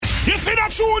You see that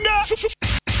tune there?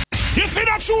 You see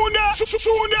that tune there?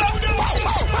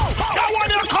 That one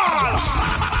you call.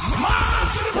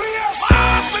 March to the place.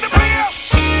 March to the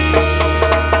place.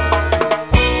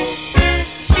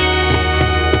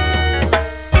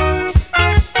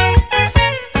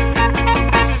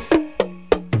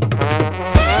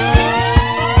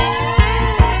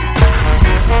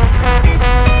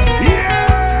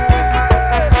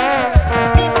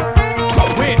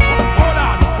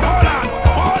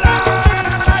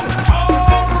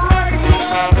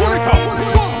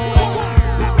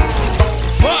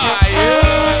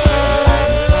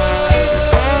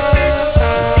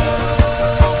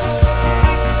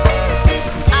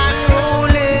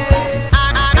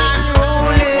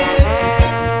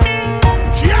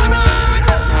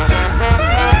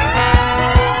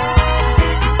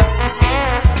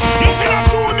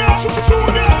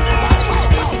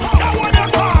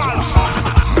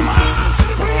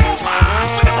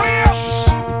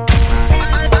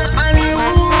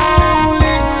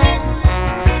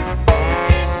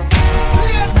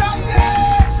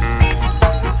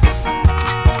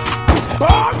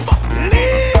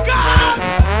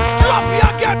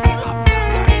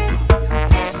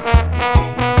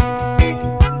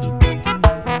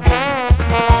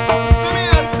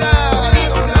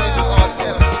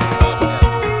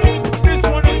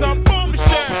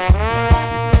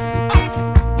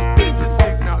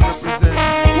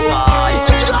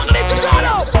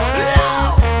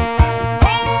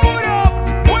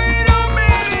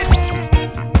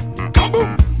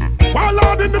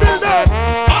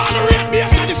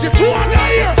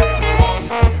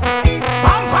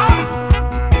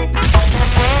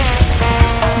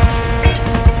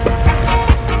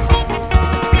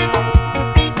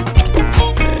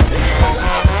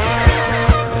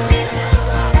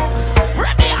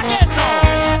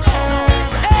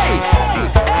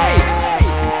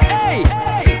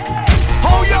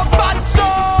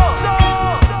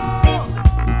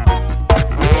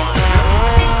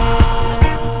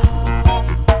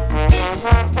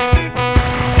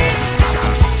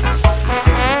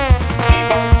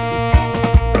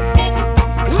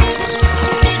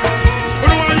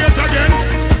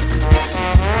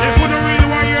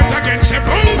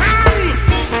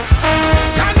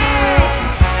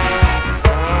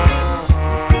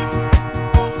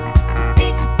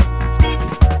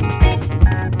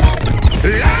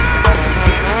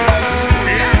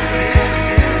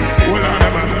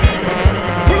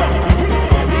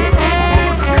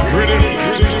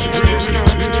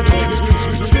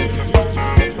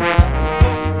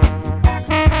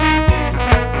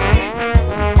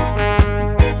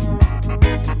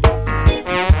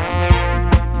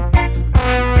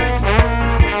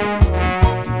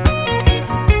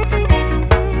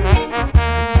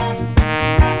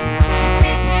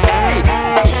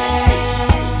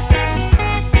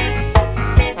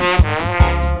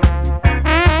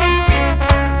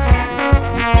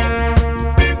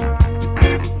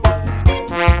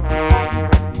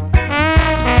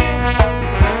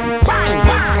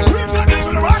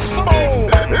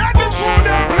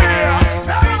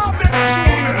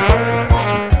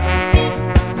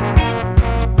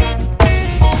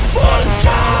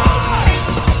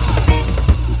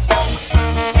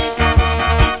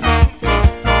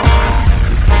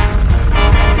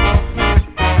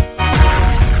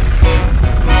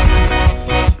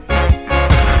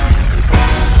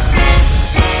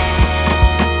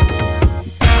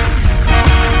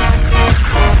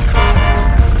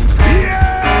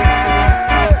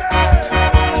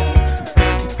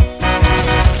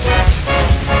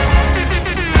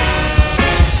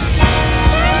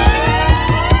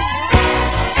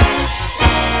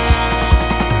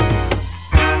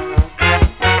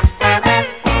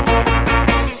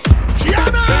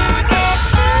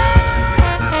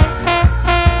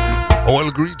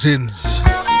 Greetings,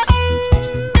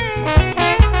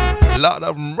 Lord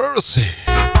of mercy,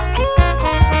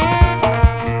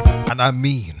 and I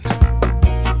mean,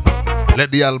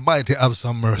 let the Almighty have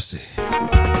some mercy.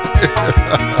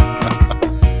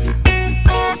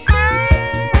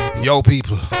 Yo,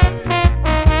 people,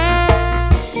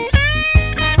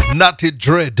 Natty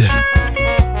Dread,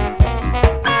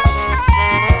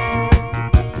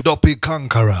 Dopey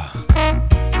Conqueror.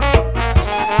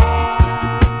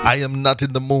 I am not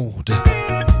in the mood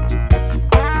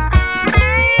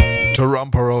to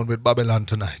romp around with Babylon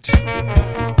tonight.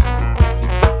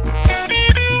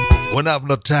 When I have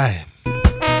no time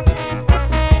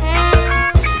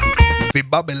for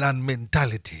Babylon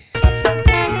mentality.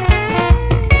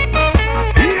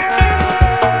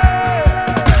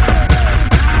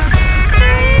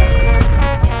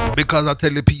 Because I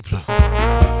tell you people,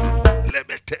 let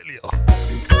me tell you,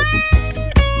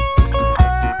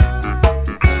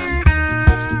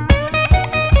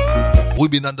 We've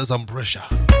been under some pressure.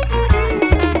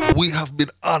 We have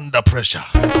been under pressure.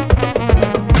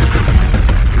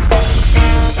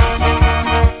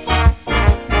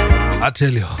 I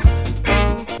tell you,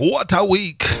 what a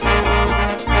week.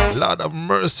 Lord of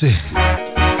mercy.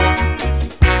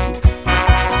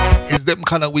 It's them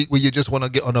kind of week where you just want to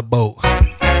get on a boat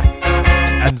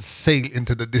and sail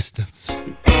into the distance.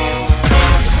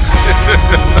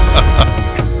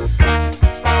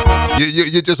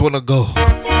 you just want to go.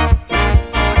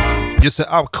 You say,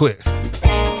 I'll quit.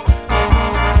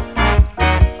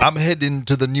 I'm heading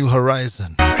to the new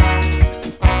horizon.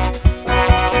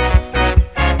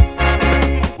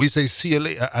 We say, see you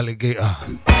later, alligator.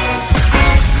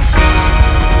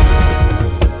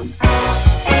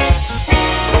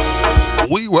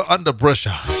 We were under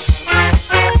pressure.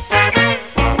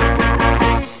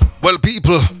 Well,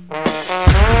 people,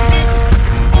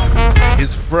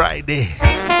 it's Friday.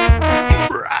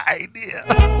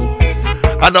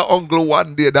 And an uncle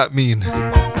one day, that mean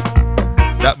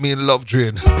Love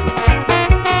Train.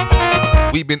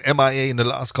 We've been MIA in the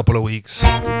last couple of weeks.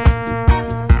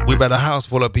 We've had a house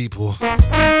full of people,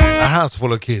 a house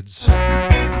full of kids.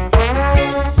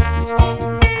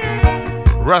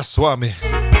 Raswami,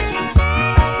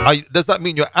 does that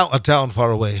mean you're out of town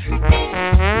far away?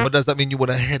 Or does that mean you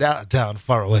want to head out of town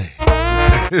far away?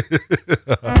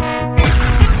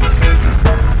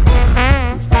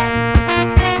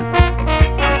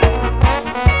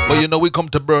 But you know, we come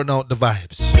to burn out the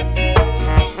vibes.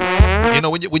 You know,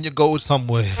 when you go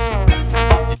somewhere,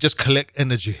 you just collect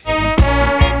energy.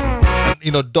 And,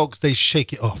 you know, dogs, they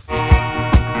shake it off.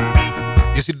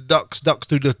 You see, ducks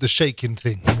do the shaking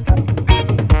thing.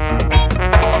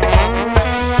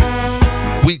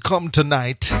 We come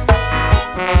tonight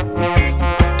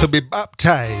to be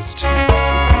baptized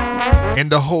in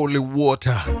the holy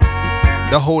water,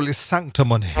 the holy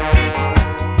sanctimony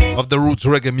of the roots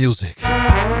reggae music.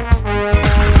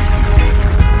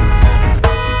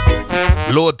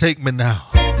 Lord, take me now.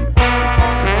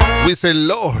 We say,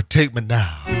 Lord, take me now.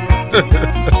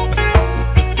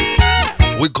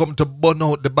 We come to burn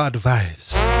out the bad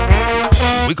vibes.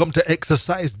 We come to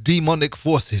exercise demonic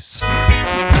forces.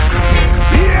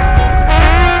 Yeah!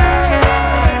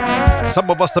 Some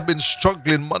of us have been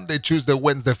struggling Monday, Tuesday,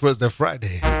 Wednesday, Thursday,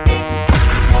 Friday.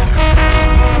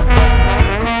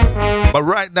 But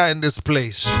right now in this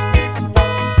place,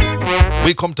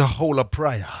 we come to hold a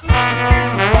prayer.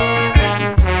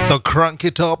 So crank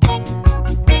it up.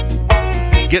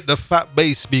 Get the fat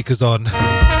bass speakers on.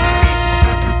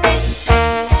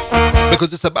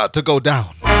 Because it's about to go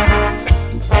down.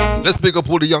 Let's big up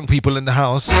all the young people in the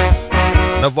house.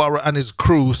 Navarro and his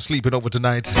crew sleeping over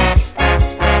tonight.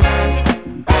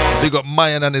 Big up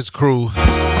Mayan and his crew.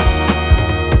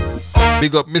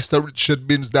 Big up Mr. Richard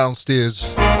Binns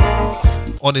downstairs.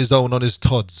 On his own, on his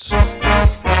tods.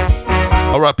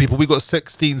 Alright people, we got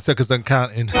 16 seconds and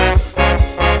counting.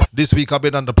 This week I've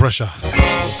been under pressure.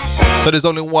 So there's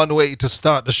only one way to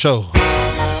start the show.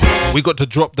 We got to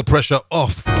drop the pressure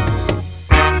off.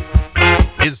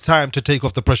 It's time to take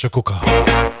off the pressure cooker.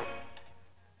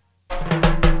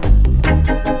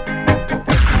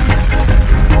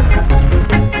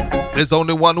 There's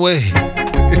only one way.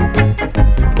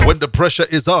 When the pressure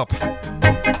is up,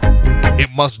 it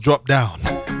must drop down.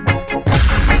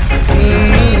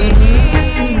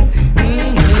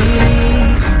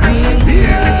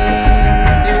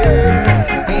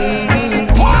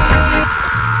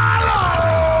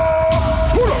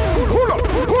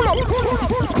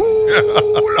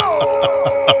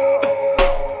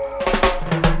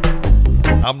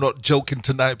 I'm not joking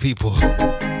tonight, people.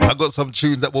 I got some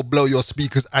tunes that will blow your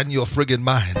speakers and your friggin'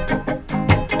 mind.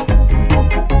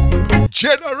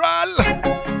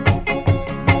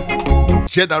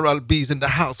 General B's in the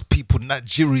house, people,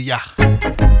 Nigeria.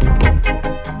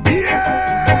 Yeah!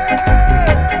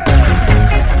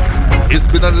 It's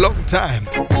been a long time.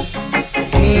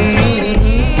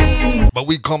 But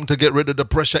we come to get rid of the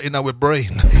pressure in our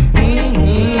brain.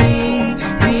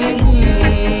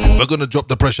 We're gonna drop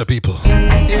the pressure, people.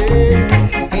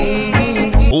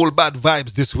 All bad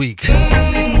vibes this week.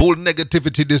 All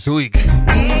negativity this week.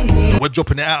 We're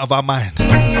dropping it out of our mind.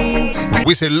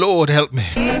 We say, Lord, help me.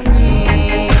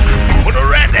 We're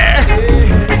ready.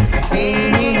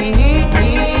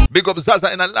 Big up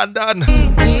Zaza in London.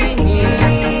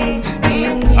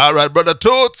 Alright, brother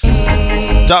Toots.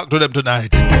 Talk to them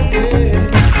tonight.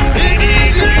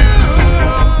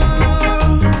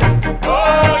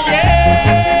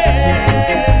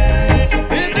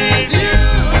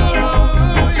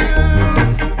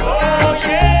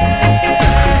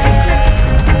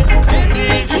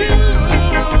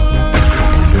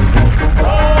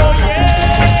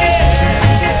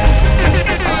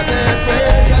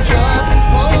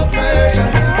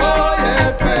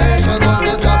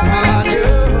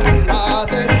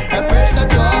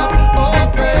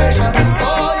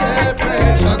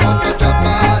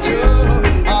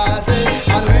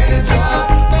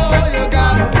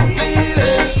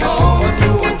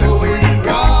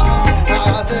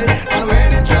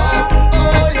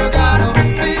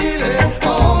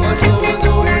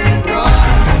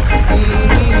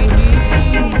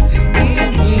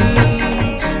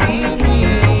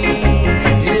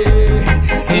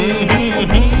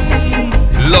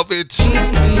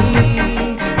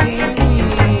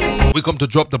 We come to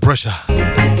drop the pressure.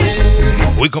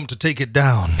 We come to take it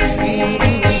down.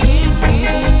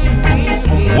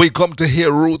 We come to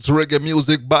hear roots reggae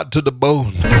music bad to the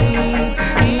bone.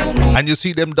 And you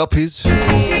see them duppies,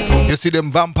 you see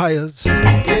them vampires,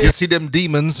 you see them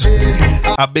demons.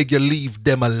 I beg you, leave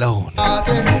them alone.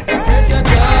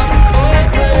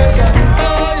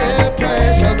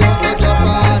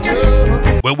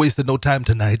 We're wasting no time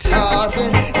tonight.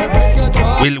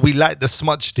 We light the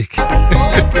smudge stick.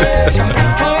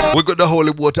 We got the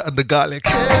holy water and the garlic.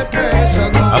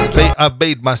 I've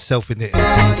bathed myself in it.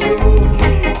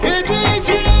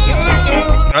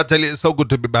 I tell you, it's so good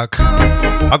to be back.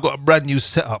 I got a brand new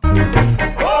setup.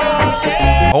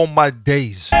 All my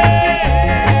days,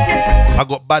 I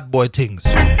got bad boy things,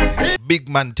 big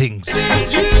man things.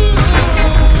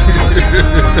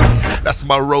 That's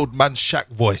my Roadman Shack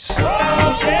voice.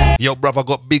 Yo, brother, I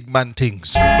got big man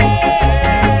things.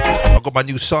 I got my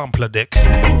new sampler deck.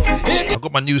 I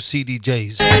got my new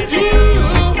CDJs.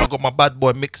 I got my bad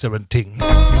boy mixer and thing.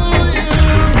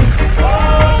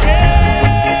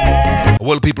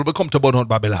 Well, people, we come to Burnout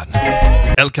Babylon.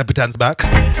 El Capitan's back.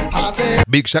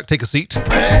 Big Shack, take a seat.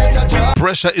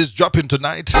 Pressure is dropping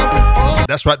tonight.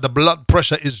 That's right, the blood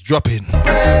pressure is dropping.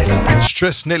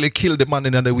 Stress nearly killed the man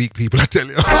in the week, people, I tell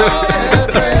you.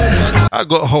 I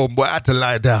got home, but I had to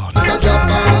lie down.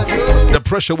 The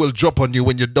pressure will drop on you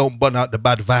when you don't burn out the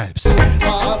bad vibes.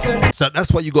 So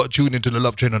that's why you got to tune into the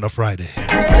Love Train on a Friday.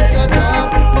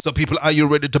 So people, are you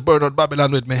ready to burn out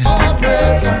Babylon with me?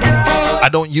 I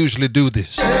don't usually do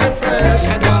this,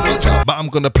 but I'm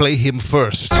gonna play him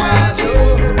first.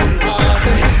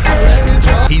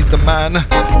 He's the man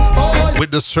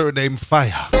with the surname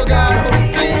Fire.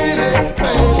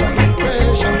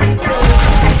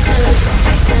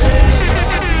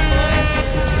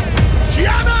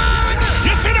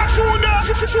 You see that tune there?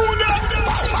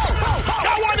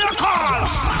 That one you call.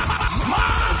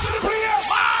 Mass in the place.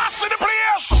 Mass in the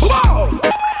place.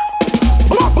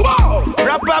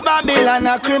 Rapper Babylon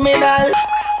a criminal.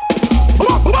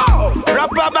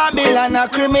 Rapper Babylon a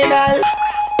criminal.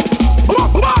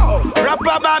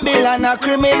 Rapper Babylon a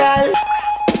criminal.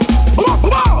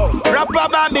 Rapper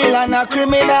Babylon a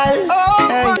criminal.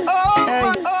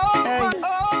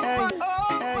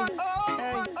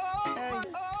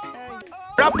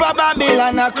 Rapper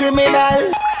Babylon a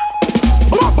criminal.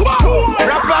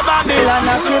 Rapper Babylon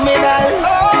a criminal.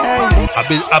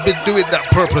 I've been doing that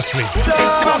purposely.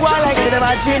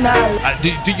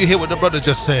 Do you hear what the brother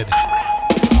just said?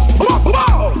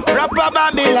 Rapper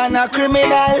Babylon a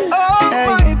criminal.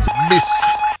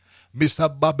 Mr.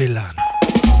 Babylon.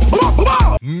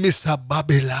 Mr.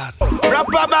 Babylon.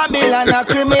 Rapper Babylon a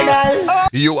criminal.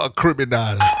 You a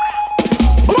criminal.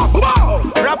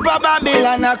 Rapper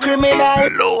Babylon a criminal.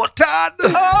 Lotan.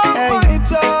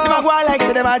 Them a go like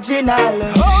say them a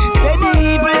general. Say the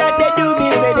evil that they do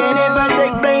me, say they never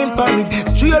take blame for it.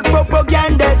 Straight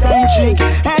propaganda centric.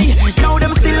 Hey, now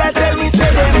them still a tell me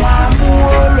say them want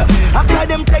more. After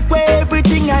them take away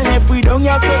everything and left we down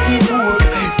yourself in poor.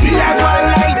 Still a go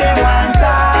like them want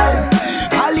all.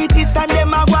 Politicians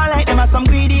them a go like them a some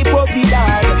greedy puppy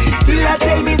dog. Still a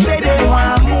tell me say they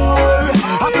want more.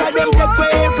 After them take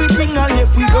away everything and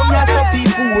left we down yourself in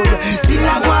poor. Still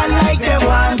a go like them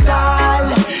want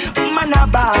all. Man a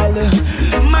ball,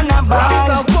 man a ball.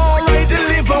 Rastafari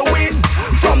deliver we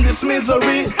from this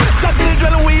misery. Your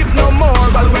children weep no more,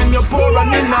 but when you're poor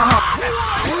and in the heart.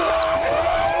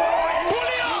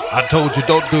 I told you,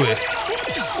 don't do it.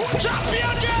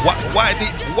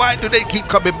 Why do they keep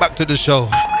coming back to the show?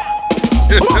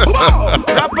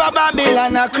 Rapper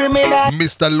Babylon a criminal.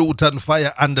 Mr. Lutan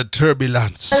Fire and the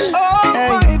Turbulence.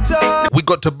 We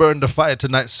got to burn the fire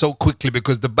tonight so quickly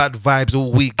because the bad vibes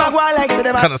all week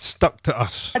kind of stuck to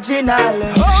us.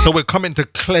 So we're coming to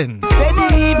cleanse.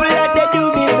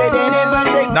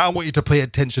 Now I want you to pay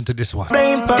attention to this one.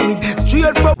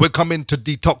 We're coming to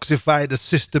detoxify the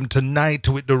system tonight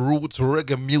with the roots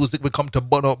reggae music. We come to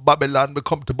burn out Babylon. We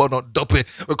come to burn out Duppy.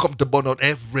 We come to burn out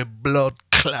every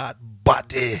blood-clad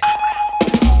body.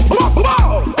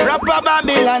 Rapper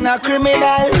Babylon a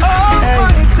criminal.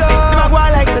 Them a go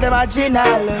like say them a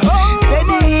general. Say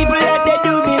the evil that they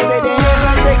do me, say they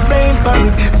never take blame for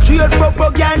it. Straight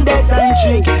propaganda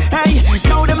centric. Hey,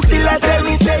 now them still a tell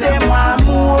me say them want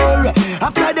more.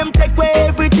 After them take away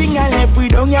everything and left we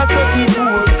down yourself in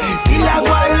poor. Still a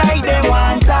go like them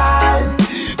want all.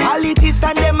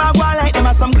 Politicians them a go like them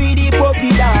a some greedy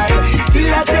puppy dog.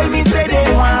 Still a tell me say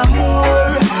they want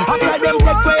more. After them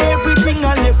take away everything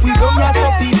and left we down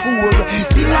yourself in poor.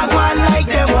 Still a go like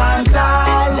them want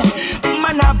all.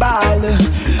 Man a ball,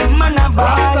 man a ball.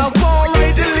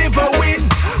 Rastafari deliver we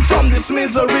from this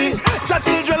misery. misery. Your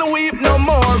children weep no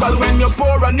more, but when you're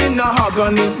poor and in a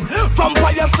agony.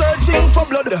 Vampire searching for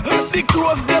blood, the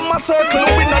crows them a circle.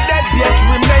 We not dead yet,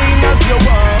 remain as you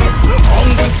are.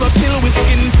 Hungry so till we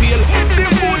skin peel. The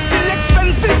food still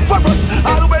expensive for us,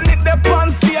 all when it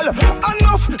depends sale.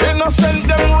 Enough innocent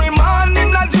them remand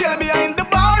in a jail behind the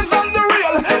bars and the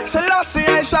real. Selassie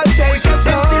I shall take us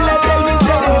Them still a tell me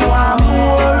say they want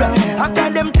more. After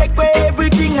them take away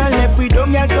everything and left we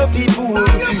don't get so people.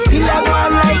 Still a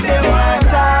want like they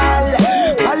want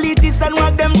all. Politicians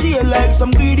want them jail like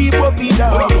some greedy puppy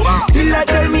dog. Still a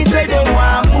tell me say they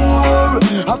want more.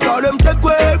 After them take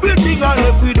away everything and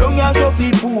left we don't get so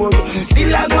people.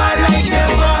 Still a want like they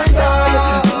want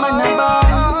all.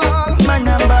 Man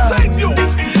a ball.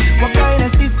 What kind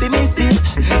of system is this?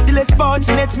 The less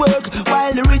fortunate work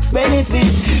while the rich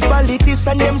benefit.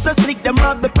 Politicians them so slick, them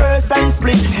rob the purse and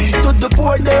split. To the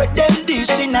poor dirt them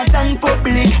dish in a giant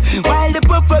public. While the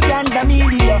propaganda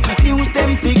media news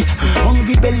them fix.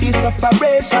 Hungry belly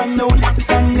sufferation, no knocks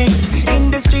and nicks.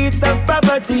 In the streets of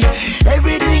poverty,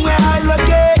 everything we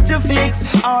allocate to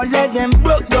fix. All of them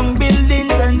broke down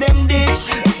buildings and them ditch.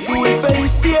 School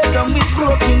fence tear down with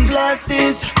broken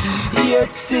glasses.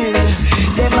 Yet still,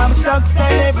 them have tax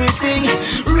and everything.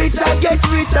 Richer get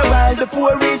richer while the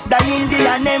poor is dying. The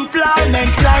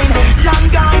unemployment line long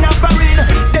gone up foreign.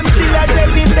 Them still a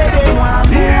tell me say they want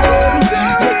more.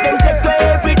 Let them take away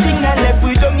everything and left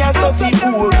with them as so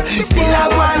poor. Still a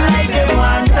one like they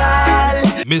want all.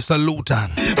 Mr. Lutan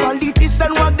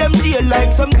Politicians want them jail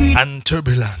like some greedy and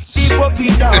Turbulence. puppy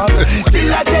dog.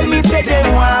 Still a tell me say they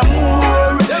want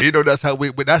more. You know that's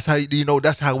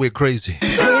how we're crazy.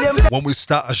 When we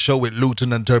start a show with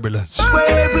Lutan and Turbulence,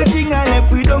 Everything and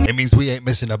left we don't it means we ain't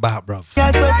messing about, bruv.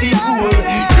 get so poor.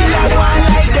 Still a one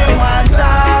like they want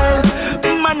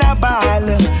all. Man a ball.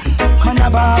 Man a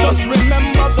ball. Just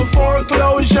remember the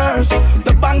foreclosures,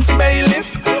 the bank's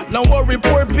bailiff. Now worry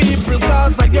poor people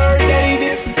cause of your day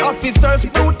this. Officers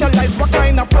brutalize, what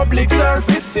kind of public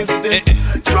service is this?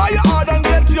 Try hard and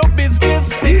get your business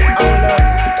fixed.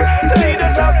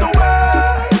 Leaders of the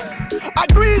world,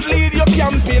 agreed lead your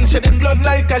campaign, shedding blood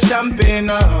like a champagne.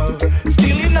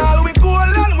 Stealing all we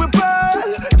gold and we pearl.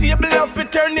 Table off we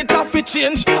turn it off we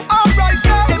change. Alright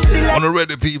girl. On the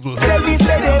ready people. Tell me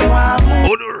say they want more.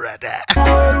 On the ready.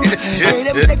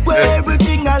 Let them take away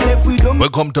everything and left we don't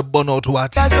Welcome to Burnout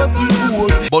what? get so poor.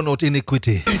 Burnout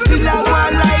iniquity. Still a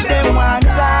one like them want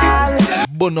all.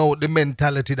 Burnout the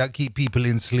mentality that keep people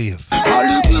enslaved.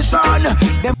 Politician,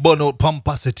 them Burnout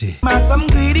pomposity. man some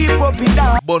greedy puppy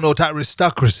dog. Burnout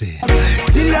aristocracy.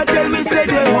 Still a tell me say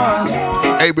they want.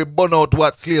 Hey, we burnout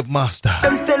what slave master.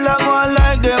 Them still a one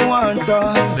like they want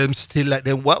all. Them still like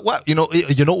them. What? You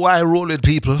know why I roll with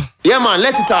people? Yeah, man,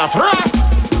 let it off.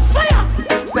 Ras!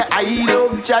 Fire! Say I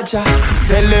love Jaja.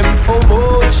 Tell them how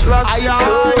much lost I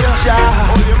love Jaja.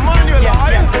 Oh, your man, you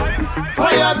lie.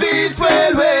 Fire beats,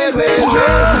 well.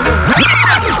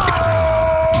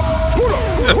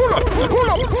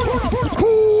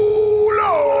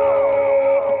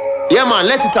 Yeah, man,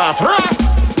 let it off.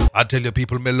 Ras! I tell you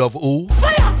people, me love who?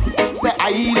 Fire! Say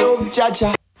I love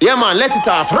Jaja. Yeah, man, let it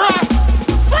off. Ras!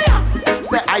 Fire!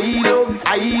 Say I love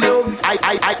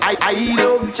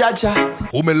Jaja.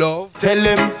 Who me love? Tell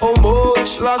them how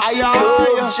much lost I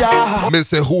love Jaja. Me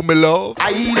say who me love?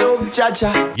 I love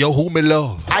Jaja. Yo, who me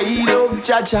love? I love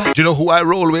Jaja. Do you know who I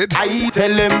roll with? I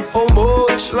tell them how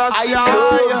much lost I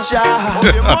love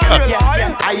Jaja. Your man, you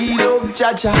lie. I love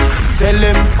Jaja. Tell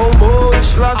them how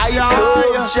much lost I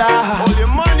love Jaja. Oh, your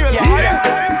man, you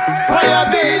lie. Fire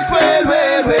beats, well.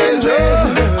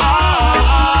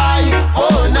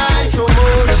 Oh, nice so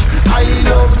much. I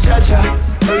love Jaja.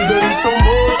 Tell them so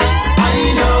much.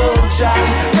 I love Jaja.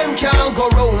 Them can't go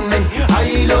round me.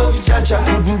 I love Jaja.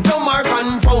 Couldn't come or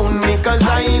confound me, cause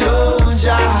I love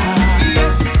Jaja.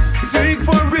 Seek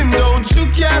for him, don't you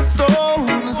cast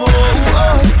stones.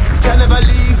 Jah never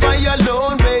leave I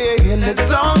alone, babe. As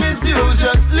long as you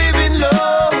just live in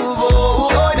love.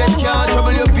 Them can't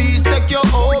trouble your peace, take your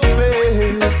hopes,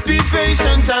 babe. Be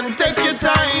patient and take your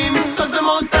time, cause the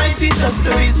most I teach us to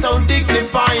be so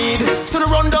dignified. So the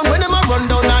rundown, when them a run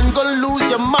down and go lose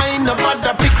your mind, no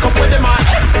bother pick up with them a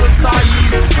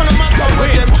exercise. No matter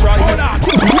what them try.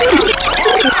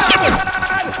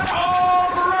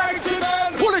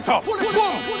 Pull it up.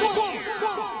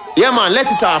 Yeah, man, let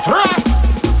it off.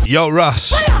 Ras! Yo,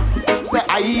 Russ. Say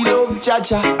I love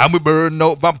Jaja. And we burn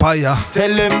out vampire. Tell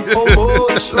him how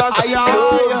much lost I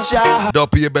love Jaja.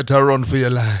 Don't you better run for your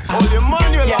life. Oh, your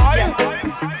man, you lie.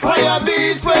 Fire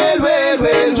beats,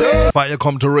 well. Fire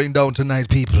come to rain down tonight,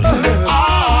 people.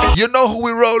 You know who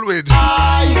we roll with.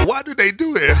 Why do they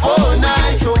do it? Oh,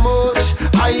 nice so much.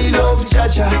 I love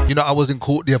Jaja. You know, I was in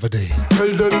court the other day. Tell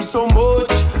them so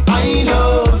much. I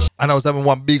love and I was having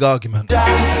one big argument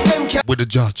with the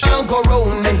judge. I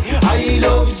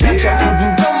love Jaja.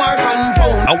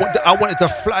 I wanted to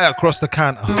fly across the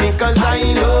counter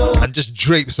and just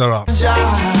drapes her up. Seek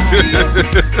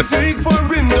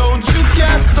for him, don't you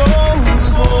cast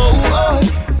stones.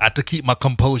 I had to keep my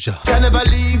composure. Never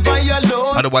leave I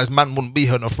alone. Otherwise, man wouldn't be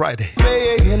here on a Friday.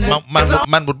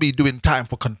 Man would be doing time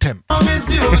for contempt.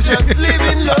 Just live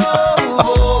in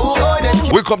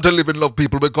love. We come to live in love,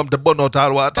 people. We come to burn out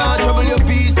all what?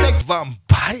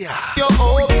 Vampire.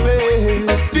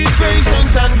 Be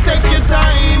patient and take your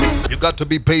time. You got to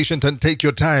be patient and take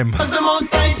your time. Because the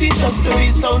Most High teaches us to be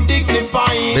so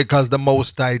dignified. Because the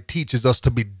Most High teaches us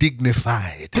to be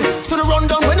dignified. So the run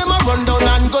down when them a run down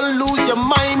and go lose your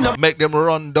mind. Make them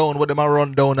run down when them a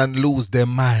run down and lose their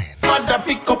mind. Mother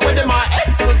pick up when them a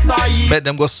exercise. Make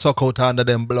them go suck out under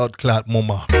them blood clot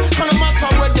mama. No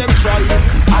matter what them try.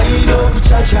 I love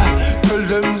Jaja. Tell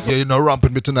them so. Yeah, you know,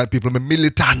 ramping me tonight, people. I'm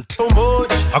militant. So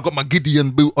much. I got my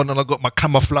Gideon boot on and I got my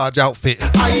camouflage outfit.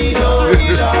 I love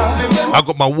Jaja. I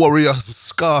got my warrior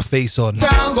Scarface on.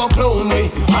 Can't go clone me.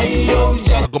 I love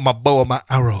Jaja. I got my bow and my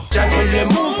arrow. Jaja tell them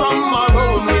move from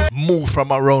around me. Move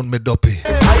from around me, duppy. I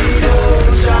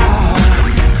love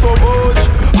Jaja so much.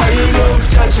 I love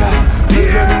Jaja.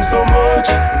 Tell them so much.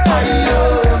 I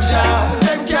love Jaja.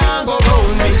 Them can't go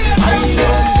round me. I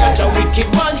love Jaja. Wicked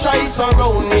man try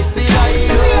surround me. Still I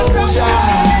love Jaja.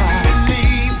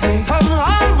 Believe me, I'm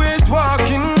always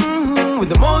walking with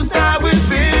the Most High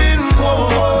within.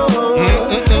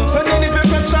 So then if you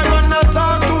catch a man not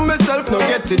talk to myself, no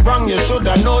get it wrong, you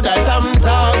shoulda know that I'm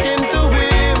talking to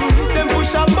him. Then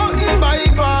push a button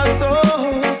bypass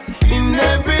us in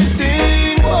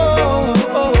everything.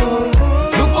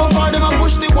 Look how far them a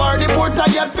push the war, the port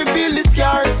tired fi feel the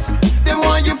scars. Them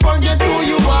want you forget who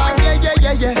you are.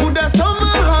 Yeah. Coulda summer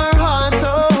or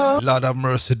hot. Lord have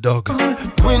mercy, dog.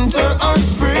 Winter or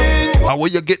spring. Where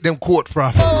you get them quote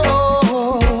from?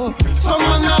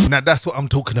 Someone up. Now that's what I'm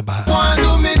talking about. Wanna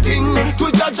do me thing to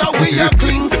Jaja we a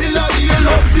cling. Still a heal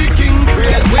up the king.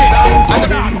 Praise without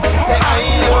him. Say I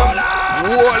love.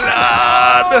 Lord!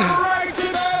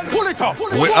 Pull it up.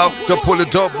 We have to pull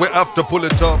it up. We have to pull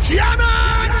it up.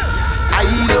 I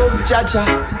love Jaja.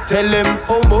 Tell him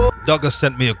homo. Dogger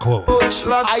sent me a quote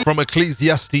from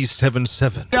Ecclesiastes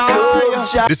 7:7.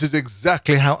 This is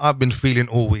exactly how I've been feeling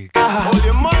all week.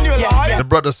 The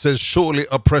brother says, surely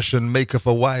oppression maketh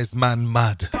a wise man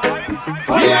mad.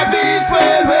 Fire beats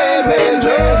well.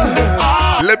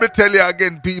 Let me tell you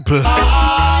again, people.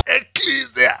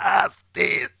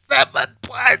 Ecclesiastes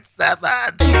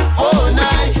 7:7. Oh,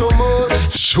 nice so much.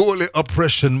 Surely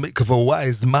oppression maketh a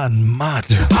wise man mad.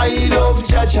 I love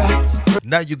Jaja.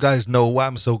 Now you guys know why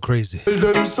I'm so crazy.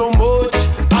 Them so much.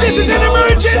 This is an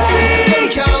emergency.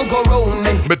 Can't go round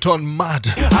me. Me turn mad.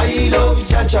 I love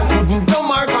Jaja. Couldn't no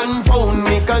more confound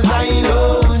me. Cause I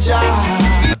love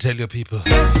Jaja. I tell you, people.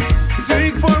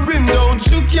 Seek for him, don't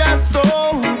you cast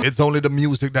stone. It's only the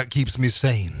music that keeps me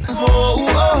sane.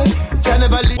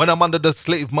 Never When I'm under the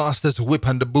slave master's whip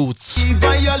and the boots. leave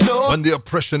I alone. When the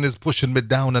oppression is pushing me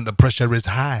down and the pressure is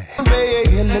high.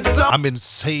 I'm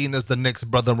insane as the next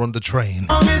brother on the train.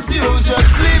 Promise you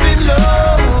just live in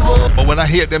love. But when I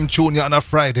hear them tune you on a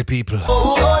Friday, people, Them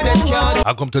can't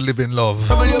I come to live in love.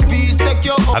 trouble your peace, take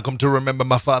your I come to remember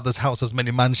my father's house has many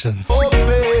mansions. hopes,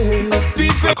 man. Be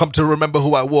I come to remember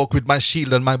who I walk with my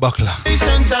shield and my buckler.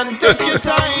 patient and take your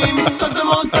time. Cause the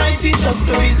Most High teach us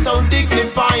to be so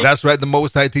dignified. That's right, the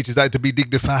Most High teaches I to be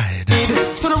dignified.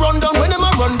 So the run down when them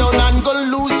a run down and go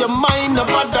lose your mind. No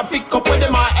bother pick up when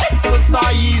them a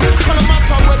exercise. No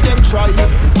matter what them try.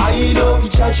 I love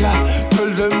Jaja. Tell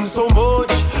them so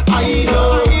much. I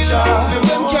love Jaja.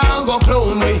 Them can't go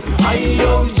clone me. I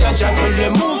love Jaja. Tell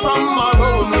them move from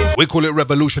around me. We call it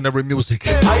revolutionary music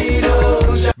I love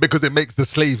Jaja because it makes the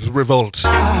slaves revolt. so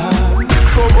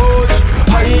much.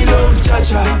 I love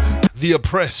Jaja. The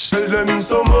oppressed Tell them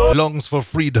so much. longs for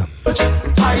freedom. I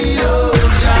love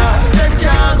Jaja. Them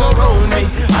can't go round me.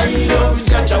 I love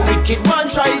Jaja. Wicked man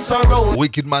tries surround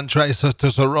Wicked man tries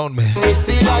to surround me, me.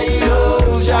 Still I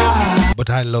love Jaja. but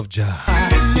I love Jah.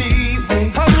 Believe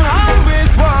me, I'm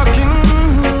always walking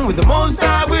with the Most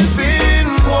High within.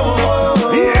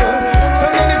 So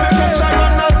then if you catch a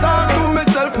man not talk to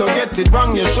myself, no get it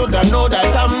wrong, you shoulda know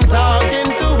that I'm talking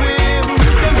to him.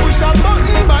 Then push a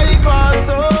button bypass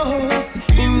us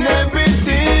in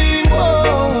everything.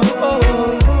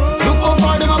 Look how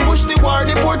far them a push the war,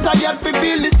 the port tired fi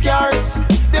feel the scars.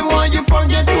 Them want you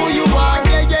forget who you are.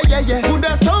 Yeah.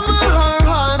 Coulda summer or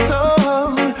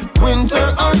autumn,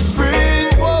 winter or spring.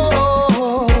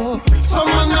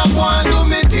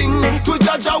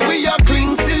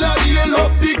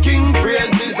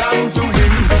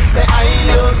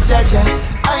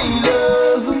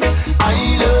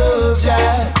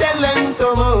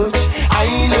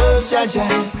 Jaja.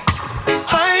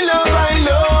 I love,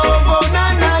 oh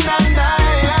na na na na. I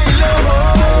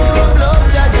love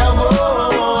Jaja,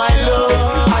 oh I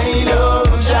love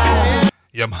Jaja.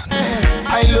 Yeah, man.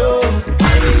 I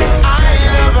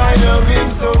love him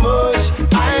so much.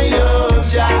 I love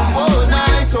Jaja, oh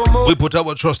nice so much. We put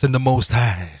our trust in the Most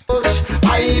High.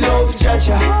 I love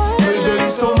Jaja, tell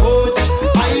them so much.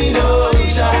 I love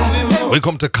Jaja. We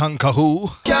come to conquer who?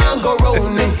 Can't go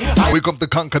round me. We come to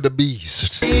conquer the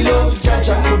beast. I love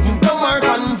Jaja, couldn't come or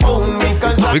confound me.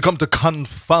 Cause We come to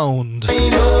confound. I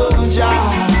love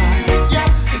Jaja. Yeah,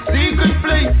 secret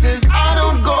places I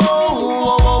don't go.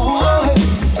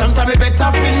 Sometimes it better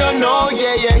fi no know.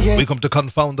 Yeah. We come to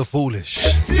confound the foolish.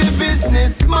 See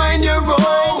business, mind your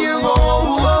own.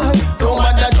 Don't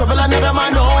want that trouble another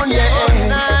man own.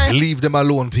 Yeah. Leave them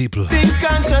alone, people. Think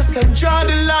conscious and draw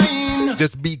the line.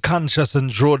 Just be conscious and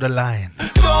draw the line.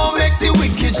 Don't make the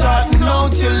wicked shorten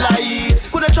out your light.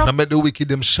 Coulda Now trap make the wicked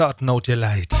them shorten out your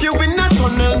light. you in a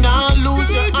tunnel, now lose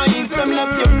your eyes. Them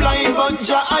left you blind, but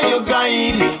Jah are your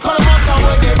guide. Call no matter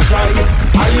what them try.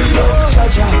 I love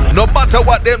Jaja. No matter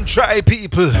what them try,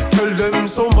 people. Tell them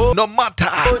so much. No matter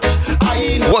I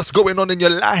love what's going on in your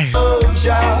life.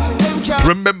 Jah. Them can't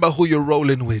Remember who you're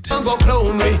rolling with. go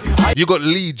clone me. I You got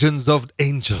legions of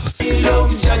angels.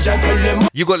 love Jaja. Tell them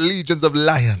You got legions of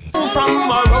lions.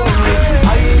 from around me.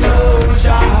 I love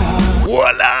Jah.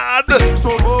 Wallad!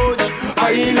 So much.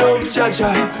 I love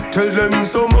Jaja. Tell them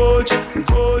so much.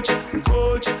 Much.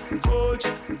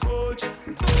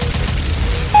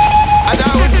 As I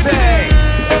would say,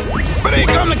 but they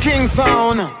come the King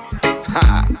sound.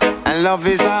 And love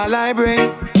is all I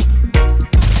bring.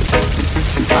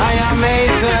 I am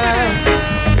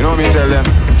Mason. You know me tell them.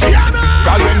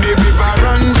 God when the river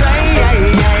run dry,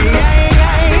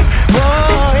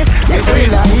 boy, you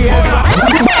still a here for.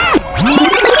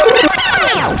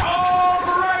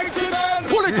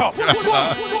 Pull it up.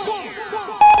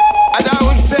 As I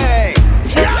would say,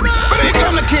 but they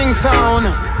come the King sound.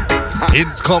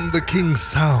 It's come the King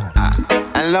sound.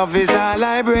 And love is all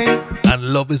I bring.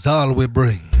 And love is all we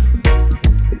bring.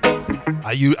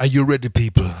 Are you ready,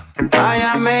 people? I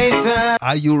am Mason.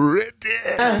 Are you ready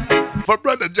for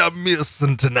Brother John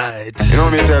Mason tonight? You know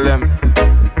me tell them.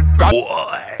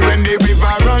 Boy. When the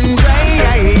river run dry,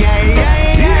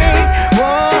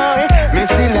 boy, me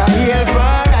still a heal for I.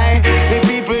 The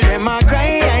people them a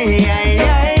cry,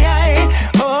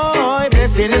 oh,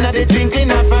 blessing in the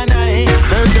twinkling of an eye.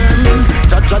 Tell them,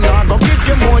 Jaja nah go give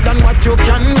you more than what you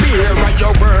can bear. By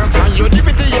your works and your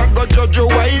divinity, I go judge you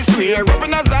wise swear. Up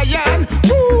in a Zion,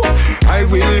 woo, I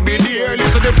will be there.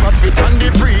 Listen the prophet and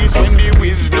the priest when the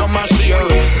wisdom a share.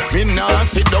 Me nah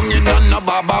sit down in a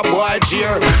baba boy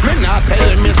chair. Me nah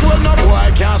sell me soul, no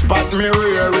boy can't spot me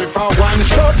rear. If I one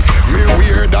shot, me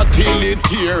wear that till it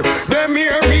tear. Them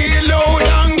hear me loud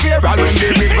and clear. And when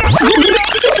they be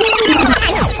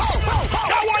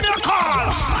That one you call.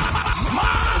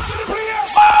 March to the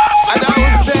place. as I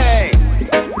would say,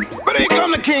 but they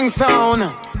come the King sound.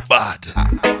 Bad.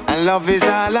 And love is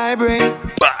all I bring.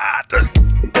 Bad.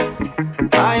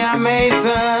 I am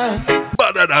Mason.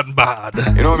 Badder than bad.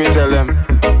 You know me tell them.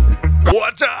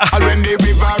 Water. And when the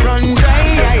river run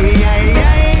dry,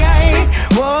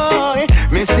 boy,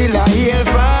 me still a heal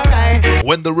for I.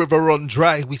 When the river run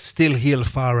dry, we still heal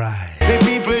far eye. The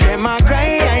people them a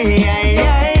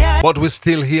cry, But we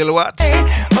still heal what?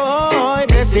 oh,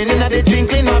 blessing in the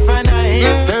twinkling of an eye.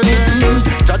 Tell them,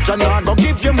 Jaja nah go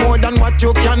give you more than what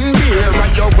you can bear. By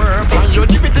your works and your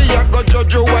divinity, I go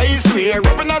judge you wise swear.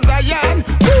 Up in a Zion,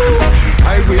 woo,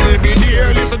 I will be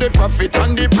there. Listen the prophet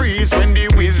and the priest when the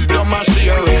wisdom a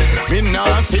share. Me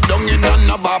nah sit down in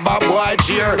a baba boy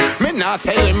chair. Me nah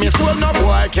sell me soul, no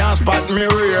boy can't spot me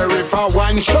rear. If I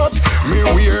one shot, me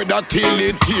wear that till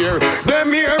it tear.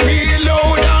 Them hear me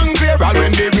loud and clear. And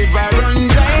when the river run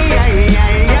dry,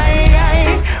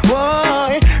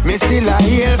 boy, me still a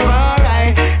heal for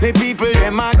I. The people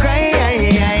them a cry,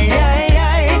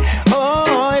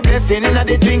 oh, blessing in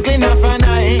the twinkling of an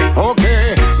eye.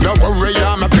 Okay, don't worry,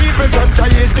 I'm a people. Jaja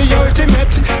is the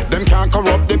ultimate. Them can't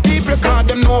corrupt the people, cause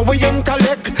them know we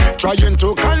intellect. Trying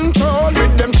to control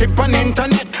with them chip and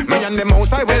internet. Me and the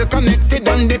mouse I well connected,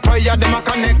 and the prayer them a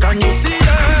connect. And you see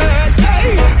that,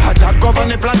 hey, I just govern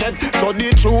the planet. So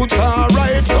the truth's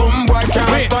alright, some boy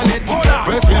can't stand it.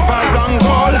 Well, silver and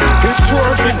gold, it's sure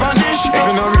if it vanish. If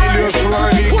you not really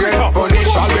surely get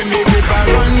punished. All when the river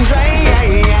run dry,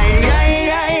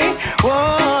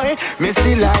 boy, me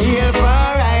still a heal for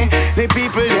I. The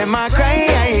people them a cry,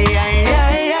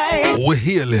 We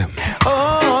heal him.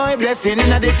 oh, blessing in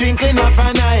the twinkling of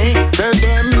an eye. Tell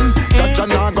them, Jaja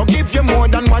nah go give you more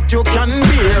than what what you can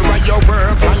bear. By your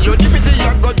works and your liberty,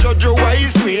 I go judge you, I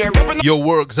swear. Your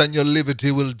works and your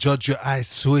liberty will judge you, I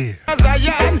swear.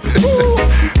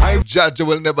 Judge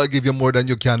will never give you more than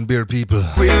you can bear, people.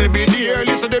 Will be there,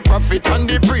 listen the prophet and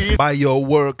the priest. By your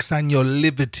works and your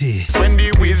liberty, when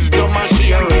the wisdom I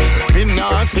share, me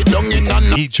nah sit down in a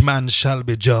each man shall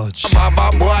be judged.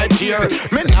 Baba boy cheer,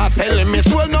 me nah sell me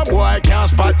soul, no boy can't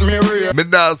spot me rear. Me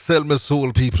nah sell me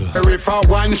soul, people. If I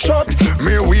one shot,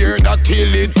 me wear that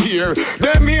till it tear.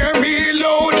 Them hear me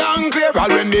loud and clear, all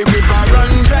when the river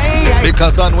run dry.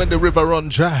 Because on when the river run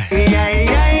dry,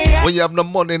 when you have no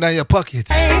money in your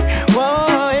pockets,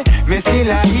 boy, me still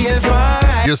a heal far.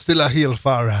 You're still a heel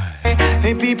far right.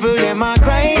 The people them a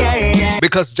cry.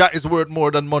 Because Jah is worth more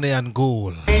than money and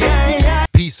gold.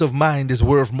 Peace of mind is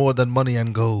worth more than money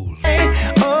and gold.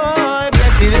 Oh,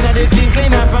 blessed in the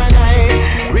twinkling of an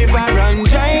eye. River run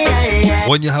dry.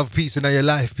 When you have peace in your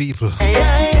life, people,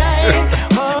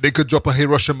 they could drop a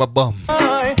Hiroshima bomb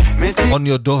on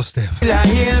your doorstep,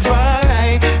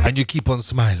 and you keep on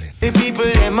smiling. The people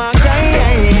them a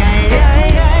cry.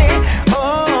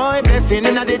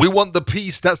 We want the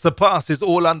peace that surpasses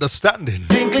all understanding.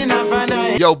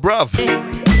 Yo, bruv,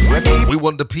 we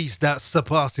want the peace that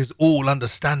surpasses all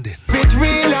understanding. It's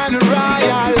real and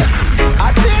royal.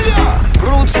 I tell ya,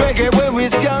 roots reggae where we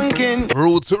skanking.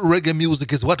 Roots reggae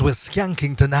music is what we're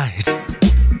skanking tonight.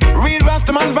 Real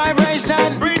Rastaman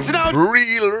vibration, reaching out.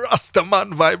 Real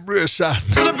Rastaman vibration.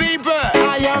 To the people,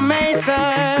 I am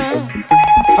Mason.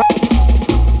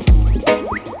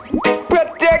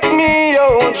 Protect me,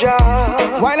 oh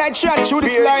Jah, while I chat through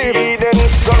this life. And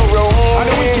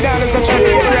the wicked others are trying to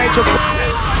get righteous.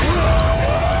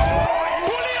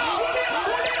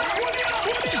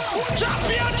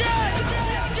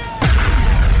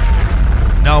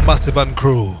 Now, Massive and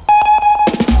Crew,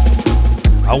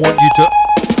 I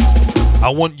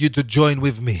want you to join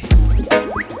with me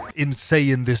in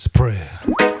saying this prayer.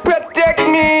 Protect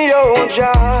me, oh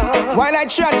Jah, while I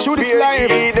chat through this life.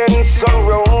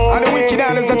 And the wicked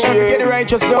others are trying to get the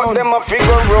righteous down. Them a figure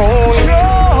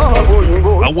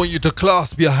I want you to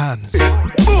clasp your hands.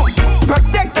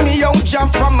 Protect me, oh Jah,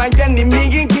 from my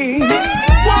enemy.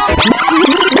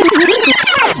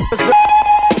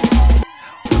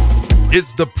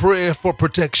 It's the prayer for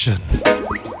protection.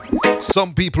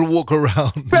 Some people walk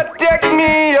around Protect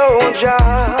me, oh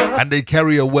Jah, and they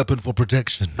carry a weapon for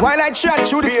protection. while I chat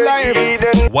through this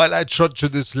life. While I trudge through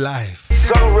this life,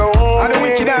 And the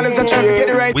wicked others are trying to get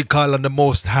it right. we call on the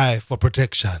Most High for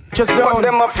protection. Just down.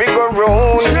 Them a figure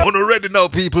Already now,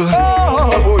 people.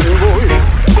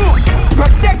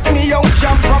 Protect me, oh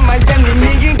Jah, from my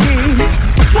enemy.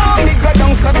 Want me go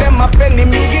down so them a penny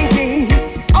me.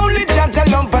 Only Jah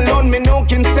love alone me no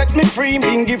can set me free.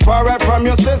 Being give far right from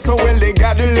your say so well they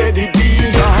gotta let it be.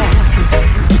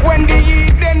 When the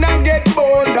heat then I get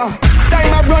bolder.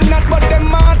 Time I run out but them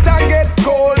heart I get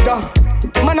colder.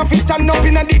 Man of it stand up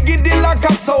in a diggity like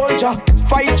a soldier.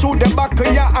 Fight through the back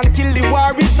of ya until the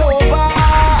war is over.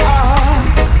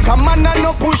 Come on and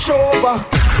no push over.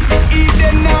 If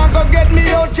they now go get me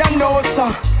out ya know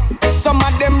sir. Some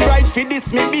of them right for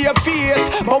this me be a face.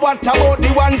 But what about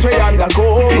the ones we undergo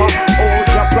over? Oh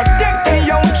Jah protect me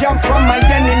oh Jah from my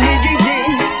enemy.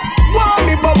 Want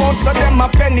me bow out so them a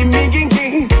penny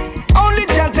me. Only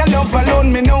Jah love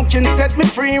alone me no can set me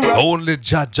free. Only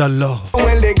Jah love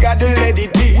Well they gotta let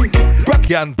it be.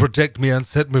 can protect me and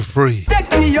set me free.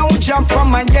 Protect me oh Jah from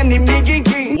my enemy.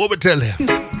 What we tell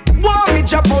him? Want me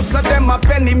Jah out so them a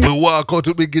penny me. We walk out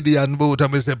with the Gideon boat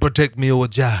and we say, protect me, oh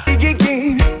Jah.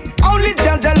 Only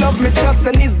Jah love me trust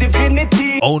and his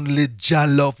divinity. Only Jah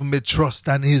love me trust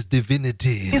and his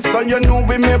divinity. So you know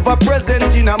we never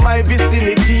present in my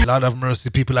vicinity. Lord have mercy,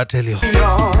 people, I tell you.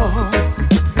 No,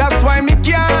 that's why me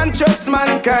can't trust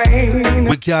mankind.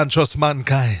 We can't trust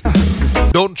mankind.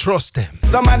 Don't trust them.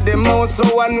 Some of them also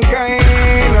unkind.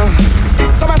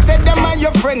 Some said them are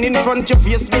your friend in front your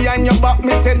face behind your back.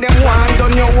 Me said them want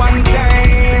done you one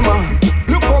time.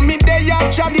 Look how me they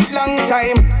have tried it long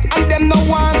time. And them no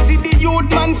want see the youth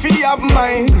man free of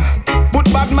mine.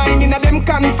 Put bad mind in a them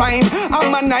confine. A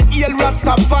man a heal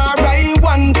Rastafari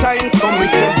one time. So me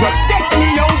say protect me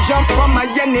oh Jah from my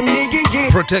enemy.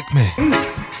 Protect me.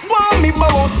 Want me bow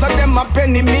out so them a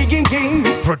penny me.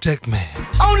 Protect me.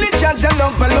 Only Jah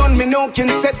love alone me no can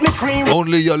set me free.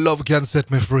 Only your love can set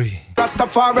me free.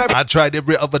 Rastafari I tried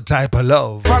every other type of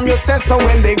love from your sense so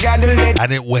when they gotta let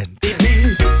and it went.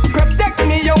 be. Protect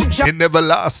me oh Jah It never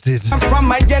lasted from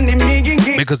my enemy.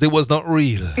 because it was not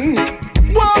real.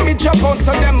 Want me drop out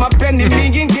so them a penny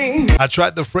me. I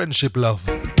tried the friendship love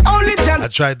Only Only Jah. I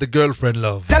tried the girlfriend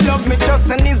love. Jah love me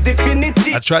just and is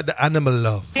divinity. I tried the animal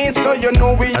love. So you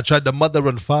know we I tried the mother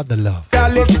and father love.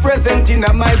 always present in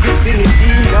my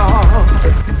vicinity.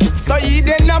 So he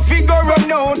then a figure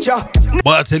run out ya.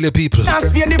 But I tell you people, Now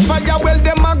spear the fire, well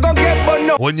them a go get burn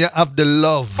out when you have the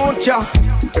love ya.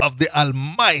 of the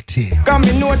Almighty, Come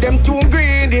me know them too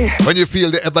greedy. when you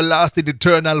feel the everlasting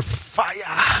eternal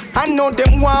fire, I know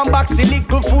them want back see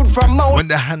little food from mouth. when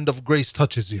the hand of grace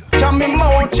touches you, Jam me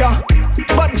mouth ya.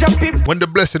 But Jah people when the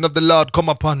blessing of the Lord come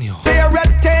upon you, prepare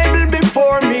a table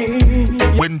before me.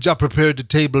 when Jah prepared the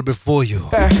table before you,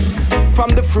 From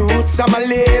the fruits of my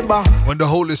labor. when the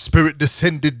Holy Spirit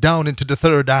descended down into the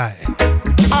third eye,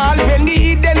 All we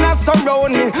need then a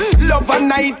surround me. Love and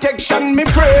night action me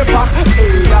pray for.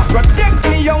 Protect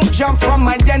me young Jah from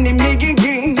my enemy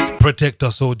giggings. protect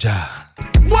us, oh Jah.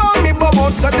 Want me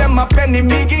bubble so them a penny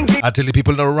me gigging. I tell you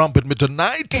people now ramp with me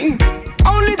tonight.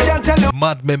 Only Jah love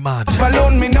Mad me mad.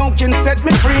 alone me now can set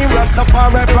me free.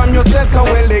 Rastafari from your say so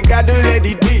well they gotta let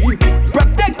it be.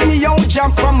 Protect me young Jah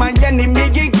from my enemy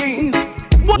giggings.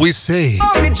 We say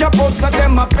Want me Jah out so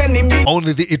them a penny me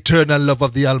only the eternal love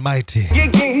of the Almighty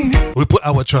gigging. we put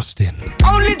our trust in.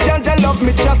 Only Jah love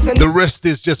me just and The rest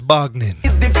is just bargaining.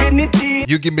 is divinity.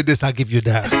 You give me this, I give you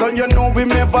that. So you know we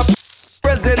never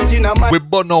present in a my We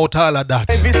burn out all of that.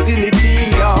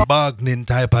 vicinity. Bargaining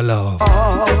type of love.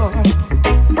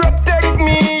 Protect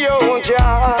me, oh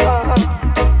Jah.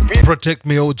 Protect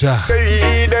me, oh Jah,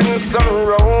 The Eden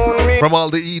surround me. from all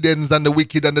the Edens and the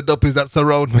wicked and the duppies that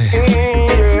surround me.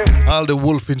 Yeah. All the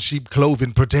wolf in sheep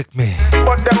clothing, protect me.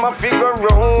 But them a figure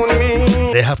round me.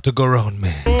 They have to go around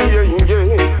me. Yeah,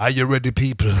 yeah. Are you ready,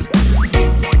 people?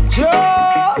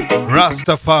 Jah,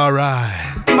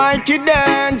 Rastafari. mighty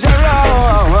dangerous.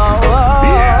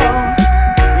 Yeah.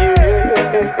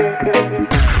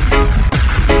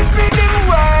 Rhythm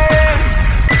wild.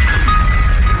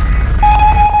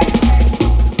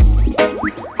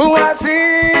 Who I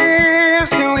sees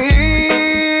to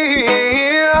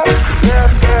hear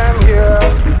them here.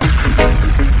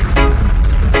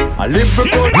 A liberal.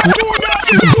 You see that tune there?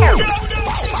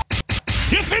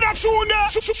 You see that tune there?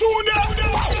 Tune there?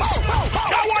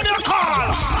 That one you call.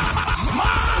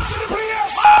 March to the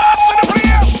place. March to the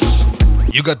place.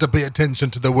 You got to pay attention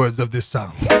to the words of this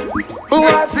song. Who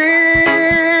has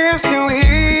ears to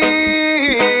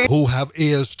hear? Who have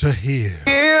ears to hear,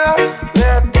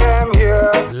 Let them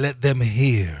hear. let them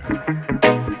hear.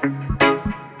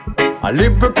 A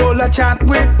lyrical a chant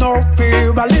with no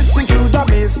fear. I listen to the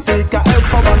mystic, I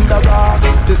help a wanderer.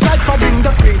 Deciphering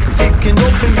the critic in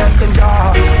open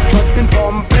messenger. Dropping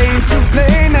from plane to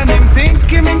plane and him think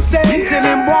him insane till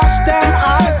him wash them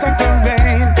eyes that can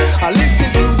rain. I listen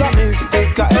to the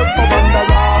mystic, I help a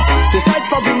wanderer.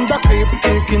 Deciphering the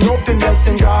critic in open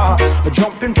messenger.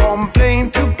 Jumping from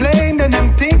plane to plane and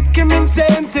him think him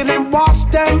insane till him wash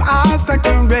them eyes that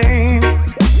can rain.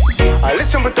 I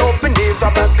listen with open ears, I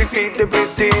bet we feel the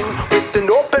breathing. With an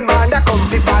open mind, I come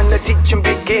behind the teaching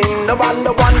begin. The one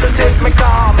to take me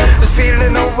calm, is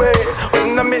feeling away.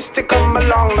 When the mystic come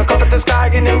along, look up at the sky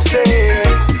and him say,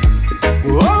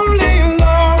 only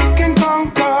love can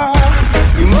conquer.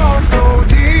 You must go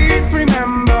deep,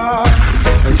 remember.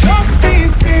 Just be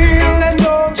still and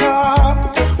no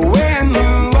job. When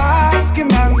you ask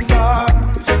him answer.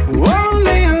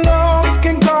 Only love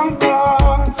can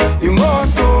conquer. You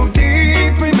must go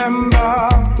deep, remember.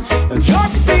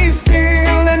 Just be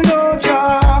still and no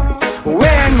job.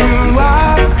 When you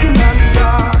ask him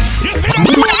answer. You see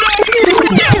that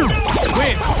tune there?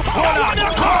 Wait, hold on,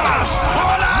 hold on,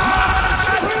 hold on.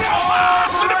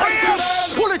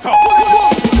 Pull it up.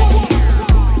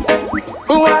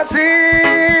 Who has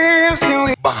ears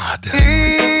to Bad.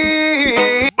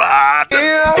 hear? Bad.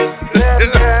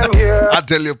 Let them hear. I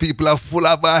tell you, people are full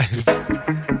of vibes.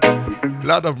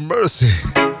 Lord of mercy.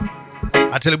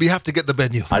 I tell you, we have to get the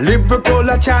venue. A lyrical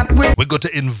a chant with We got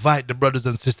to invite the brothers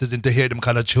and sisters in to hear them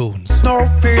kind of tunes. no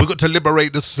fear. We got to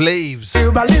liberate the slaves.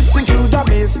 I listen to the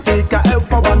mystic, I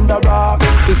help a wanderer.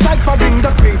 Deciphering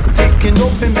the cryptic in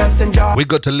open messenger. We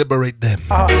got to liberate them.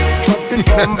 Dropping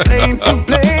from plane to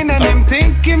plane and him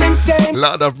thinking insane.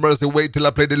 Lord of mercy, wait till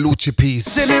I play the Lucci piece.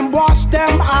 Till him wash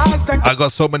them eyes that I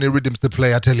got so many rhythms to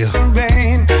play, I tell you. in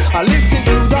vain. I listen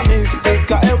to the mystic,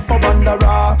 I help a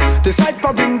wanderer.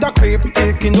 Deciphering the cryptic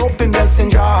in open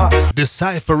messenger.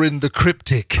 Deciphering the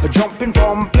cryptic. Jumping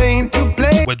from plane to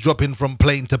plane. We're dropping from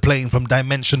plane to plane, from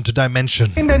dimension to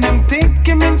dimension. And then him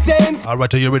thinking insane.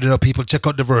 Alright, are you ready now, people? Check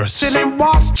out the verse. Till him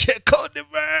wash Check out the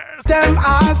verse. them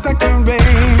eyes that can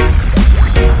rain.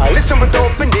 I listen with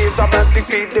open ears, I bet we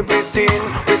feel it within.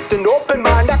 With an open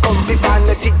mind, I come behind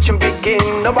the teaching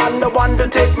begin. No one to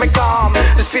take me calm,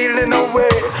 this feeling away.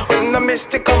 When the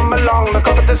mystic come along, look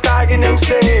up at the sky and him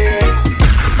say,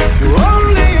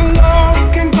 only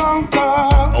love can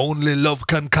conquer. Only love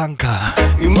can conquer.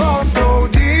 You must go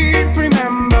deep,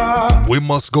 remember. We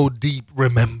must go deep,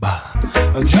 remember.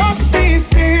 Just be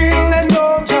still and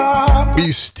know Jah.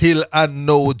 Be still and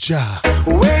know Jah.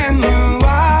 When you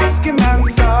ask him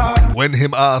answer. When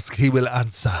him ask, he will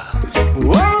answer.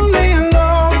 Only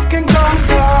love can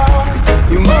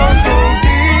conquer. You must go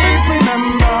deep,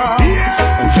 remember.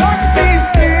 Just be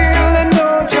still and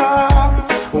know Jah.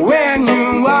 When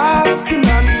you ask him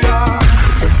answer.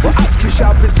 Well, ask you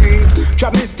shall receive.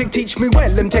 Jah mystic teach me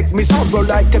well and take me sorrow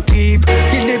like a thief.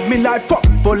 He live me life up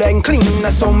full and clean,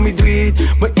 that's how me do it.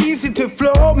 But easy to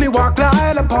flow, me walk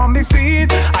light upon me feet.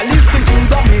 I listen to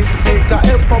the mystic, I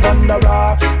help a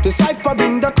wanderer.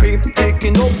 Deciphering the cryptic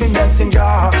in open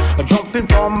messenger. Jumping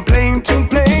from plane to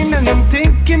plane and I'm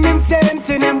thinking and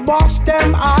sending and wash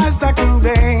them eyes like in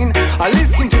rain. I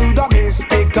listen to the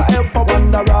mystic, I help a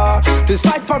wanderer.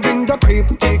 Deciphering the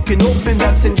cryptic in open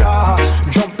messenger.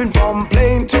 Jumping from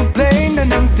plane to plane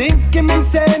and I'm thinking and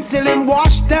saying till him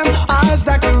wash them eyes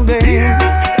that can be.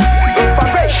 The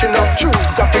vibration of truth,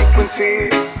 the frequency.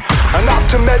 And not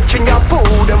to mention your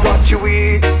food and what you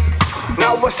eat.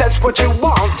 Now assess what you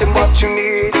want and what you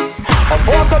need. Of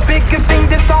all the biggest thing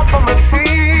they stop from a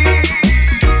sea.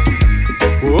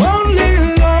 Only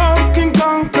love can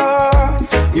conquer.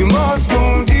 You must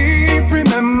go deep,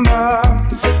 remember.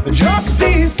 Just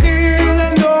be still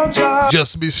and know Jah.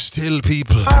 Just be still,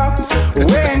 people.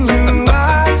 When you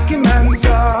ask him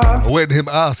answer. When him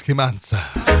ask, him answer.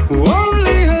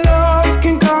 Only love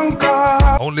can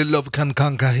conquer. Only love can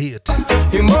conquer hate.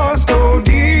 You must go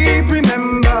deep,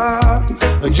 remember.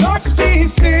 Just be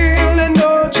still and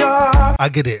know Jah. I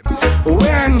get it.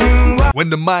 When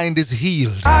the mind is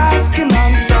healed, ask him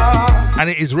answer. And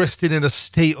it is resting in a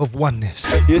state of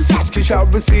oneness. Yes, ask you shall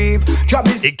receive.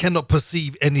 It cannot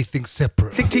perceive anything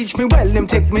separate. Teach me well, him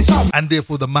take me some. And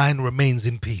therefore the mind remains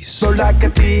in peace. So like a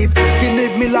thief, if you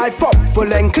live me life up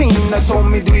full and clean, that's how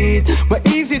me do it. But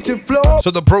easy to flow.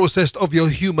 So the process of your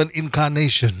human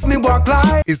incarnation me walk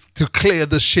like is to clear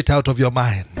the shit out of your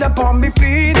mind. Upon me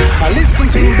feet, I listen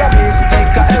to the mystic,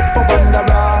 I help a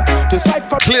wanderer.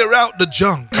 Decipher. Clear out the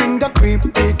junk. Bring the creep,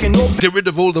 taking up. Get rid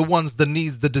of all the ones, the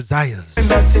needs, the desires.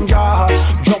 Messenger,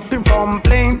 jumping from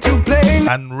plane to plane.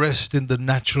 And rest in the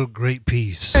natural great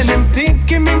peace. And I'm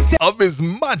thinking of His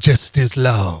Majesty's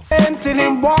love. Until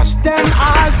him wash them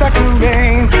eyes that can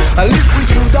rain. I listen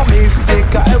to the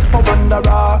mystic, I help a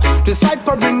wanderer.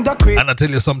 Deciphering the creep. And I tell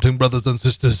you something, brothers and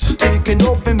sisters. Taking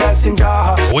open messenger.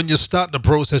 When you start the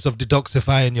process of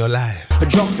detoxifying your life.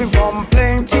 Jumping from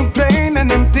plane to plane and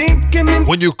I'm thinking.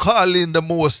 When you call in the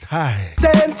Most High.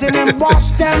 Him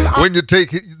wash them when you take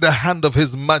the hand of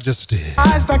His Majesty.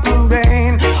 Eyes that can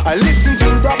rain. I listen to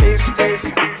the mystic.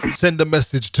 Send a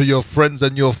message to your friends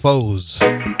and your foes.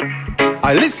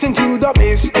 I listen to the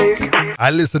mystic. I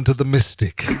listen to the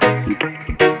mystic.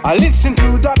 I listen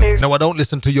to the mystic. No, I don't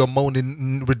listen to your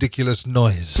moaning, ridiculous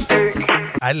noise.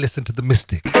 I listen to the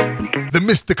mystic. The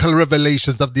mystical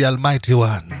revelations of the Almighty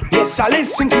One. Yes, I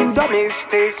listen to the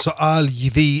mystic. So all ye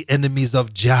the enemies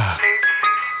of Jah,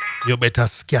 you better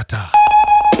scatter.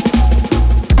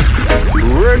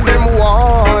 Read them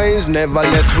wise, never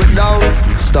let we down.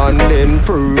 Standing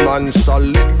firm on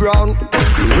solid ground.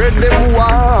 Read them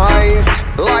wise,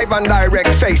 live and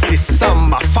direct. Face this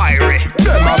summer fiery.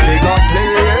 Them a figure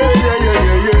play,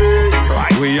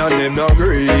 right. We and them no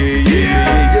agree,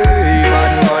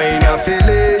 Bad mind a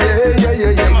feeling,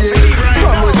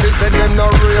 Promises said them no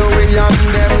real, we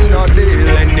and them no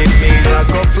deal. Enemies a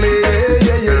go flee,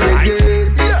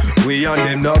 We and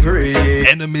them no agree.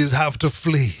 Enemies have to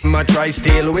flee. Ma try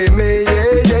steal with me,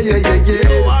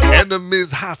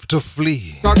 Enemies have to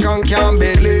flee. I can't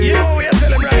believe. You know what you're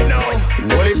telling right now.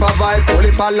 Holy pa vibe,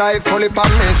 holy pa life, holy pa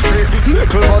mystery.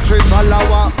 Little but with all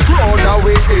our proud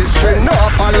with history. No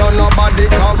follow nobody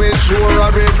cause we sure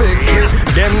of a victory.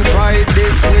 Them try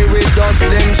this, we dust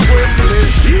them swiftly.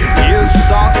 Yes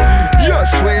sir,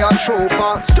 yes we a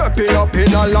trooper. Stepping up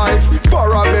in a life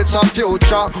for a better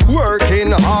future.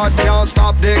 Working hard, can't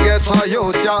stop the gets a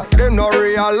youth, yeah. Them no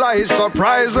realize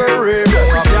surprise a remote,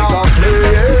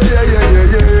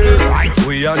 Right.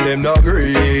 We and them no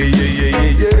agree,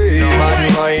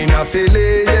 Bad mind a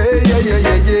feeling,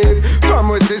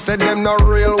 Promises said them no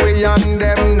real, we and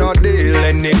them no deal.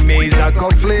 Enemies a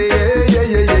conflict,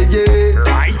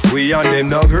 Right. We and them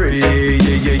no agree,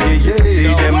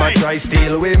 Them a try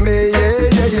steal with me,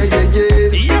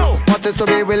 But What is to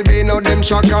be will be, no them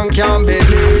shock and can't believe.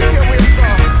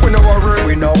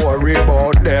 We no worry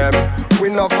about them. We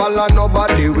no follow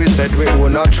nobody, we said we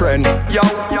own a trend. Yo,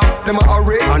 them a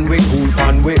hurry and we cool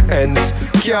and we ends.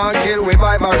 Can't kill, we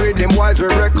vibe a rhythm wise, we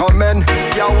recommend.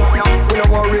 Yo, we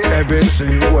no worry,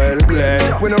 everything well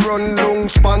blessed. We no run long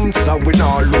sponsor, we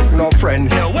no look no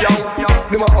friend. Yo,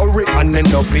 them a hurry and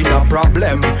end up in a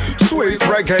problem. Sweet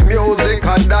reggae music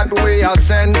and that way I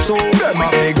send. So them a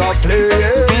figure flay,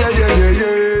 yeah.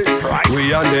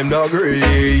 We and them no agree,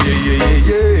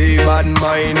 yeah. Bad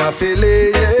mind a feel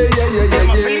it, yeah.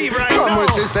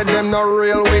 Promises said them no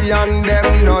real, we and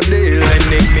them no deal.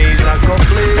 Enemies a go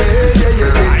flee,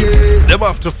 yeah. Them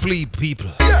have to flee, people.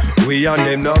 We and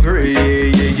them no agree,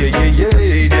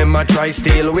 yeah. Them a try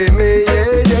steal with me,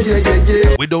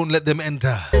 yeah. We don't let them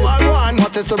enter. One,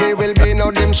 what is to be will be,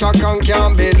 no them shock and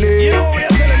can't believe.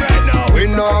 We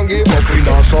no give up, we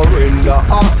no surrender.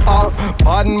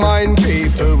 Bad mind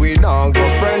people, we no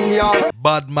go friend ya.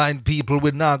 Bad mind people,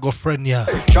 we nah go friend ya.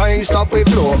 Try stop with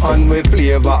flow and with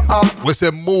flavor. We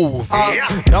say move.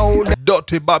 Now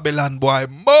Dirty Babylon boy,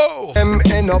 move. them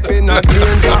end up in a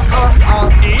danger.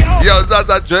 Yo, that's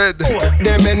a dread.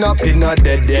 Them end up in a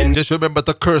dead end. Just remember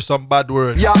to curse on bad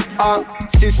word. Yeah,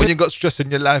 When you got stress in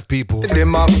your life, people,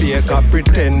 them a fake a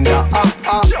pretender.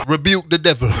 rebuke the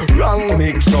devil. Wrong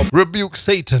mix up Rebuke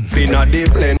Satan. in a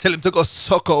deep blend. Tell him to go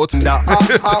suck out.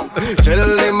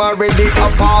 Tell them already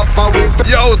up off with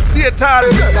Yo,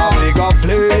 Satan. figure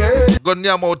flay. Go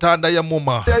nyam out under your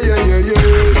mama.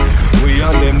 Yeah. We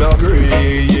and them not agree.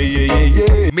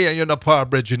 Yeah. Me and you no power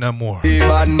bridge no more. The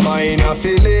bad mind a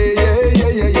feel it.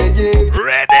 Yeah.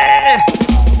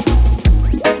 Ready?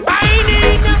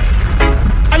 Binding.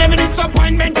 And every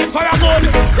disappointment is for a good.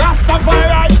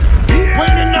 Rastafari.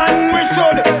 Winning and we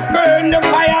should burn the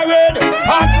fire red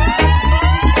hot.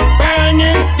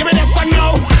 Burning. Give me the sun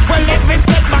now. Well, every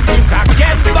setback is a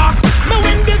get back. Me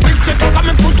win the victory. Come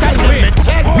and foot and me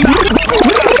check.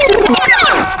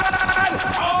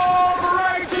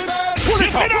 You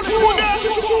see that tune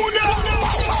there?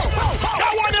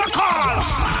 That one you call.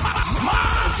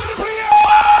 March to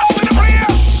the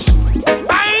place.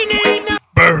 Binding.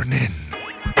 Burning.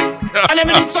 And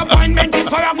every disappointment is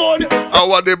for a good. I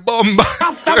want the bomb.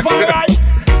 Rastafari.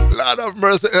 Lord have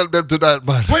mercy, help them tonight,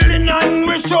 man. Willing and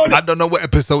we should I don't know what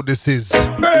episode this is,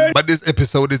 burn but this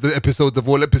episode is the episode of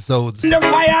all episodes. the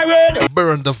fire red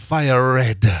Burn the fire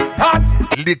red. hot.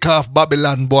 Lick off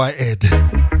Babylon boy head.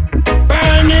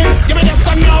 Burning. Give me the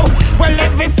sun now. Well,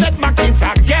 every setback is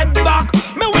a get back.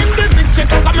 Me win the victory.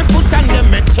 Take my foot and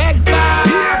then me check back.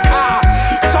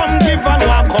 Some give and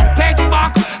one come take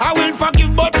back. I will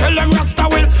forgive, but tell them Rasta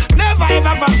will never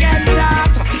ever forget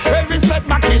that. Every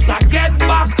setback is a get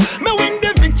back. Me win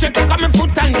the victory. Take my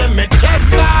foot and then me check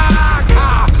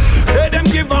back. Let them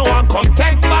give and one come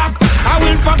take back. I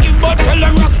will forgive, but tell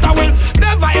them Rasta will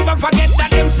never ever forget that.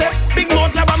 Them say big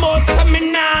mouth, love a mouth, so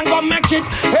me nah go make it.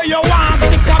 Hey, you want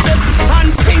stick a bit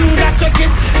and finger check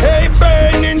it. Hey,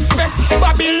 burning spec,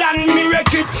 Babylon me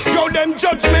wreck it. Yo, them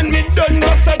judgment me done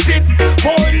go set it.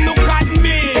 Boy, look at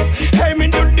me. Hey, me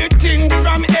do the thing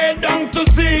from A down to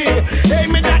Z. Hey,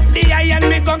 me that the eye and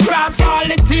me go cross all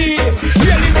the T.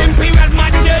 Really imperial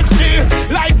majesty.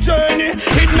 Life journey,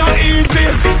 it not easy,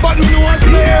 but me know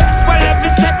say, well, every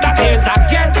step that is I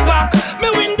get back. Me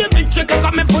win the victory,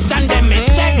 come me foot and then me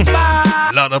check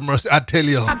back. Lord have mercy, I tell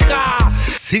you.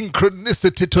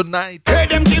 Synchronicity tonight. Hear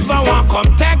them give a one,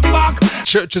 come take back.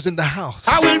 Churches in the house.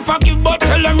 I will forgive, but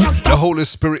tell them Rasta. The Holy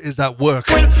Spirit is at work.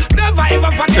 Will never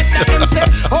ever forget that them say,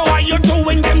 how are you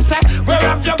doing? Them say, where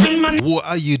have you been, man? What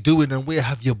are you doing and where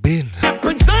have you been? I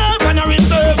preserve and I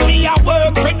reserve me. I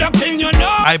work for the king, you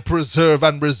know. I preserve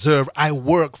and reserve. I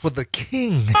work for the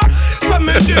King. So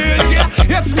me do it, yeah.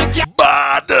 Yes, me can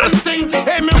Bad. sing.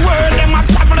 Hey, me word them a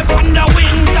travel upon the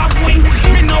wings of wings.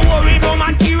 Me no worry about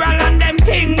material and them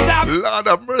things of Lord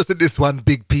have mercy, this one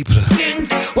big people. things.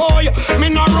 Oh, yeah. Me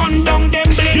no run down them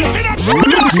bling. You see that tune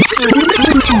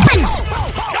there?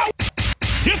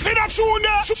 You see that tune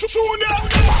there? Tune there?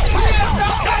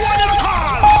 That one you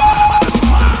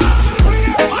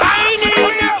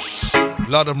call.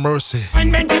 Lord of mercy.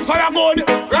 Invent is for a good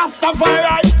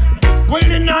Rastafari.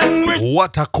 Willing and wish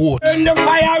What a quote. in the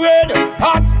fire red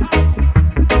hot.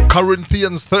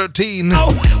 Corinthians 13.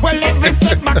 Well, every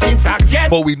setback is a get.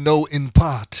 For we know in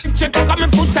part, Check out my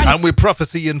foot and and we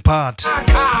prophesy in part.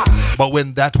 But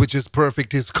when that which is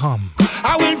perfect is come,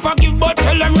 I will forgive, but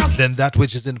tell them Rasta. then that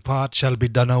which is in part shall be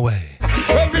done away.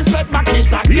 Every setback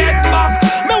is a get back.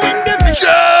 Me win the victory.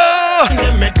 Ja!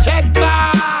 Then me check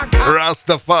back.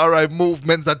 Rastafari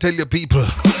movements, I tell you people.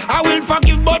 I will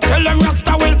forgive, but tell them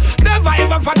Rasta will never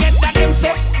ever forget that them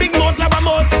say big mouth love a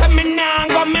mouth, say me nah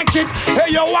go make it.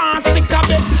 Hey, you want stick a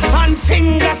bit and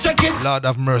finger check it. Lord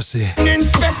have mercy.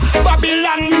 Inspect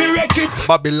Babylon, me wreck it.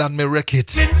 Babylon, me wreck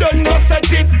it. Me done go set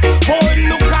it. Oh,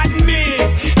 look at me.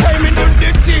 Hey, me do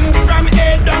the thing from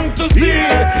A down to Z.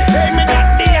 Hey, me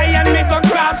that the I and me go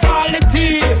cross all the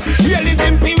T. Here is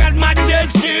Imperial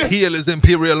Majesty. Here is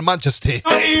Imperial Majesty.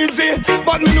 Not easy,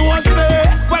 but me know say,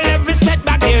 well, every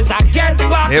setback there's a get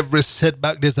back. Every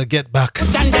setback there's a get back.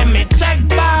 And then me check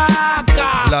back.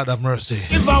 Lord have mercy.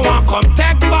 If I want come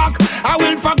take back, I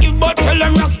will forgive, but tell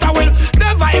them Rasta will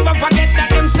never ever forget that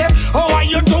them say, how are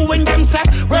you doing? Them say,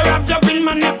 where have you been,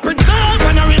 man? I preserve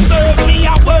and I reserve me.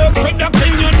 I work for the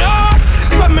king, you know.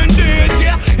 So me do it,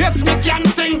 yeah. Yes, me can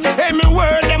sing. Hey, me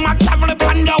word, them I travel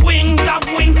upon the wings of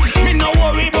wings. Me no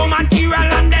worry about material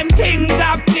and them things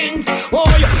of things. Oh,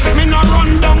 yeah. Me no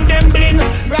run down them bling.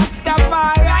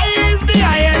 Rastafari is the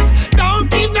highest. Don't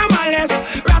keep no malice.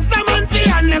 Rastaman fi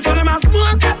honest, so them a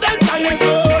smoke at them chalice.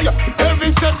 Oh, yeah.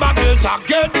 Every setback is a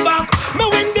get back. Me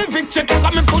win the victory, kick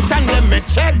on me foot and then me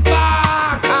check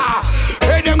back.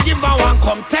 Hey, them give a one,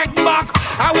 come take back.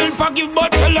 I will forgive,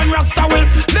 but tell them Rasta will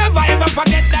never ever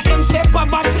forget that them say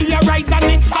poverty arise and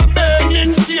it's a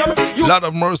burning shame. You Lord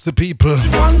of mercy, people.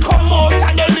 want come out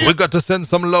of the We got to send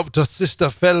some love to Sister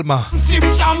Felma sip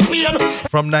champagne.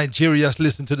 from Nigeria.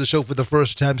 Listen to the show for the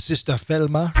first time. Sister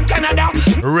Felma, Canada,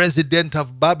 resident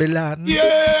of Babylon.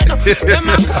 yeah. Them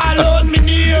a call out me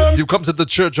name. You've come to the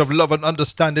Church of Love and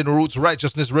Understanding, Roots,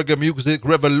 Righteousness, Reggae music,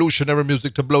 revolutionary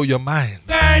music to blow your mind.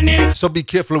 Burning, So be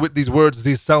careful with these words,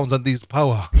 these sounds, and these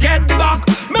power, get back.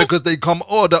 Me because they come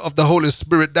order of the Holy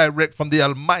Spirit direct from the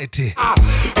Almighty.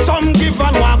 some give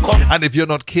and walk up. And if you're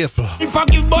not careful,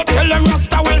 Forgive, but tell them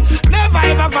Rasta will never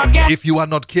ever forget. if you are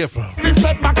not careful, Every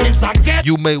setback is a get.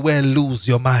 you may well lose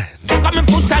your mind. Look at me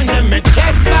foot and then me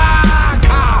check back.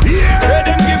 Let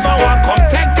them give and walk up,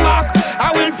 take back.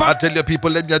 I will I forgive, tell you people,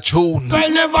 them your tune. well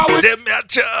never will. Them your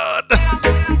tune.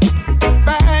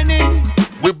 Burning,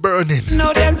 We're burning.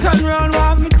 no them turn round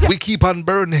want me take. We keep on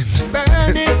burning.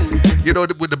 Burning You know,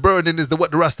 with the burning is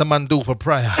what the Rasta man do for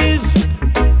prayer. is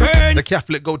burn. The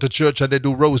Catholic go to church and they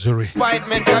do rosary. White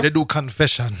men can They do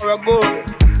confession. for a good.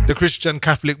 The Christian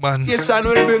Catholic man, Yes, son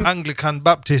will bring. Anglican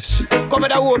Baptist, Come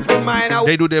with a open mind.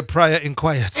 they do their prayer in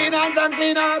quiet. Clean hands and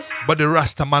clean heart. But the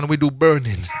Rasta man, we do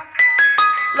burning.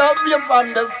 Love you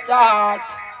from the start.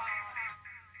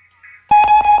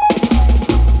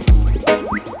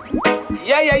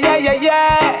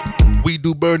 Yeah. We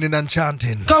do burning and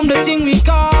chanting. Come the thing we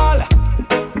call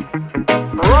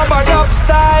Rubber dub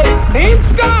style.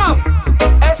 It's come.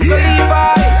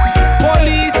 Escalivi.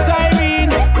 Police siren,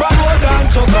 Bravo and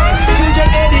Chokan. Children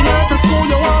heading out to school,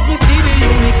 you want to see the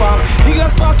uniform.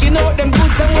 Niggas packing out them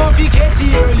goods, them want to catch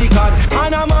the early con.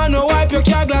 And a man who wipe your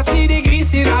car glass, see the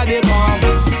grease in the palm.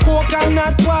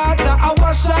 Coconut water, I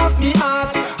wash off me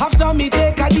heart. After me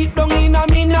take a deep down in a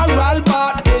mineral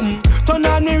bath. Then turn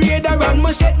on me radar and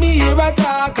me shake me hear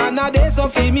attack. And a day so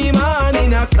feel me man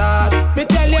in a start. Me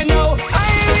tell you now,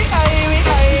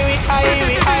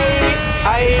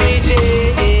 Irie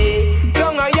J,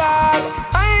 down a yard.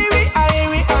 Irie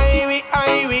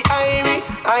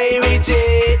J,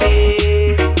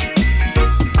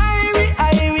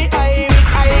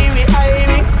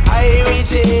 Irie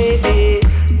J,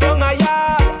 down a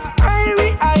yard.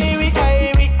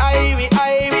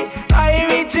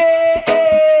 Irie J.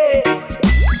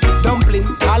 Dumpling,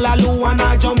 Hallelujah and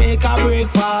a Jamaica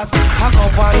breakfast. A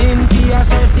cup of India,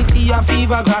 City, a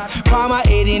fever grass. Farmer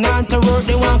heading on to work,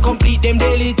 they want complete them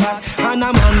daily tasks. And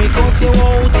a man we can say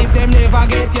out if them never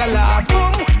get your last.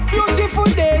 Beautiful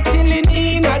day chilling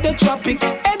in at the tropics.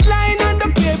 Headline on the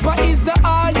paper is the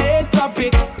all-day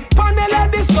topic. Panel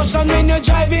of discussion when you're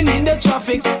driving in the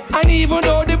traffic. And even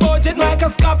though the budget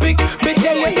microscopic, me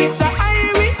tell you it's a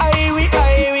Irie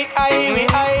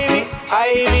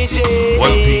J.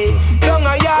 Well, people, Down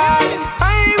a yard.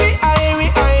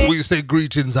 we say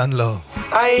greetings and love.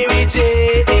 Irie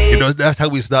J. You know, that's how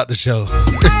we start the show.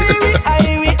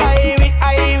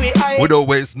 We don't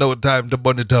waste no time to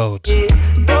burn it out.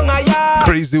 Down a yard.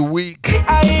 Crazy week.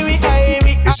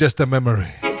 It's just a memory.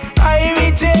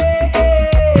 Irie J.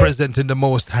 Present in the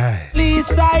Most High. Police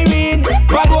siren,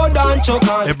 Bravo and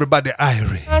Chokan. Everybody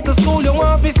irie. At the school, you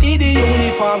want to see the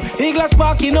uniform. Glass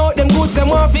packing out them goods, them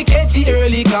want to catch the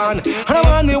early con. And a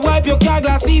man will wipe your car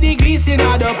glass, see the grease in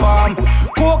the palm.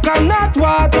 Coconut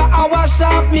water, I wash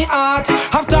off me heart.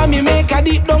 After me make a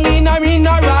deep down in a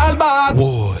mineral bath.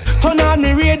 Boy. Turn on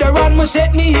me later on, me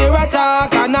shake me here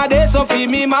attack. And a day so feel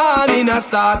me man in a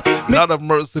start. Lord of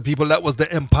mercy, people, that was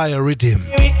the Empire Rhythm.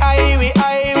 Empire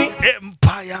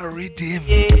Rhythm.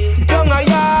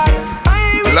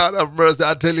 Lord of mercy,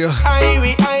 I tell you.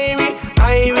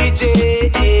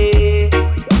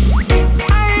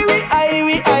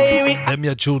 Them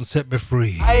your tune set me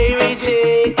free.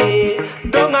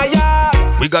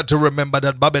 We got to remember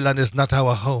that Babylon is not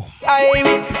our home.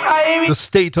 The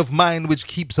state of mind which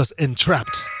keeps us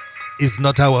entrapped is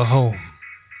not our home.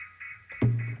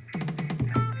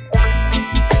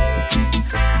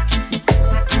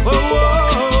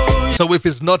 So if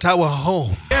it's not our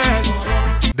home,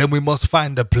 then we must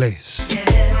find a place.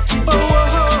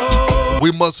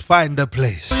 We must find a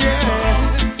place.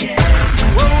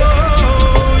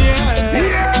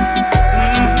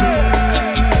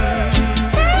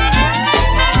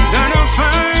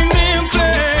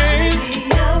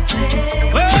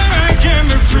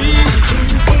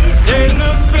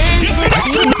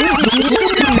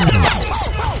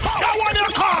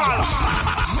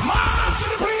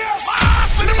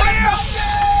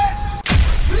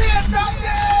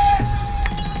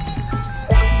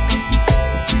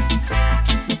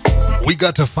 We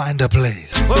got to find a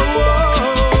place where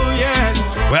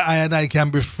I and I can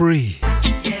be free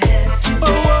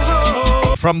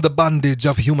from the bondage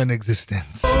of human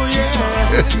existence.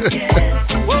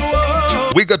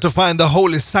 We got to find the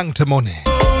holy sanctimony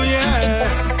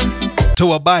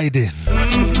to abide in.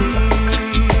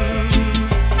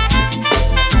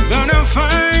 Gonna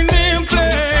find a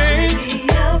place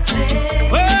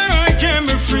where I can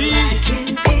be free.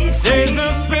 There's no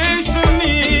space for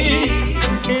me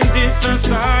in this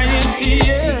society.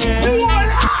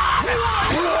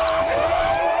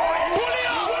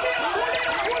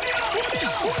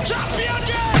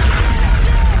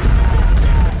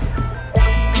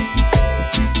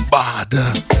 Bad.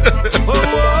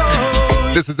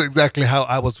 This is exactly how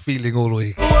I was feeling all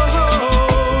week.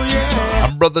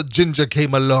 And Brother Ginger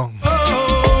came along.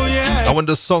 And when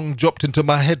the song dropped into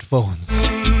my headphones,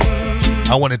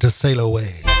 I wanted to sail away.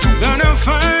 Gonna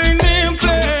find a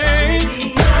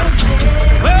place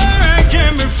where I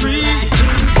can be free.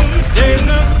 There's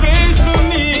no space for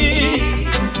me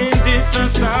in this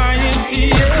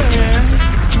society.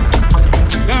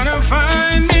 Gonna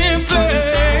find a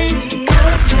place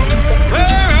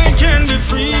where I can be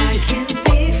free.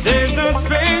 There's no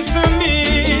space for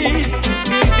me in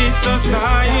this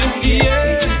society.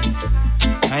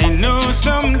 I know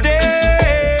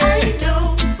someday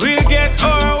we'll get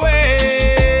our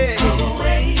way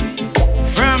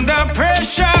from the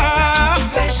pressure.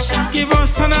 Give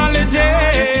us an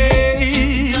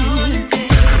holiday.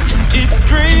 It's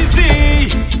crazy,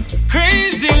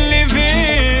 crazy living,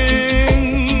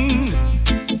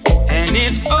 and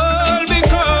it's all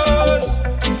because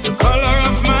the color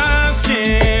of my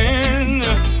skin.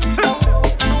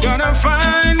 Gonna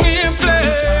find me a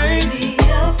place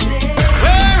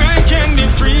where I can be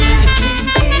free.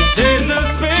 There's no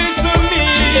space for me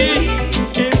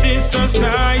in this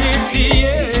society.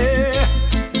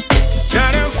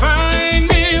 Gotta find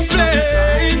me a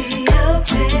place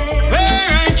where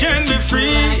I can be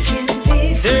free.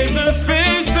 There's no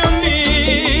space for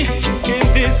me in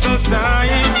this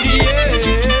society.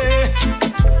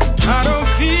 I don't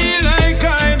feel like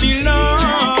I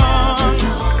belong.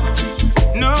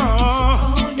 No,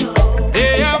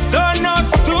 they have done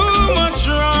us too much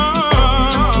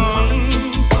wrong.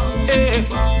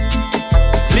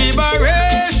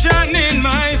 Liberation in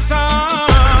my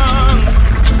songs.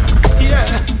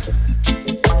 Yeah.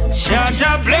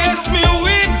 Jah bless me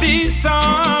with these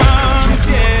songs.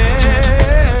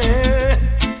 Yeah.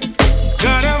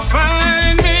 Gotta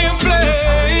find me a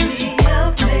place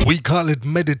We call it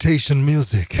meditation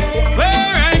music,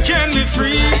 where I can be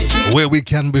free. where we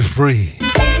can be free.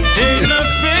 There's no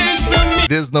space for me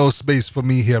There's no space for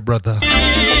me here, brother.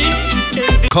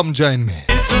 in Come join me.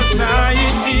 this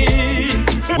society.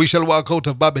 We shall walk out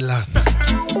of Babylon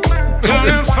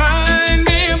Gotta find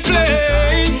me a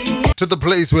place to the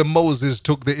place where Moses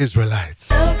took the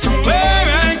Israelites, where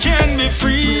I can be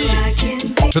free.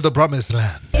 to the promised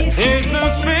land, There's no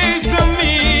space for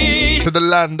me to the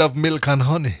land of milk and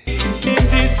honey. in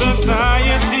this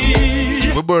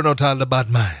society. We burn out all the bad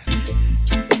mind.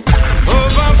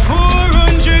 Over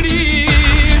 400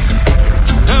 years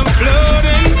of blood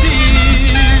and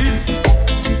tears,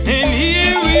 and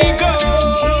here we go.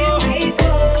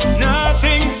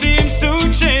 Nothing seems to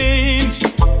change.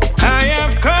 I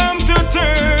have come to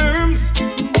terms,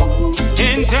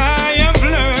 and I have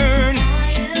learned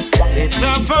it's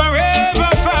a forever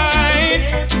fight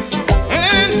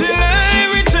until I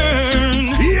return.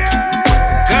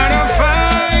 Gotta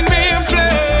find me a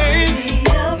place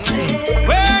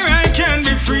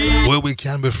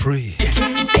free.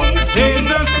 There's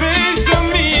no space for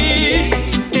me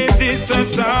in this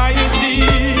society.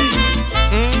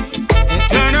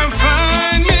 Gonna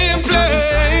find me a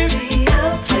place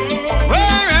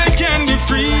where I can be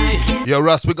free. Yo,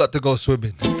 Russ, we got to go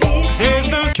swimming. There's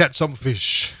no Catch some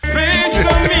fish. space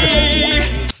for me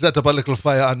Set up a little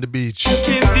fire on the beach.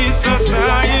 in this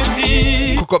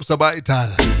society. Cook up some ital.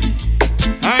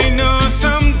 I know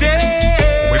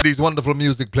someday With these wonderful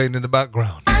music playing in the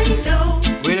background.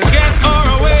 we'll get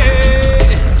our way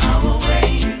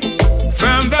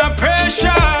from the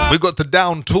pressure. We got to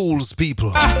down tools,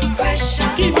 people.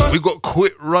 Give us We got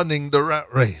quit running the rat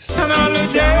race. an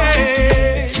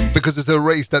holiday. Because it's a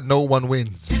race that no one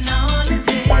wins.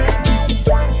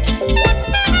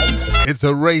 It's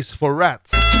a race for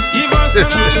rats. Give us an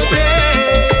holiday.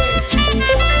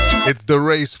 It's the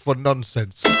race for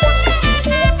nonsense. Give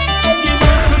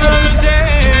us an holiday.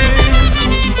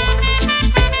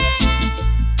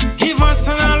 Give us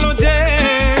an holiday.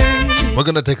 We're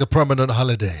gonna take a permanent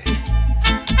holiday.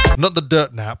 Not the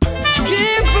dirt nap.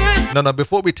 Give us No,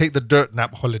 before we take the dirt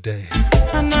nap holiday,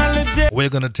 an holiday. we're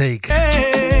gonna take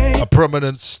a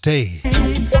permanent stay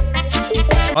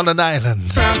on an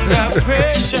island From the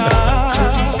pressure.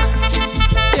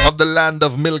 of the land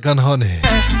of milk and honey.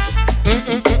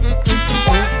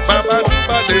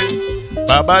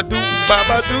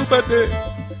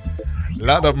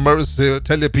 Lord of mercy,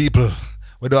 tell your people,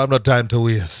 we don't have no time to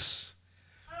waste.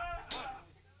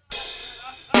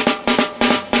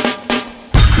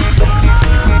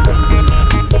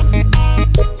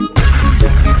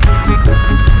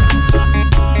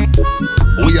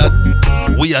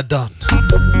 We are done.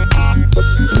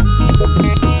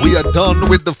 We are done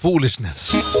with the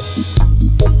foolishness.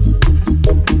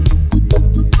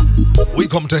 We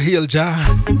come to heal Jah.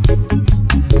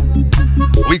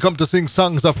 We come to sing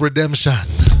songs of redemption.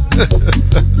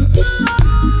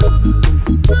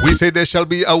 We say there shall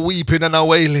be a weeping and a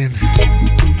wailing.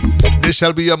 There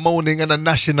shall be a moaning and a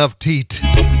gnashing of teeth.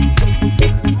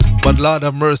 But Lord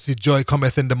of mercy, joy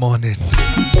cometh in the morning.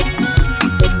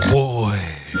 Boy.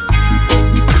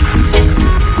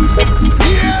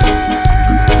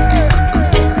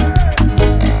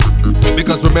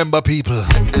 Because remember, people,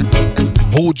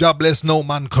 who Jah bless, no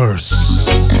man curse.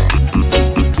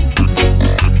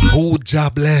 Who Jah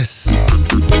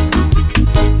bless,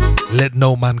 let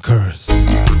no man curse.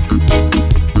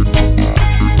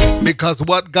 Because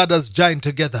what God has joined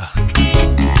together,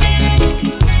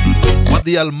 what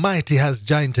the Almighty has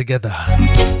joined together,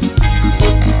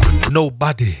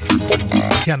 nobody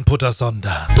can put us under.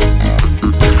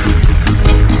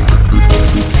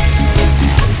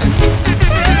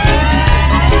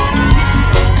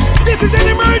 This is an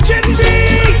emergency.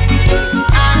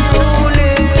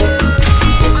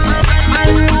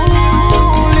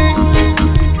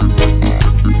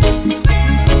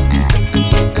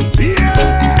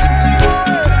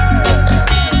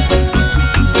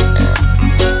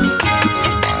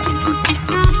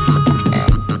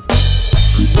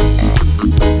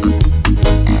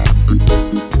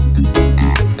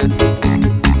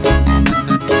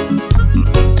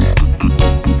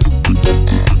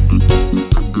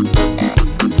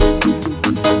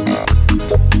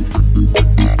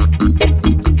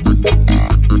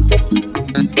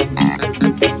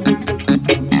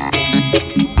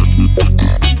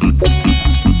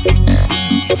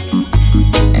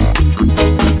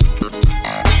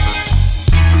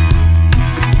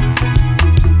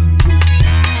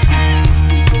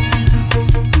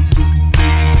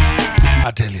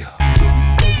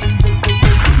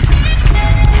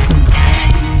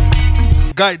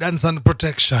 Guidance and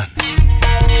protection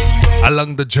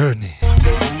along the journey.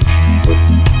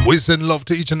 We send love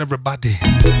to each and everybody.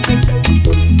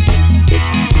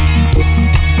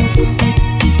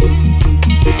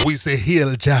 We say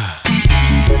heal Jah.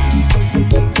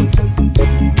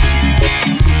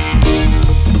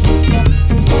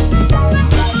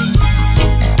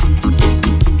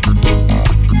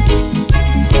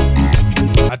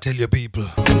 I tell you, people,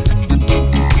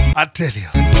 I tell you,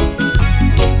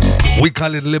 we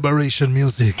call it liberation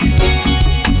music.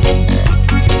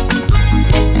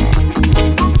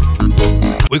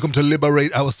 We come to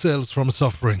liberate ourselves from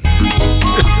suffering.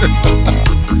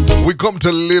 We come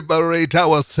to liberate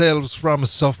ourselves from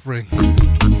suffering.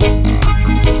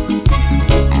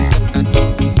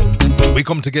 We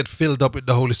come to get filled up with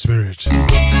the Holy Spirit.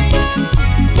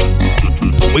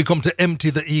 We come to empty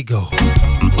the ego.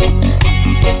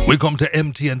 We come to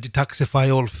empty and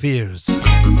detoxify all fears.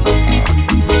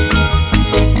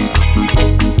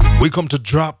 We come to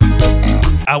drop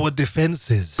our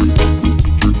defenses.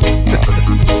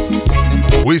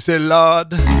 We say,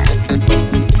 Lord,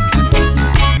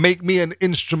 Make me an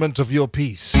instrument of your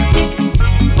peace.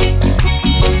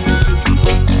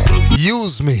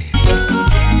 Use me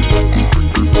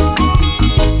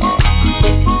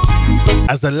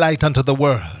as a light unto the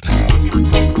world.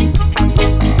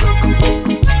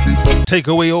 Take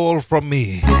away all from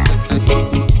me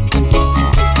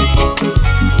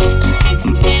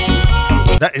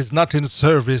that is not in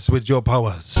service with your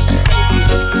powers.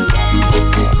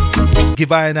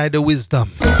 Give I and I the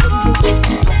wisdom,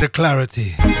 the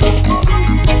clarity.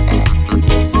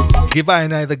 Give I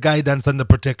and I the guidance and the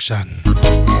protection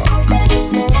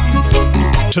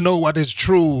to know what is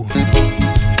true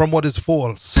from what is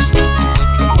false.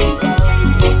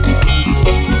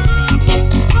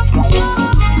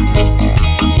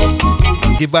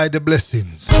 Give I the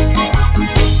blessings.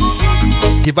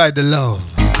 Give I the love.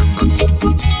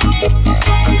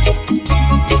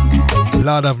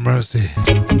 Lord have mercy.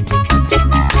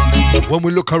 When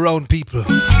we look around, people,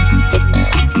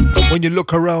 when you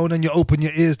look around and you open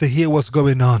your ears to hear what's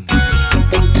going on,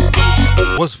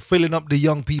 what's filling up the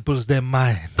young people's their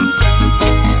mind,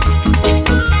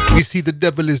 we see the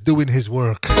devil is doing his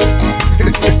work.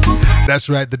 That's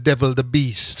right, the devil, the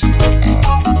beast,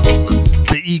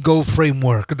 the ego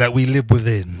framework that we live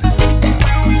within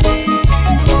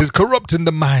is corrupting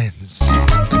the minds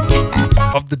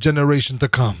of the generation to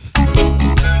come.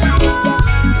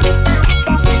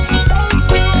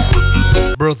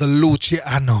 Brother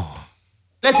Luciano,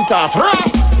 Let it off,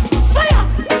 Ross.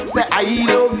 Fire. Say I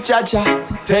love Jaja.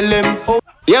 Tell him oh.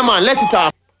 Yeah, man, let it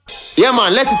off. Yeah,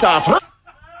 man, let it off.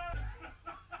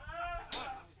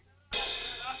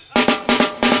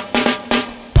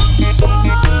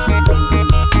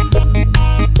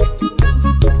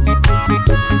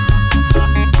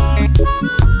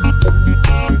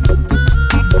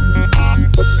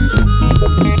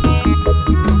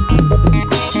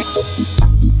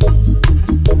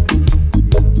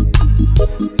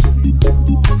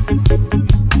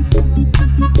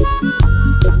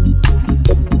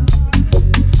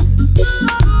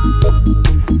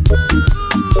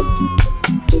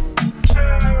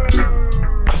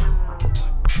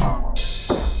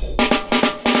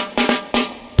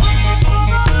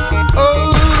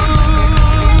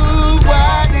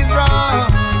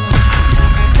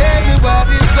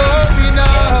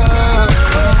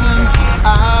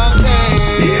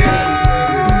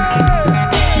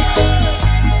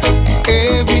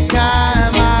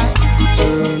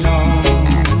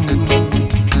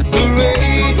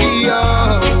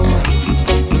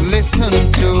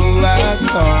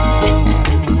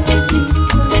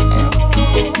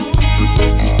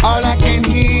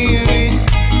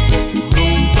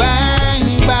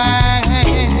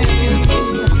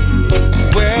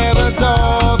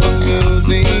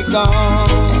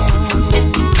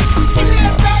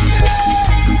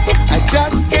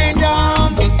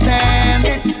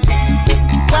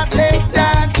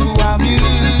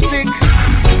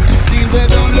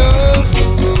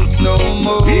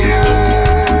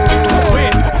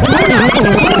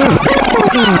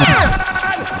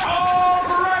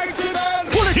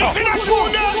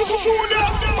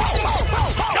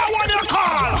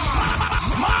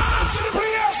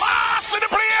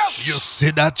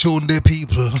 That tune the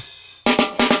people.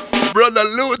 Brother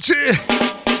Lucci.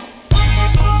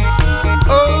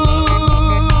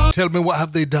 Oh, tell me, what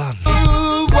have they done?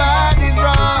 What is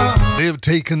wrong? They've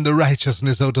taken the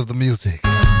righteousness out of the music.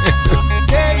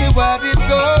 Tell me what is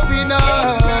going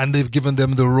on. And they've given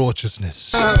them the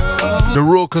raucousness, the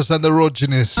raucous and the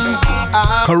rauchiness,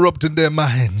 corrupting their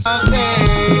minds.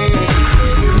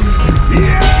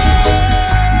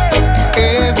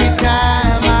 Every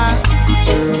time I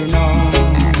turn on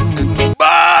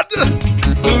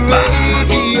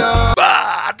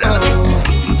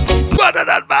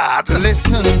bad.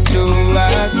 Listen to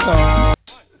our song.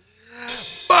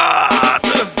 Bad.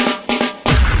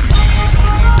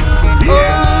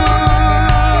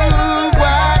 Oh,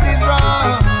 what is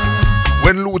wrong?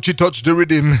 When Lucci touched the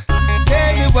rhythm,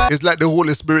 it's like the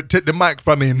Holy Spirit take the mic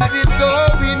from him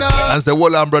and say,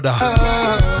 "Hold on, brother.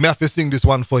 May I have to sing this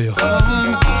one for you."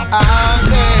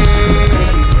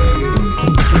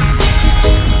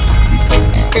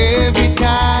 Every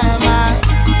time I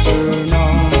turn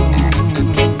on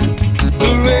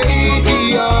the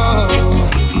radio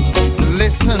to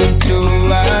listen to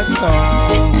our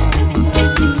song,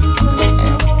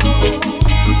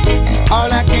 all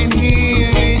I can hear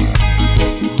is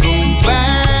boom,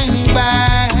 bang,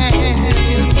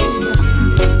 bang.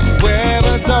 Where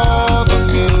was all the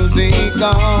music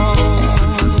gone?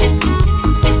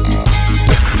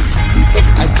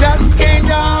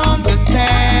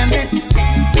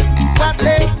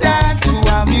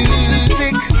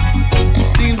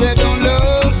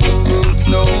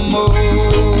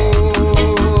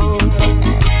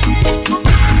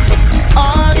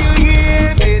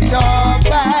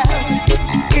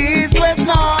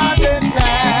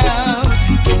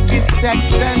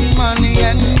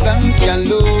 can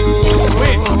lose.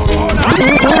 Wait, hold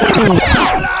on.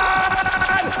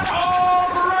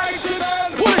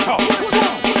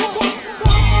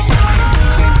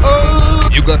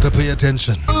 You got to pay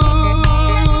attention.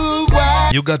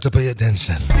 You got to pay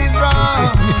attention.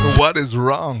 What is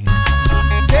wrong?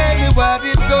 Tell me what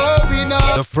is going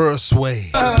on. The first way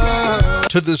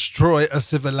to destroy a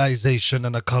civilization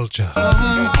and a culture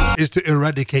is to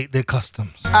eradicate their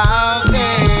customs.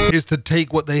 Is to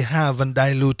take what they have and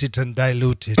dilute it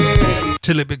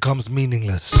till it becomes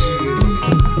meaningless.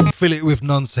 Fill it with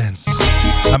nonsense.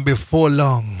 And before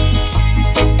long,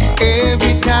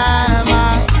 Every time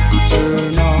I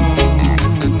turn on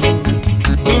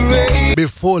the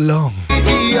before long,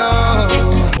 radio,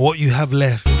 what you have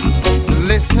left to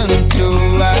listen to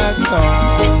our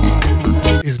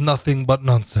song, is nothing but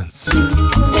nonsense.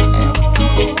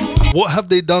 What have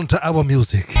they done to our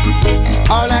music?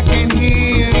 all I can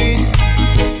hear is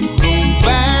boom,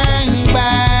 bang,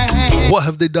 bang. What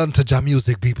have they done to Jah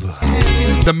music, people?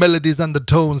 The melodies and the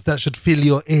tones that should fill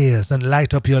your ears and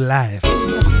light up your life.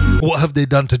 What have they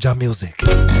done to Jah music?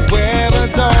 Where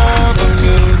was all the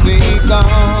music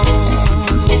gone?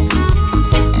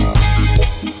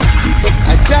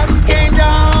 I just can't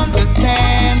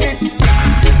understand it.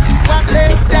 What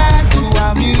they've done to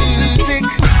our music.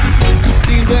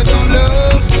 Seems they don't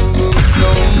love the roots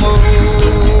no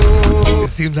more. It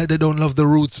seems like they don't love the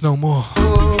roots no more.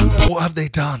 What have they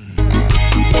done?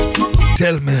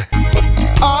 Tell me.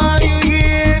 All you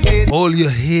hear is All you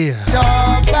hear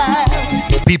talk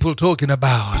about people talking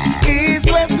about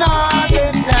East, West, North,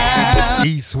 and South.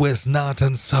 East, West, North,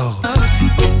 and South.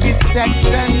 It's sex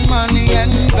and money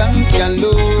and guns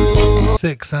galore.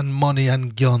 Sex and money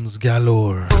and guns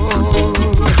galore.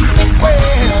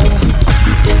 Well,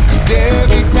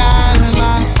 every time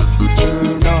I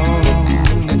turn on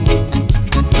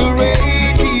the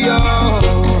radio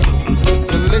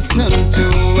to listen to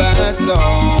a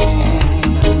song,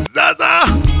 Zaza!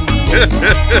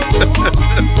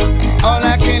 all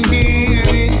I can hear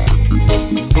is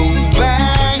boom,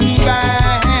 bang,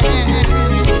 bang.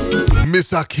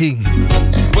 Mr. King,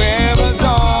 Where was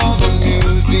all the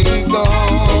music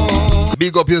gone?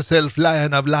 big up yourself,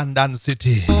 Lion of London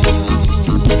City.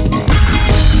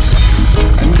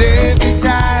 And every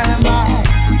time I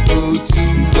go to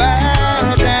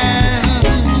a dance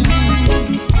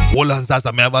Hold on,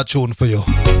 Zaza, me have a tune for you.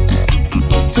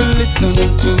 to listen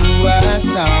to a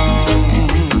song,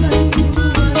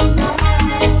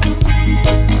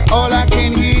 all I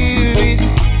can hear is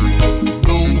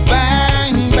boom,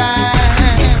 bang, bang.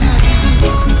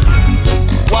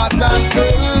 What on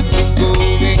earth is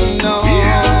going on?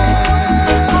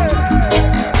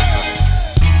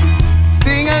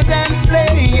 Singers and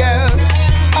players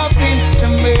of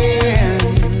instruments,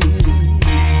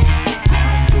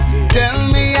 tell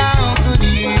me how could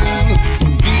you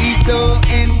be so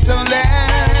insolent?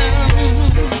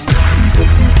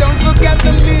 Don't forget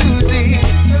the music,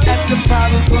 that's a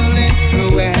powerful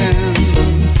influence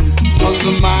on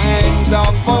the minds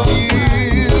of our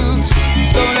youth.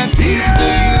 So let's teach the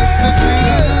youth the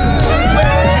truth.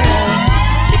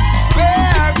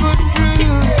 Bear good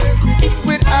fruit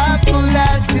with apple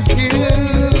attitude.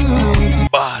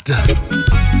 Bad.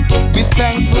 Be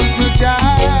thankful to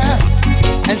Jah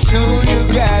and show your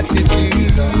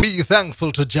gratitude. Be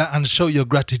thankful to Jah and show your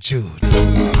gratitude.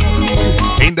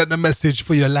 Ain't that the message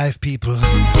for your life, people?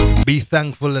 Be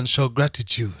thankful and show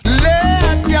gratitude.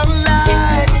 Let your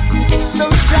light so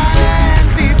shine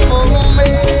before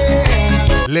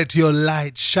me, Let your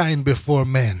light shine before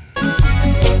men,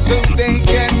 so they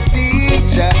can see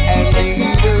Jah and the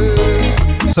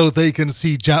earth. so they can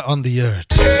see Jah on the earth.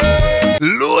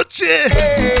 Luce!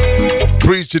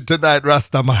 Preach it tonight,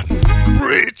 Rastaman.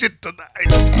 Preach it tonight.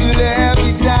 So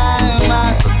every time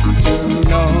I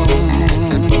turn on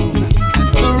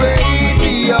the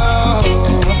radio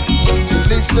to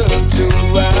listen to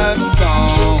a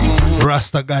song,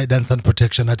 Rasta guidance and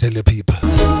protection, I tell you, people.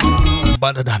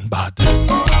 Better than bad.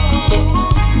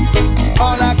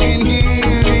 all I can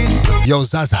hear is Yo,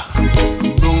 Zaza,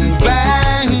 boom,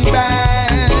 bang,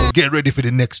 bang. get ready for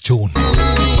the next tune.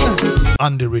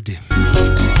 On the rhythm.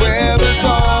 Where is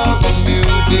all the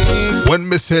music When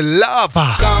me say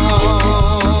lava,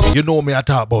 gone? you know me I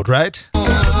talk about, right?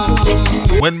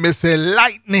 When me say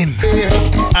lightning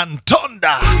and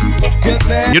thunder,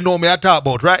 'Cause you know me I talk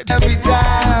about, right? every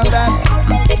time that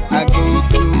I go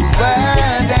to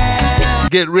a dance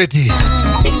Get ready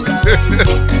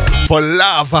for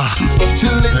lava, to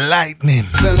listen lightning,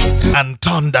 to and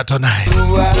thunder tonight.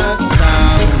 a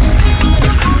song,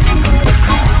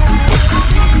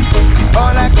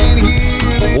 all I can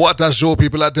hear What a show,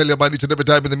 people. I tell you about each and every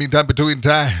time. In the meantime, between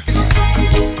time,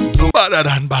 better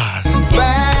than bad.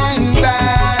 Bang,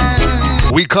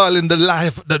 bang. We call in the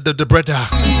live, the brother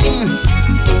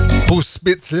who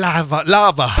spits lava.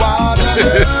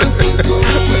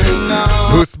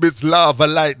 Who spits lava,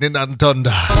 lightning, and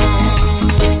thunder.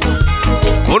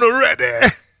 Uno ready?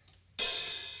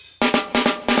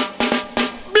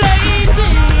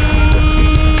 Blazing.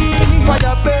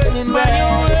 Fire burning,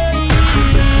 burning.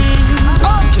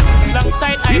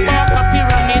 Alongside I walk a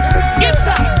pyramid. Give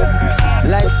thanks.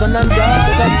 Like son and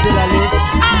daughter still alive.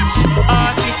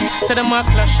 Artists say them a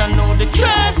clash and know the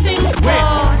dressing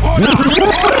spot.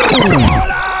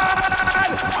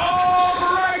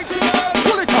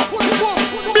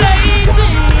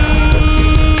 Blazing.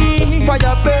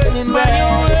 Fire burning,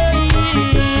 burning.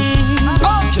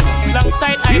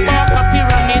 Alongside I walk a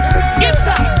pyramid. Give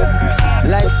thanks.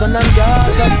 Like son and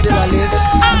daughter still alive.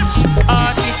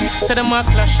 Artists say them a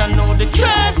clash and know the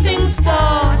dressing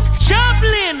start.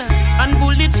 Javelin and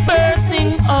bullets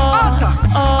bursting.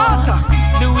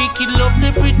 The wicked love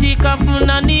the pretty couple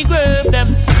and he grave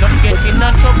them. Don't get in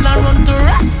a trouble and run to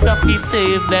Rasta fi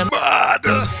save them.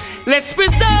 Let's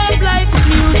preserve life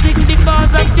music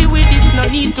because I feel with this no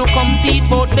need to compete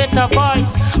but better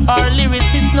voice. Our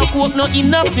lyricists no quote no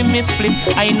enough in me split.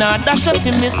 I know dash up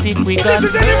in mystic we got.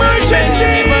 This is an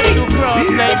emergency. To cross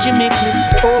like Jimmy Cliff.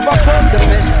 Overcome the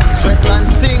best, stress and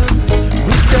sing.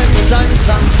 Redemption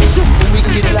song, super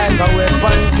wicked like a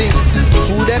weapon thing.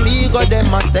 Through them ego,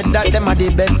 them a said that them are the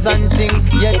best and thing.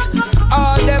 Yet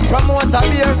all them promote a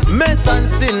beer, mess and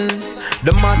sin.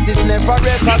 The masses never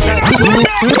recognize. That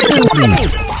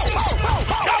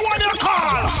one you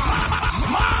call.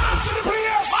 March to the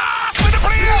place. March to the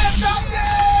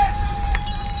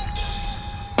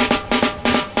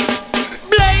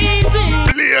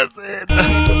Blazing.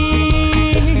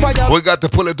 Fire We got to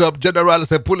pull it up. General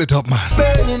said, pull it up, man.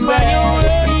 burning,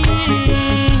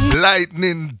 burning.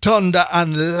 Lightning, thunder,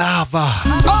 and lava.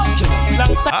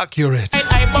 Alongside Accurate.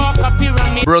 I walk a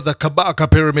pyramid. Brother Kabaka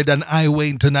Pyramid and I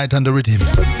Wayne tonight on the rhythm.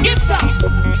 Give thanks.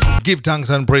 Give thanks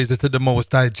and praises to the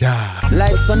Most High Jah.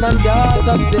 Like son and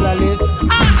daughter still alive.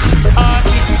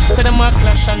 Artists say them a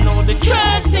clash and know the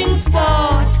dressing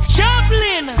start.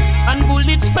 Javelin and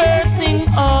bullets bursting.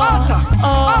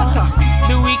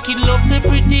 The wicked love the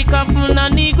pretty couple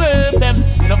and he grave them.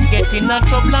 Enough get in a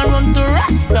trouble and run to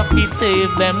Rasta fi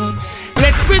save them.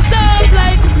 Let's preserve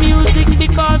life music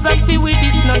because I feel with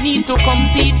this no need to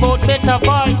compete but better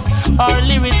voice. Our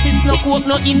lyricists no quote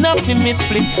no enough in me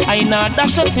split. I know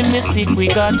dash up in mystic we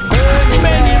got.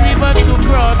 Many rivers to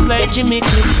cross like Jimmy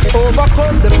Cliff.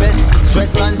 Overcome the best,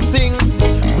 stress and sing.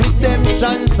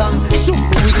 Redemption song,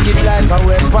 super wicked like a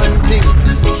weapon thing.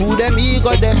 Through them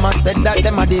ego, them a said that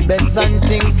them are the best and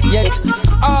thing. Yet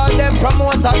all them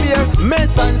promote a beer,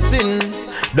 mess and sin.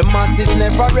 The masses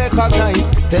never recognize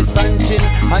Tess and Chin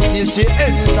until she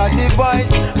enter the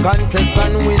voice. Contest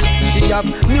and win. She have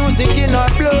music in her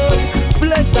blood,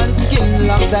 flesh and skin.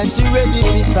 Long time she ready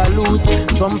to salute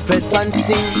some fess and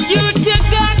sting. Youth you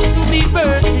got to be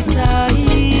versatile.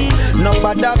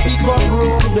 Nobody pick up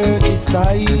room dirty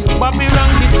style. Bobby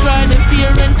wrong destroy the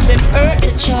parents then hurt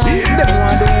the child. Them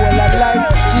want the whole of life.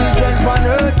 Children on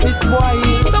earth is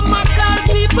spoiled. Some a call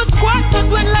people squatters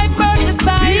when life burn the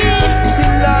side.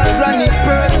 Till our granny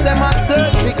purse, them a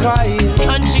search for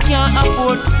Kyle. And she can't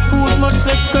afford food, much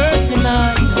less cursing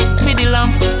her. For the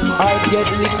lamp, I get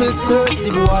little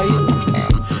Cersei boy.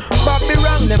 Bobby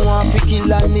wrong, them want to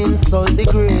kill and insult the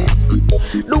great.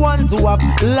 The ones who have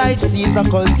life seeds are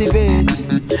cultivate.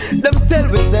 Them tell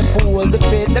we say fool the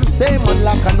faith. Them say man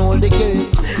lock and hold the gate.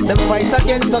 Them fight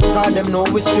against us cause them know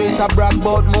we straight. I brag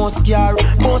about most car,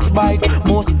 most bike,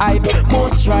 most hype,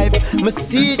 most stripe. Me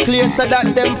see it clear so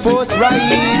that them force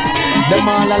right. Them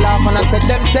all a laugh and I said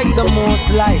them take the most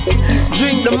life.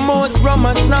 Drink the most rum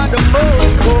and snort the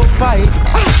most go fight.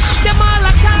 them all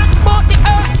a talk about the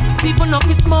earth. People know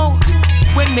fi smoke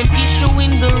when them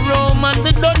issuing the rum and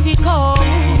the dirty coke.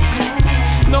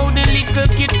 Now the little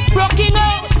kid rocking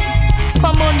out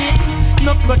for money.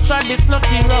 Enough go try this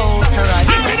slutty road.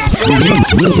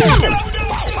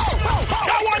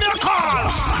 That one you call.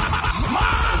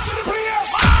 March to the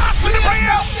place. March to the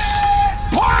place.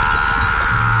 Pull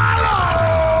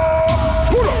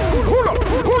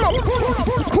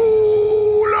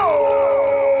up.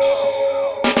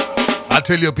 I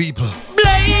tell you people,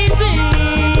 Blazing.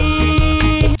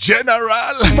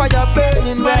 General, Fire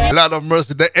burning, burning. Lord of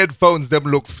mercy, the headphones them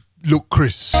look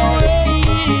Chris.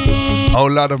 Oh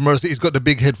Lord of mercy, he's got the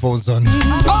big headphones on.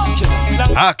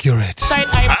 Accurate.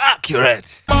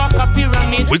 Accurate.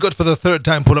 We got for the third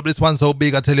time. Pull up this one so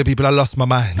big. I tell you people, I lost my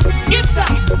mind.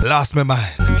 Lost my mind.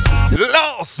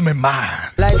 Lost my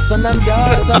mind. Like son and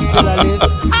daughter still alive.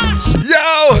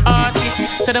 Yo!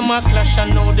 Artists say them a clash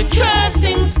and know the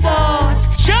tracing start.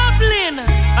 Javelin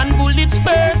and bullets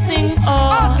bursting.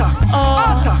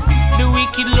 The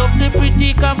wicked love the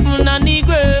pretty couple and he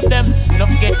grave them. Love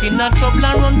getting in trouble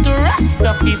and run to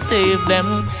Rasta fi save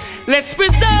them. Let's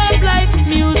preserve life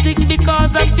music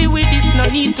because I feel with this no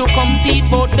need to compete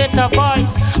but better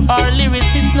voice. Our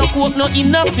lyricists no quote no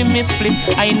enough in me split.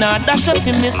 I know dash up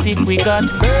in mystic. We got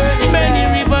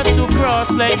many rivers to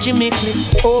cross like Jimmy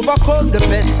Cliff. Overcome the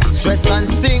best, stress and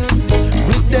sing.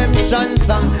 Redemption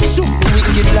song, shoot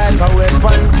wicked like a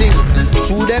weapon thing.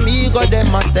 Through them ego,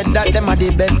 them a said that them are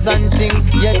the best and thing.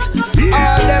 Yet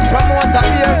all them promote a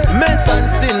here, mess and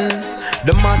sin.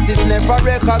 The masses never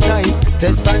recognize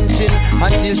Tess and Shin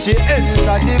until she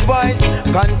enter the voice.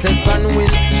 Contest and win.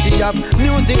 She have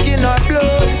music in her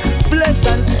blood, flesh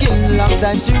and skin. Long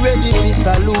time she ready to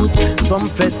salute some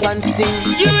fess and sting.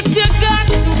 You got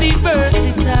to be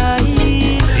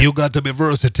versatile. You got to be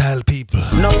versatile, people.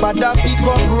 Nobody pick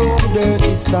up road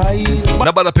dirty style.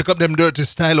 Nobody pick up them dirty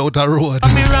style out the road.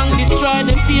 Be wrong, destroy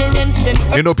the parents, then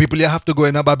you know, people, you have to go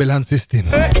in a Babylon system.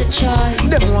 hurt the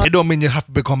child. It don't mean you have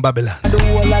to become Babylon. The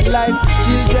whole of life,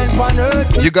 children on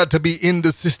earth. You got to be in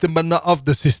the system but not of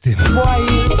the system.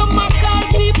 Some might call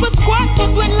people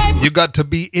squatters when life You got to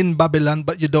be in Babylon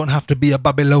but you don't have to be a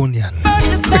Babylonian. hurt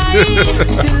the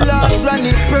side. Till Lord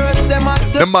Granny purse them a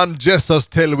The man Jesus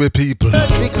tell with people.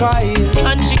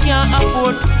 And she can't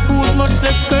afford food, much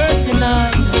less cursing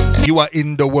her. You are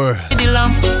in the world, The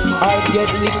lamp. I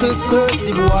get little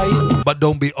thirsty boy. but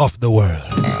don't be of the world.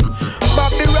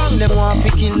 Bobby wrong them want to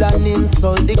kill and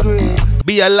insult the great.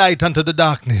 Be a light unto the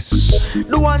darkness.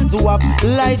 The ones who have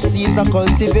life seeds are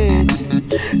cultivate.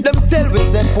 Them tell we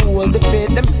say fool the faith.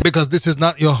 Them say Because this is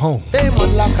not your home. them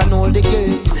unlock and hold the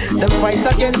gate. Them fight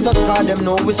against us cause them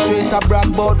know we straight. I brag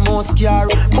about most car,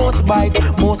 most bike,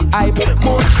 most hype,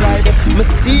 most ride. Me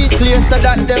see clear so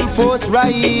that them force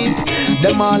ripe.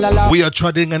 Them all allow. We are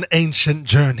treading an ancient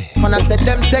journey. And I said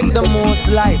them take the most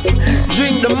life,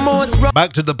 drink the most rum.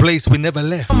 Back to the place we never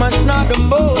left. Man snap the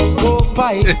most go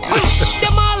pipe.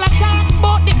 Them all attack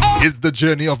about the earth. It's the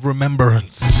journey of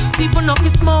remembrance. People not be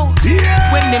smoke.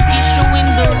 When them issue in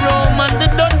the room and the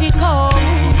dirty cold.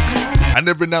 And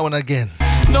every now and again,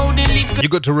 Now the liquor you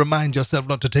got to remind yourself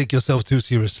not to take yourself too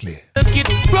seriously. get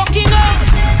broken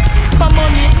up for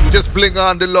money. Just fling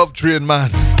on the love train, man.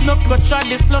 Enough go try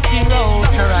this slutty road.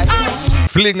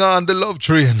 Fling on the love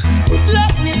train.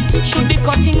 Slutness should be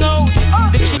cutting out.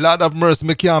 The Lord of mercy,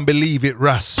 me can't believe it,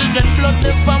 Russ. children blood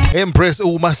the vampire Empress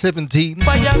Uma 17. them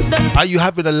Are you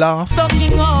having a laugh?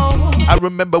 sucking out. I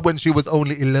remember when she was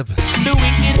only 11. The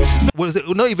wicked, Was it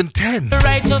not even 10? the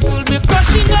righteous will be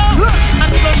crushing out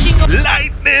and flushing out.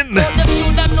 Lightning! All them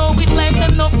you that know with life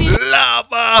them nothing.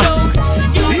 Lava!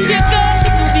 You got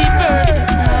to be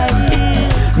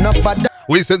versatile. No bad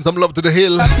We send some love to the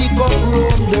hill, pick up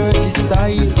room dirty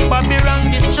style. Bobby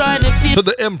wrong destroy the people. to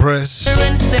the Empress.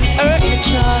 Parents them hurt the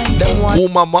child. Them want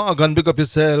Uma Morgan, big up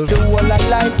yourself. the whole of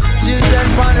life, children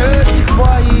on earth is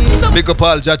boy. Big up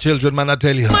all your children, man, I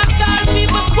tell you. My God,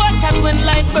 people squatters when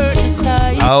life hurt the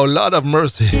side. Oh, Lord of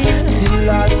mercy. Till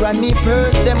Lord Granny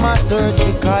purse them a search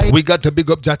the kite. We got to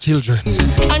big up your children.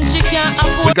 And she can't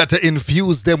We afford got to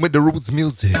infuse them with the roots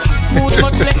music. food,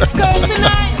 much less cursing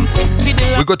I.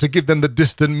 We got to give them the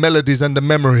distant melodies and the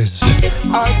memories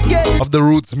I get of the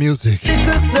roots music.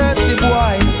 little thirsty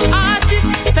boy.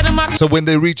 Artists say them a So when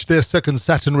they reach their second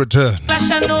Saturn return,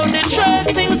 clash and know the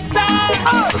tracing style.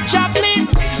 Chaplin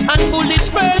and bullets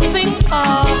bursting.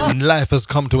 and life has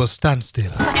come to a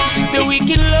standstill, The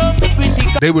wicked love the pretty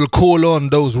they will call on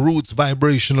those roots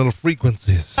vibrational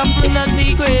frequencies couple and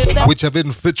the grave. That which have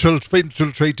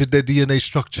infiltrated their DNA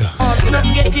structure. not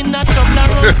getting that trouble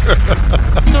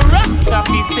around. To Rasta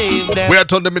we save them. We are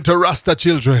turning them into Rasta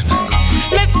children.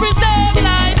 Let's preserve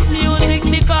life music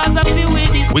because I feel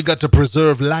with this. We got to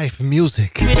preserve life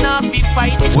music. We not be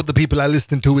fighting What the people are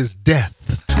listening to is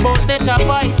death. about better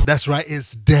voice. That's right,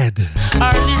 it's dead.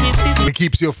 Our lyricists It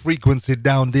keeps your frequency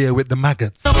down there with the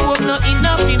maggots. no work no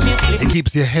enough in It mystic.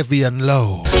 keeps you heavy and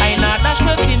low. I know that's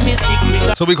what we mystic. We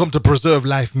got So we come to preserve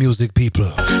life music, people.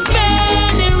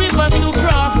 many rivers to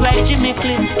cross like Jimmy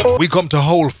Cliff. We come to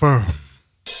hold firm.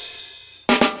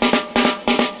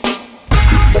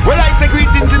 Well, I say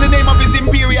greetings in the name of His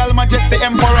Imperial Majesty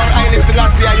Emperor Haile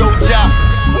Selassie Ayoja.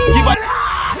 Give a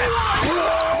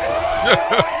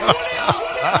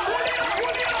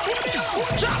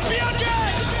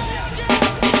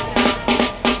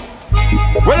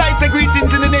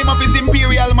His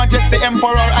Imperial Majesty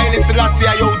Emperor Haile Selassie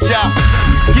Ayoja.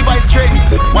 Give us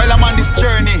strength while I'm on this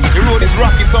journey. The road is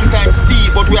rocky, sometimes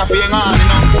steep, but we are paying on, you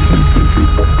know.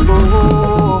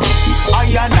 Oh, I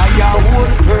hold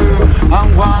firm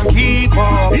and one keep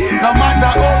up. No matter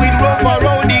how it rough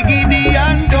around the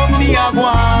Gideon, tough me a go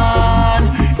on.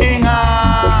 Hang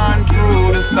on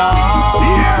through the storm.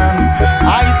 I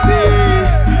say,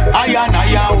 I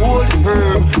hold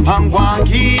firm and one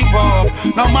keep up.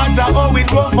 No matter how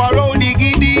it rough around the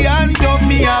Gideon, tough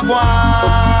me a go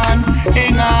on.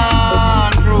 Hang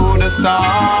on through the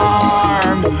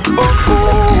storm.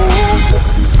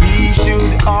 We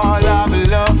should all have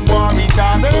love for each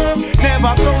other.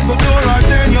 Never close the door or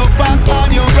turn your back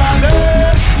on your brother.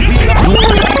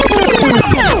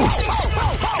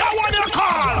 That one you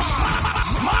call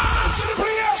Mass to the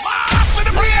place. Mass to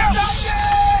the place.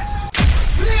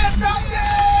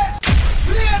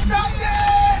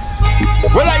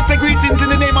 Well, I say greetings in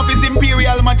the name of His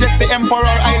Imperial Majesty Emperor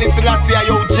Haile Selassie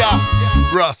Ayoja.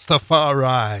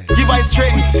 Rastafari. Give us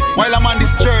strength while I'm on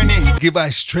this journey. Give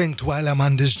us strength while I'm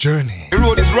on this journey. The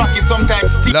road is rocky,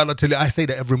 sometimes steep, Lord, I tell you, I say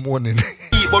that every morning.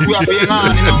 but we are paying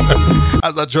on, you know.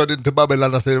 As I journey into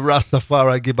Babylon, I say,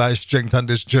 Rastafari, give us strength on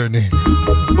this journey.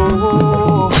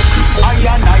 Oh, I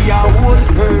hold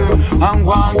firm and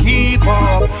one keep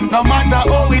up. No matter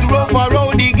how it rough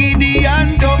around the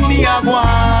Gideon, tough me a go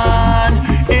on.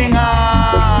 Hang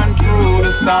on through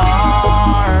the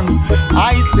storm.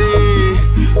 I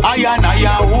say, I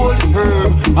hold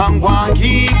firm and one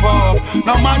keep up.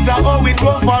 No matter how it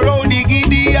rough around the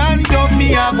Gideon, tough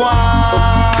me a go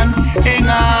on. Hang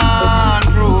on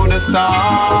through the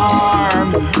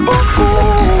storm.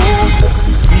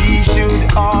 We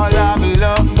should all have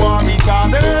love for each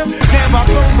other. Never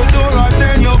close the door or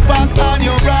turn your back on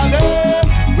your brother.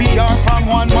 We are from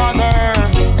one mother.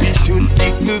 We should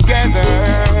stick together.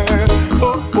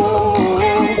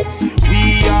 We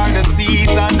are the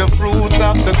seeds and the fruits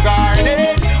of the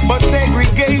garden. But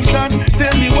segregation,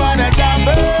 tell me what has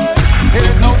happened.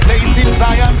 There's no place in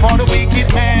Zion for the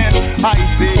wicked man. I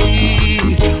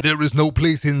say there is no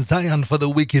place in Zion for the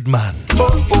wicked man.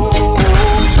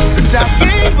 Jah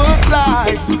gave us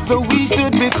life, so we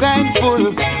should be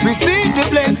thankful. Receive the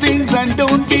blessings and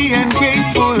don't be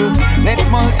ungrateful. Let's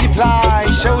multiply,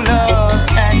 show love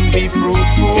and be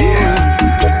fruitful.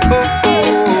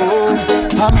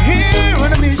 I'm here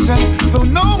on a mission, so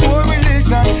no more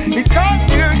religion. It caused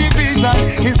pure division.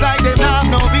 It's like they have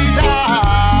no vision.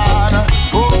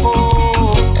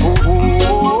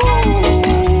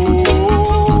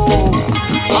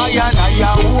 I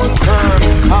hold firm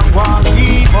and one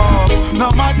keep up.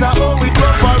 No matter how we go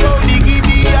around the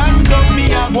Gideon, tough me a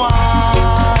go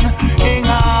on. Hang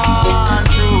on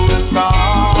through the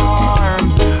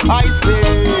storm. I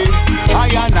say, I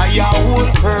hold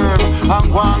firm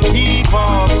and one keep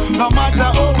up. No matter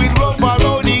how we go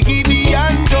around the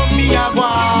Gideon, tough me a go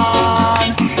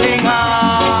on. Hang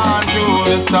on through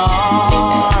the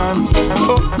storm.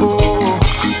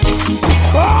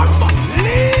 What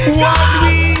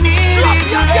we need is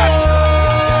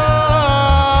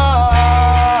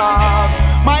love.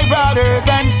 My brothers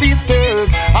and sisters,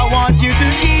 I want you to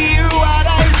hear what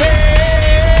I say.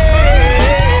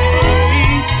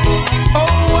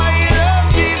 Oh, I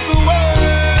love this world,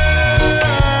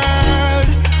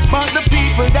 but the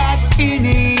people that's in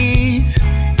it,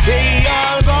 they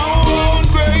all gone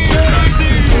crazy.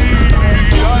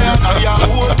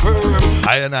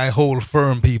 I hold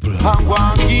firm, people. I'm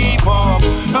gonna keep up,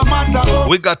 no matter how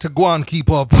We got to go and keep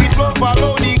up. we drop around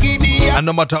the Gideon. And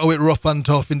no matter how it rough and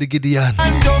tough in the Gideon,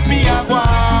 And don't be a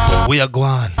one. we are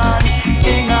gone.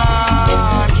 Hang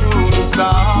on through the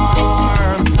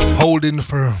storm. Holding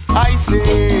firm. I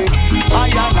say, I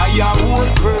hold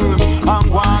firm. I'm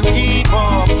gonna keep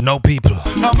up, No people.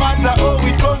 no matter how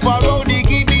we drop around the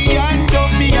Gideon.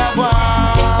 Don't be a one.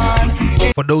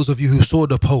 For those of you who saw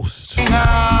the post Hang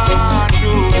on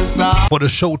through the storm. for the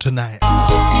show tonight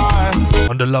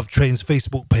on the Love Trains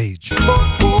Facebook page, I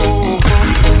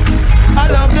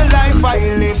love the life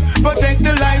I live, protect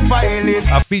the life I live,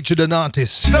 I featured an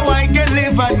artist so I can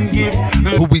live and give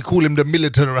who we call him the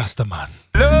Militant Rastaman.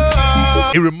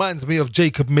 love, He reminds me of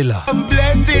Jacob Miller.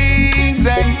 blessings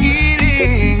and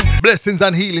healing Blessings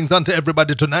and healings unto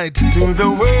everybody tonight. to the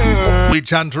world. We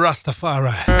chant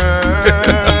Rastafari.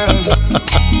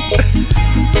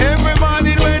 Every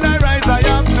morning when I rise, I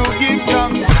have to give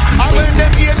thanks. And when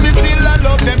them hate me, still I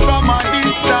love them from a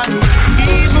distance.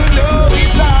 Even though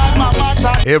it's hard, my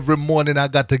matter Every morning I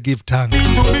got to give thanks.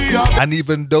 to be a And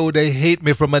even though they hate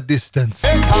me from a distance,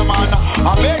 better man,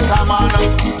 a better man.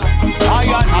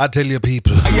 I tell you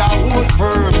people, I hold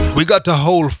firm, we got to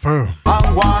hold firm.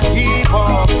 and one keep keep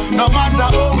up. No matter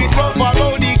how we drop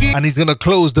around the game. And he's gonna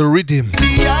close the rhythm.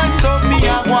 The end of me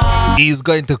a one. He's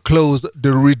going to close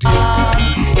the rhythm.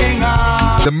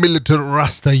 The militant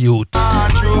Rasta youth.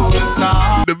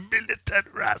 The militant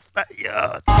Rasta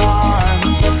youth.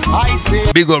 I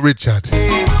say, Big up Richard.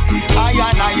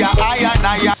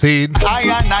 Saying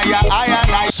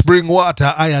spring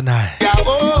water, I and I.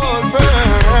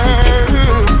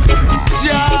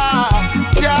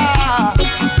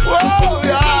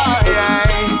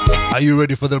 Are you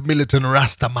ready for the militant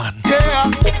Rasta man?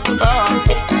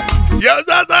 Yes,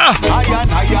 Zaza.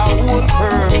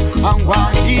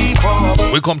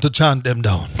 We come to chant them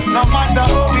down. No matter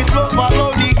how it rough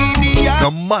around the Guinea.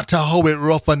 No matter how it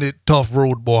rough and it tough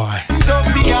road, boy.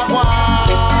 Don't be a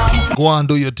one. Go on,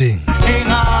 do your thing.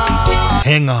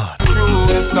 Hang on.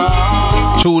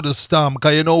 Through the storm.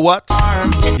 Cause you know what?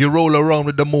 You roll around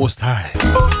with the Most High.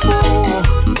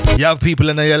 You have people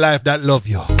in your life that love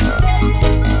you.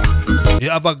 You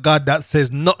have a God that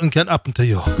says nothing can happen to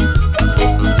you.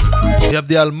 You have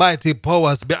the almighty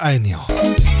powers behind you.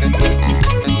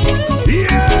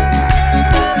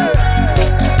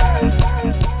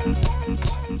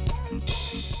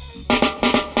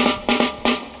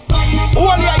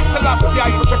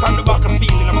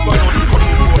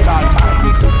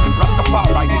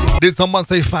 Did someone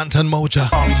say Phantom Moja?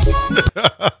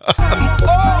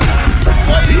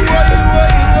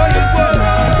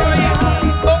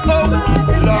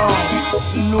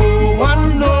 No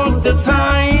one knows the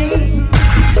time,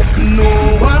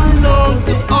 no one knows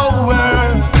the hour,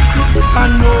 and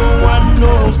no one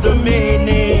knows the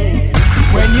meaning.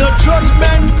 When your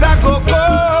judgment go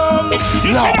come,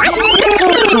 That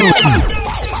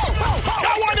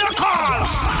one you call.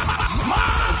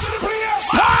 March to the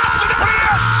place. March to the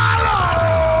place.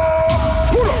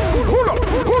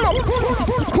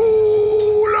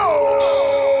 Pull up.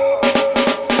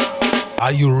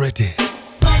 Are you ready?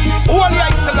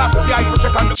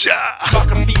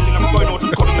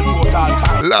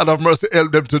 Lord of mercy,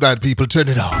 help them tonight, people. Turn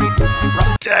it up.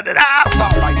 Turn it up.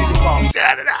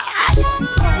 Turn it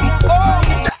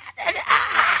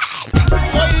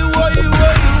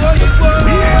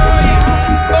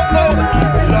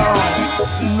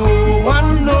No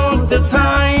one knows the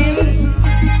time,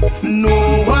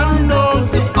 no one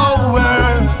knows the hour,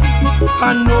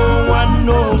 and no one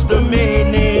knows the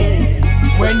meaning.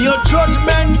 When your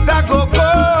judgment go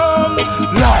come,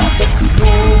 Lord,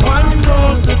 no one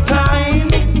knows the time,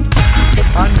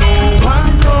 and no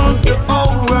one knows the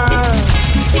hour,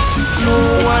 no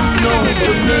one knows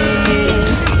the meaning.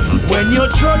 When your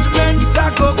judgment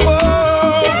go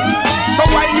come. So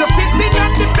while you're sitting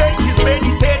on the benches,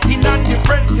 meditating on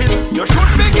differences, you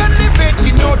should begin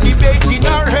debating, no debating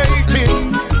or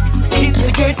hating,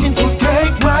 instigating to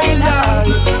take my life,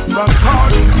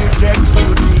 recording the death you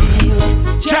deal.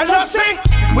 Jealousy,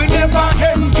 we never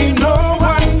envy no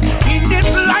one. In this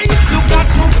life, you got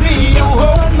to be your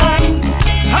own man.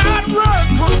 Hard work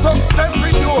to success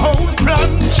with your own plan.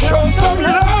 Show some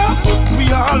love, we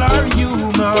all are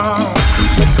human.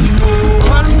 No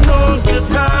one knows the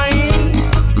time,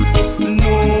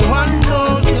 no one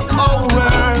knows the hour,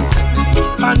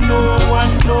 and no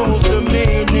one knows the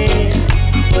meaning.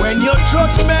 When your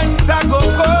judgment go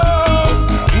come,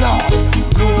 Lord,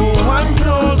 no one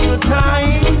knows the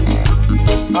time,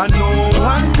 and no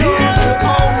one knows the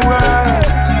hour,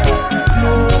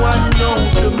 no one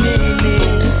knows the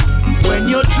meaning. When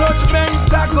your judgment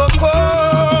go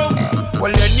come,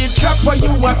 well, any job where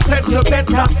you are set, you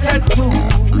better set to.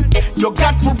 You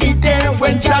got to be there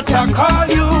when Jaja call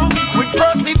you. With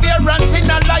perseverance in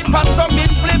a life, as some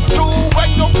is flip through.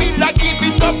 When you feel like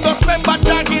giving up, just remember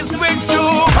that He's with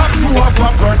you. Come to our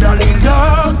brotherly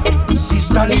love,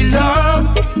 sisterly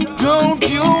love. Don't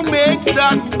you make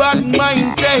that bad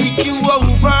mind take you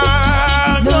over.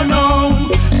 No, no,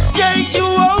 take you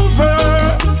over.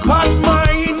 Bad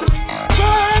mind.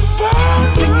 Burn, burn,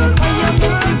 burn, burn,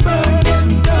 burn, burn.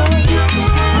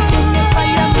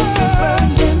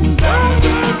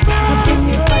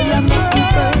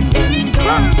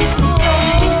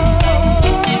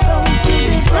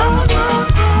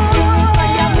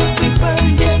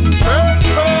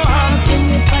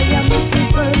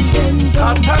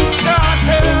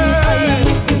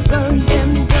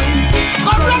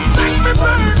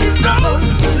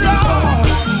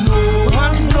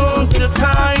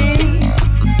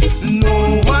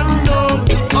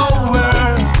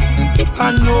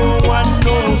 No one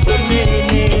knows the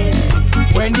meaning.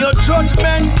 When your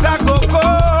judgment go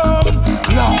come,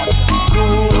 Lord,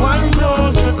 no one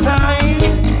knows the time,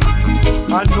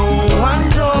 and no one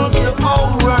knows the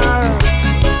hour,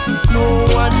 no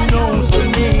one knows the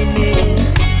meaning.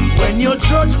 When your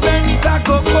judgment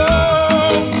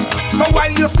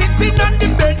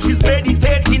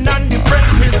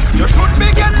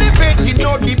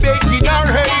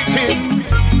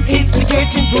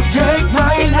wanting to take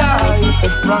my life.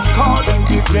 From calling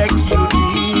the break you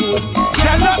deal.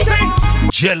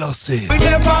 Jealousy. We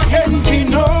never envy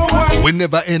no one. We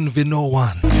never envy no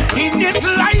one. In this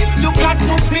life, you got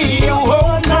to be your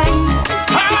own man.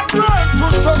 Hard work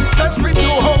to success with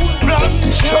your own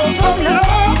plan. Show some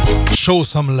love. Show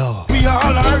some love. We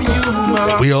all are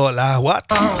human. We all are what?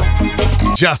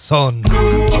 Jason.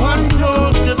 No one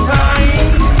knows the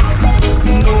time.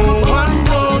 No one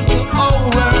knows the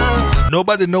hour.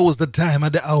 Nobody knows the time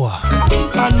of the hour.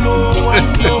 And no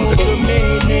one knows the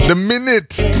minute. The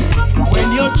minute.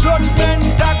 When your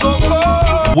judgment go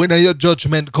come. When your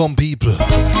judgment come, people.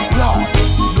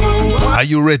 Are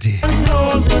you ready?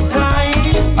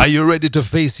 Are you ready to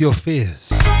face your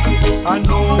fears? And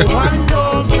no one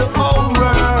knows the hour.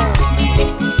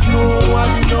 No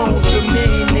one knows the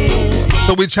meaning.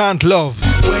 So we chant love.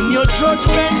 When your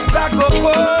judgment go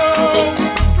come.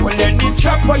 Well, any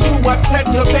trap where you are set,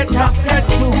 you better set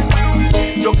to.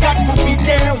 You got to be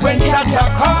there when Jaja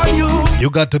call you. You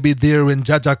got to be there when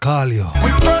Jaja call you.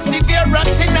 With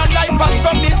perseverance in a life of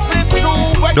some slip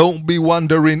through. Don't be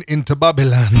wandering into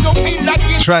Babylon. Don't feel like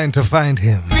it. Trying to find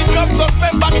him.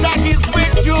 Jah is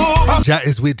with you. Jah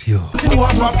is with you. To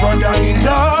our brother in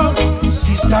love,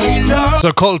 sister in love.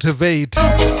 So cultivate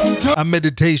a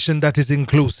meditation that is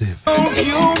inclusive. Don't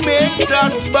you make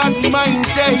that bad mind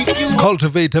take you.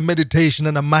 Cultivate a meditation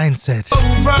and a mindset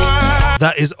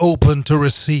that is open to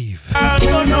receive.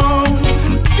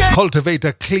 Cultivate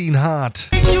a clean heart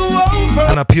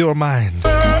and a pure mind.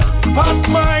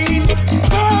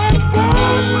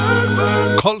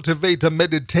 Cultivate a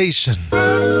meditation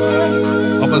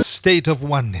of a state of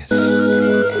oneness,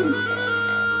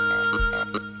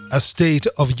 a state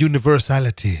of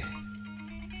universality.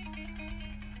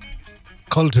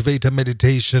 Cultivate a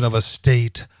meditation of a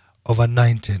state of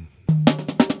anointing.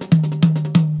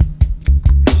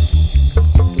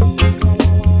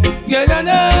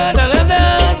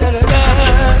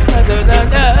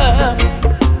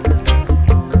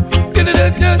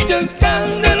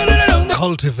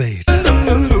 Cultivate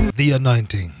the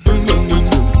anointing.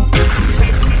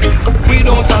 We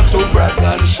don't have to brag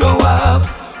and show off.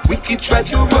 We can try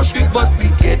to rush it, but we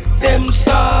get them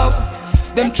soft.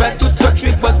 Them try to touch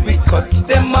it, but we cut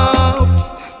them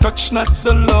off. Touch not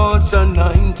the Lord's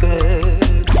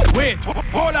anointed. Wait,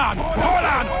 hold on. All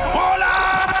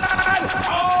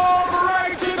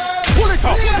right, pull it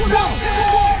up.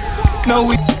 Now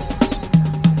we.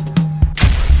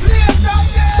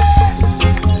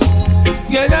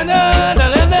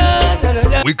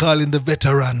 We call in the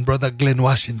veteran, Brother Glenn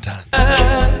Washington.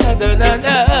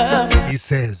 He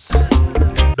says,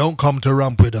 don't come to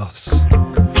ramp with us.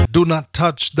 Do not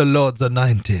touch the Lord's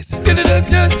anointed.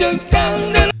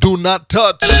 Do not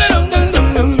touch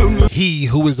he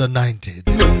who is anointed.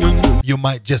 You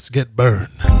might just get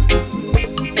burned.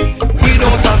 We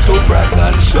don't have to brag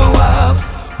and show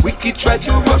off. We can try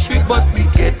to rush it, but we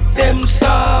get them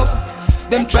soft.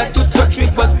 Them try to touch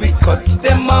it, but we cut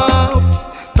them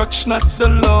off. Touch not the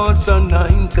Lord's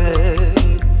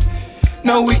anointed.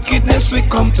 Now wickedness we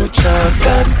come to chant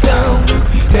that down.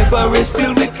 Never rest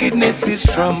till wickedness is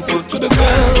trampled to the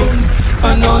ground.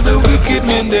 And all the wicked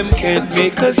men, them can't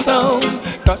make a sound.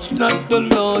 Touch not the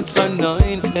Lord's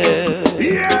anointed.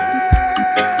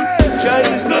 Yeah! Jah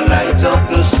is the light of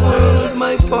this world,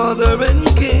 my Father and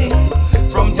King.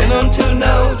 From then until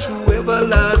now, to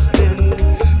everlasting.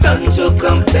 None to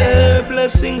compare,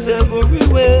 blessings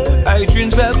everywhere. I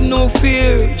dreams have no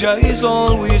fear, Jah is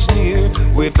always near.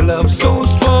 With love so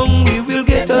strong, we will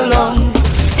get along.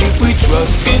 If we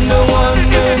trust in the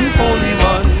one and only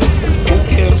one, who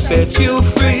can set you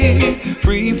free,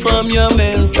 free from your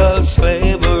mental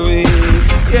slavery.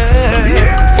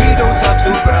 Yeah, we don't have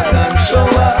to brag and show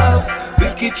off.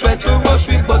 We can try to rush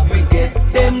it, but we get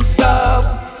them soft.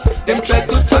 Them try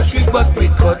to touch it, but we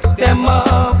cut them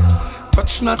off.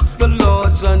 Touch not the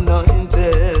Lord's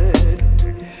anointed.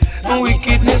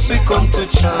 Wickedness we come to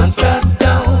chant that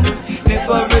down.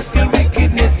 Never rest till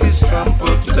wickedness is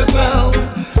trampled to the ground.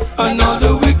 And all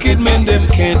the wicked men, them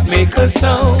can't make a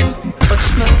sound.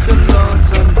 Touch not the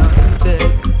Lord's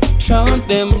anointed. Chant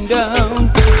them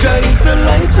down. Jah is the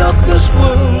light of this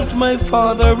world, my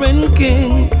Father and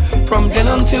King. From then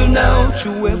until now,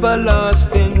 to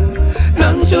everlasting.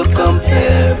 None to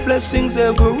compare, blessings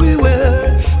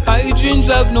everywhere. I dreams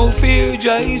have no fear,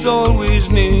 Jah is always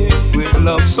near. With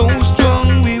love so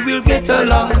strong, we will get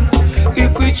along.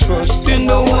 If we trust in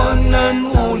the one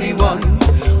and only one,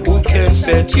 who can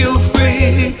set you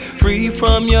free, free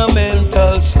from your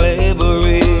mental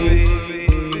slavery.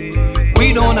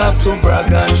 We don't have to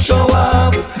brag and show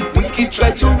off. We can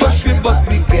try to rush it, but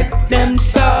we get them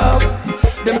soft.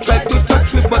 Them try to touch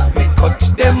cut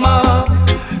them off.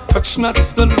 Touch not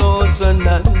the laws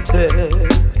anointed.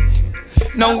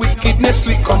 Now wickedness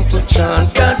we come to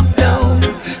chant that down.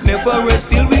 Never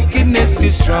rest till wickedness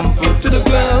is trampled to the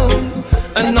ground.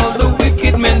 And all the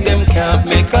wicked men them can't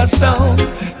make a sound.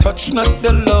 Touch not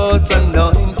the Lord's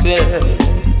anointed.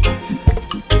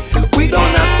 We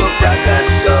don't have to brag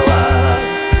and show up.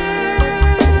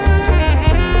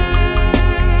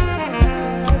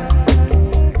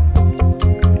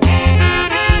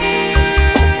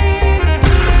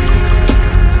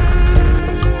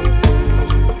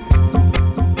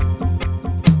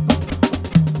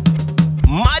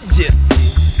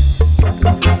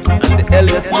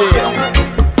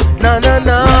 No, no,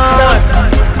 no.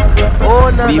 Oh,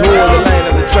 no, behold the line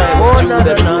of the tribe of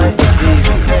Judah.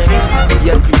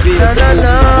 Yet prevail to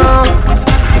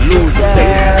lose the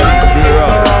sense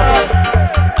thereof.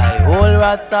 I hold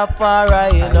Rastafari,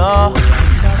 you know,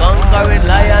 conquering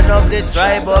lion of the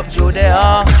tribe of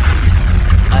Judah.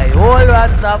 I hold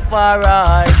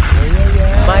Rastafari,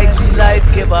 mighty life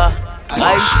giver.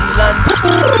 I shield and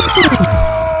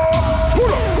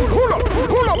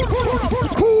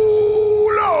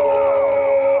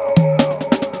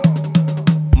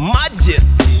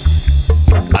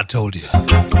I told you,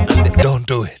 don't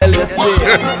do it.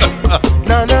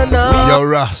 No, no, no. Yo,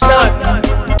 Ross,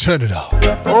 turn it up.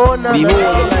 Oh, no,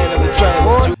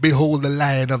 Behold the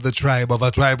lion of the tribe of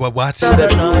a tribe of what?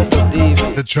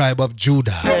 The tribe of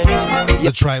Judah.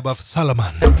 The tribe of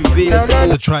Solomon.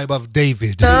 The tribe of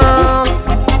David.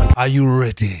 Are you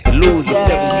ready? Lose the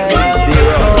 7 seas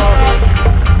thereof.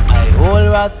 I hold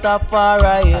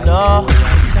Rastafari, you know,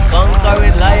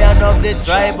 conquering lion of the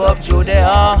tribe of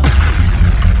Judah.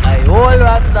 I hold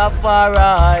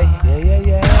Rastafari,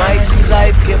 mighty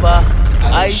life giver.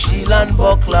 I shield and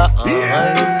buckler.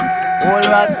 Hold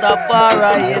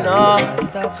Rastafari, you know,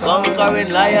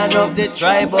 conquering lion of the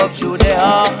tribe of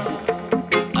Judah.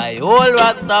 I hold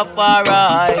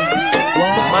Rastafari,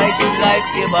 mighty life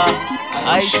giver.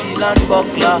 I shield and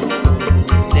buckler.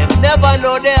 Them never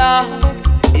know their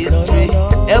history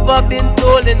ever been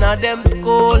told in a them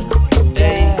school.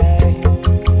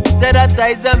 Say that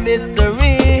is a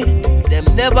mystery. Them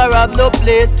never have no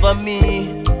place for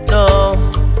me, no.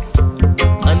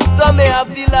 And some may have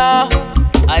feel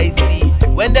I see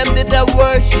when them did the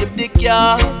worship the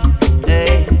calf.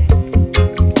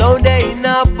 Down there in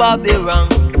a Babylon,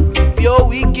 pure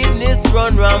wickedness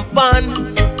run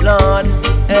rampant, Lord.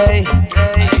 I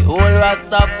hold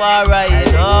Rastafari,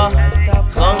 you know,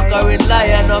 conquering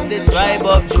lion of the tribe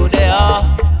of Judah.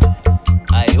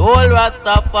 I hold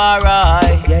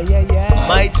Rastafari,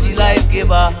 mighty life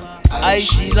giver. I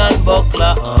shield and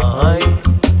buckler.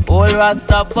 Hold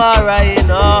Rastafari, you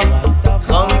know,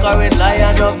 conquering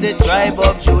lion of the tribe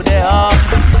of Judah.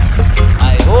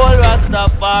 I hold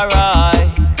Rastafari,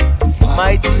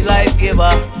 mighty life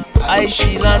giver. I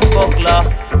shield and buckler.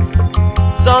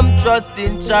 Some trust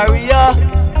in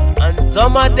chariots, and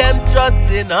some of them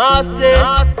trust in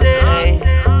horses.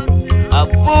 A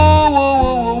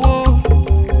fool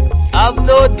have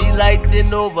no delight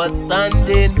in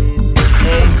overstanding.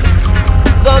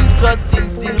 Some trust in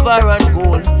silver and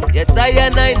gold, yet I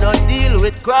and I not deal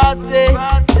with crosses.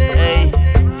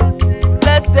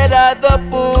 Blessed are the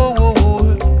poor,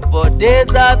 for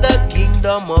these are the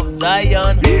kingdom of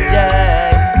Zion.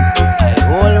 I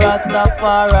hold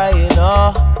Rastafari, you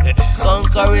know,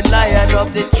 conquering lion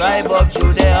of the tribe of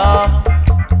Judah.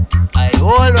 I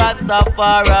hold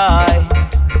Rastafari,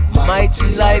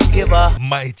 mighty life giver.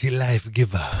 Mighty life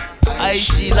giver. I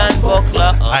shield and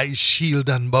buckler. I shield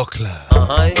and buckler.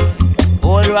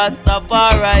 Hold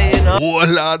Rastafari, you know. Oh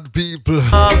Lord, people.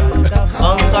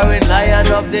 Conquering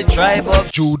lion of the tribe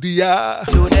of Judah.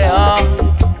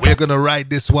 We're gonna ride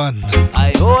this one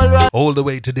I hold all the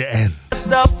way to the end.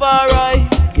 Rastafari,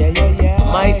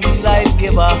 mighty life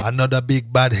giver. Another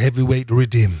big bad heavyweight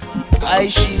rhythm I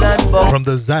shield and buckler. from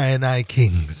the Zionite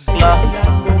Kings.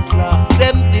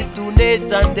 72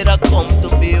 nations did I come to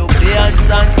be obedience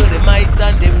unto the might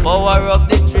and the power of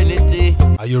the Trinity.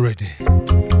 Are you ready?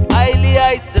 Highly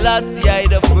I Selassie I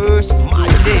the first. My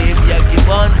name ya give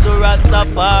unto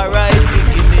Rastafari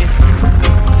beginning.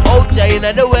 Out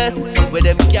China the West, where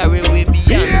them carry we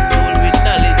beyond soul with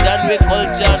knowledge and with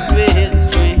culture and with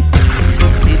history.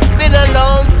 It's been a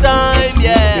long time,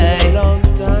 yeah.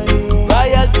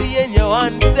 Royalty in your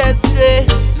ancestry.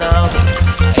 Now,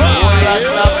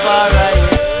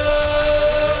 Rastafari.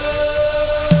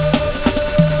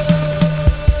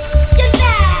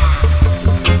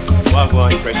 What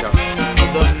going pressure?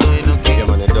 Don't know anything. Yeah,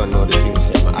 man, I don't know the things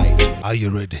in my eye. Are you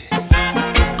ready?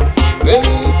 When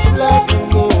it's like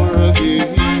more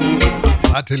again.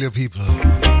 I tell you people,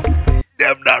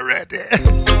 them not ready.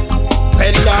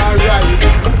 Well, alright.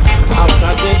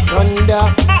 After the thunder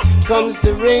comes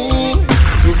the rain.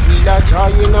 To feel a joy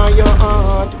in your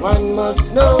heart, one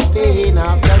must know pain.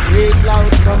 After great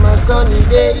clouds come a sunny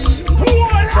day.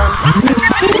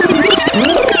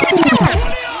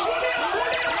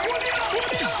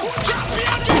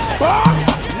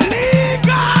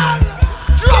 Legal!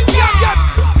 Drop your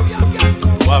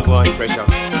What going pressure?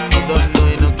 I don't know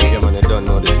you no care. Yeah, man, I don't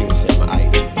know the things say my eye.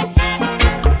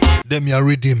 Them ya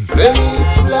rhythm.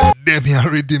 Them ya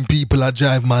rhythm people are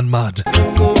drive man mad.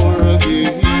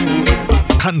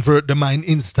 Convert the mind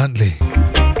instantly.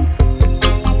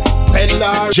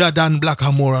 Jordan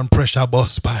Blackamore and Pressure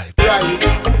Boss Pipe. Right.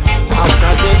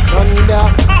 After the thunder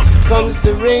comes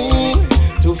the rain.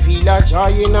 To feel a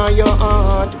joy in your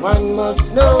heart, one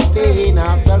must know pain.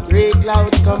 After great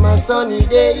clouds come a sunny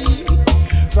day.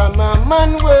 From a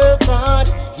man work hard,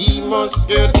 he must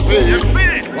get paid.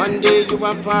 One day you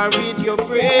are par with your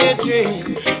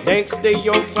brethren. Next day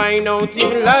you'll find out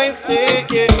in life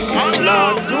taking.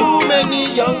 Lord, too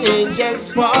many young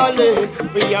angels falling.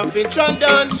 We have been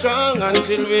trodden strong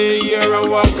until we hear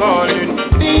our calling.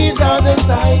 These are the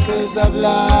cycles of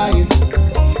life.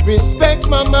 Respect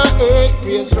Mama Earth,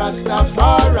 praise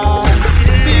Rastafari.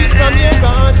 Speak from your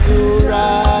heart to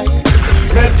right.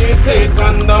 Meditate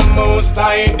on the Most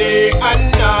High day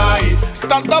and night.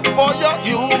 Stand up for your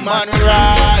human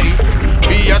rights.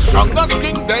 Be as strong as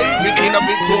King David in a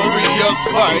victorious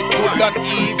fight. Good and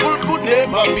evil could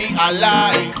never be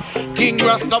alike. King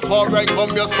Rastafari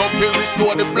come here so feel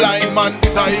restore the blind man's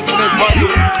sight. Never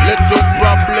you let your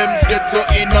problems get you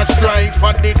in a strife.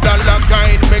 And the dollar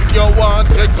kind make you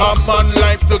want a common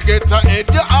life. To get ahead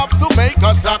you have to make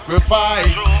a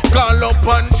sacrifice. Call up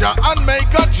on Jah and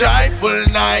make a joyful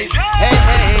night. Hey,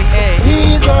 hey, hey.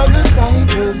 These are the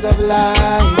cycles of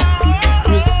life.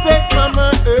 Respect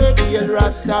Mama Earth, dear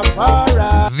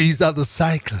Rastafari. These are the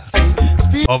cycles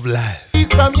of life.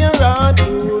 Speak from your heart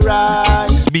to right.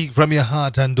 Speak from your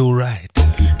heart and do right.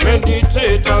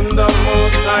 Meditate on the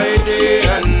Most High day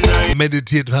and night.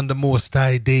 Meditate on the Most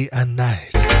High day and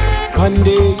night. One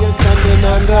day you're standing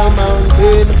on the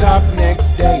mountain top.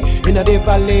 Next day in the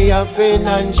valley of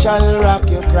financial rock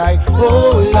you cry,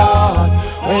 oh Lord,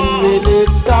 when will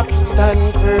it stop?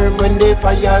 Stand firm when the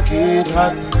fire get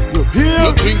hot. You hear?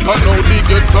 You think I know the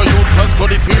ghetto youths a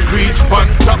study fi reach pan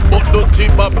top, but dirty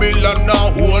Babylon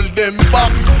now hold them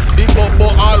back. The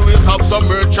bubble always have some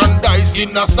merchandise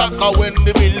in a sacker when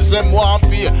the bills them want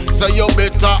pay. So you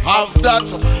better have that.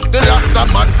 The Rasta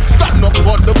man stand up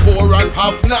for the poor and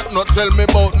have not. No tell me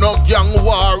about no gang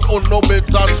war, oh no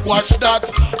better squash that.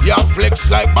 Ya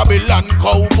flex like Babylon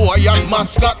cowboy and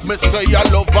mascot. Me say ya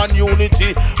love and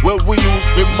unity where we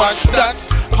used to match that.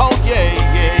 Oh yeah,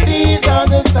 yeah. These are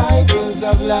the cycles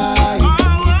of life.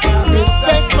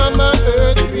 Respect Mama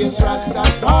Earth, praise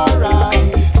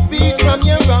Rastafari. Speak from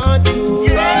your heart to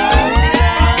right.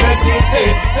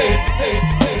 Meditate,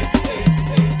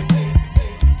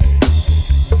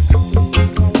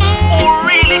 Who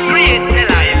really creates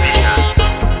television?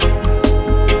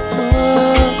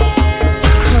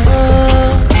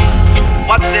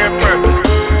 What's their purpose?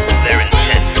 Their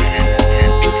intent.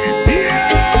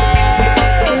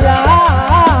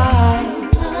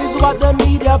 Life is what the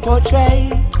media portray.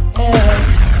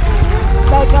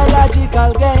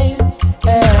 Psychological games.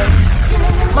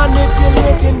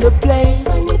 Manipulating the planes.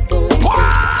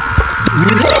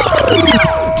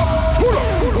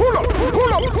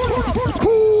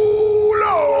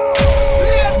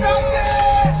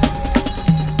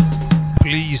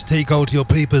 Please take out your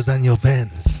papers and your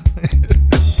pens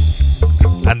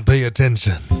and pay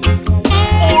attention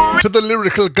to the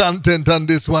lyrical content on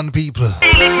this one, people.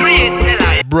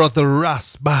 Brother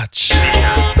Rasbach,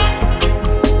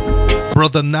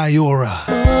 Brother Nayora,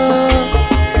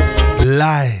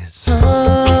 lies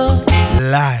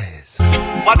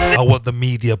are what the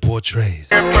media portrays.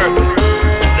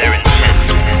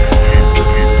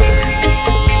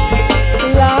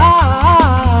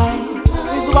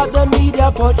 What the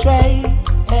media portray,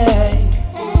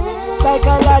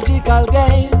 psychological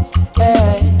games,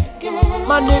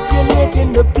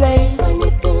 manipulating the planes,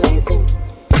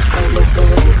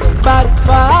 bad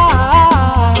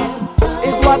vibes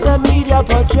is what the media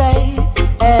portray,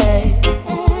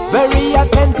 very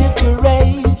attentive to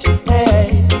rage,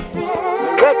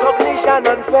 recognition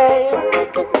and fame,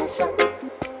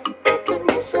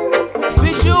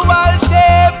 visual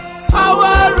shape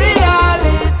our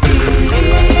reality.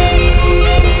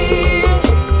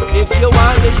 If you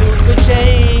want the youth to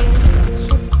change,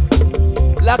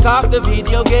 lock off the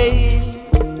video games.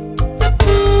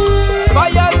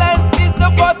 Violence is the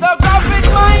photographic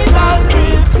mind and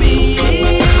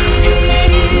repeat.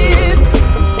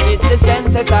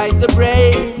 anesthetize the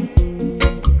brain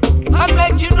and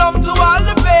make you numb to all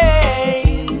the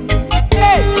pain.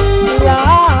 Hey,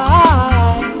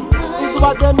 life is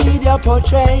what the media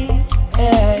portray.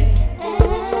 Hey,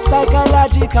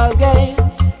 psychological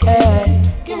games. Hey,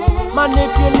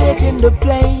 manipulating the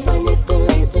planes.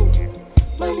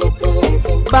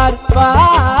 Bad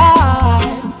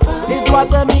vibes is what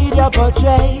the media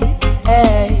portray.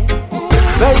 Hey,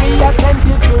 very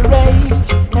attentive to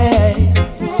rage. Hey,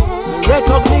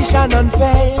 recognition and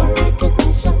fame.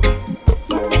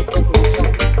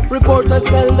 Reporters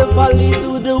sell the folly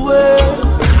to the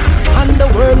world, and the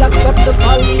world accept the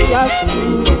folly as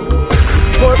true.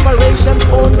 Corporations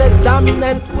own the damn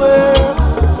network.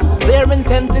 Their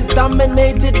intent is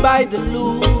dominated by the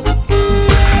loot.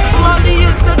 Money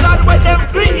is the God where them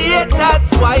create,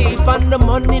 that's why. And the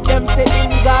money them say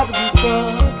in God we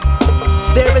trust.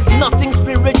 There is nothing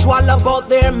spiritual about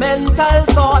their mental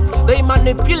thoughts. They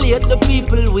manipulate the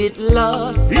people with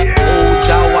lust. Oh,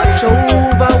 Jah watch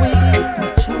over we.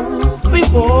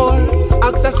 Before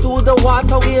access to the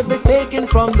waterways is taken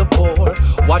from the poor.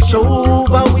 Watch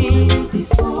over we.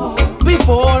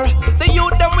 Before the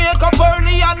youth them wake up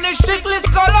early and the strictly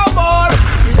scholar more.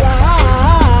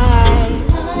 Life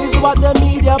is what the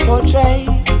media portray.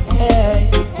 Hey,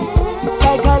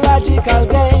 psychological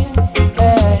games.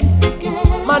 Hey,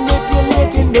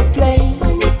 manipulating the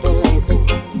planes.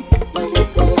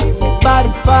 Bad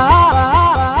vibes.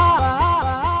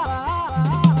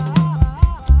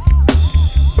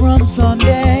 From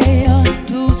Sunday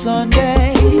to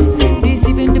Sunday,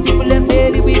 deceiving the people them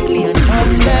daily, weekly and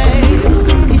Monday.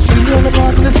 It's really all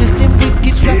about the system,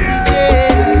 wicked strategy.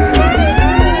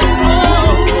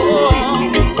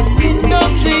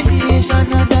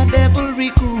 Indoctrination and the devil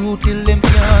recruit till them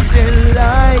can't tell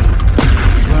lie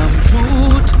from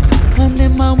truth. And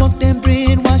them a walk them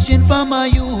brainwashing from my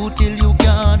youth till you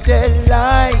can't tell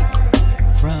lie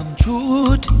from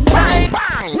truth.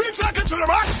 We take it to the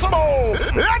maximum.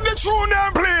 Let the tune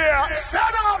them play.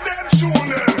 Set off them tune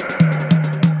them.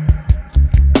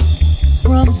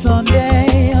 From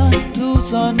Sunday to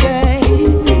Sunday,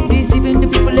 deceiving the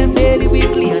people them daily,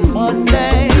 weekly and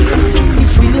Monday.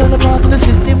 It's really all about the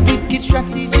system, wicked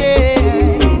strategy.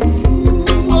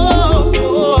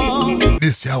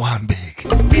 This year one big.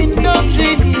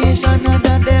 Indoctrination and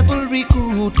the devil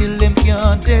recruit till them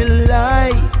can't tell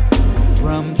lie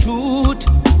from truth.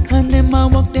 And them a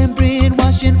walk them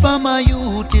brainwashing from my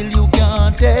youth till you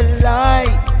can't tell lie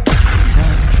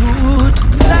from truth.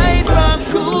 Lie from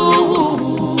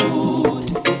truth.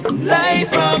 Lie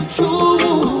from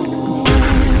truth.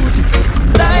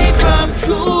 Lie from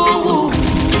truth.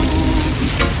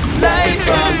 Lie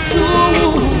from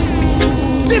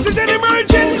truth. This is an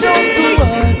emergency.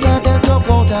 There's no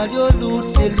count all your loot,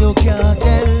 still you can't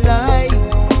tell lie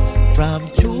from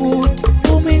truth.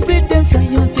 Coming with them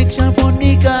science fiction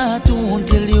funny cartoon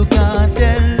till you can't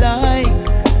tell lie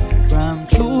from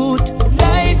truth.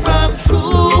 Lie from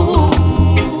truth.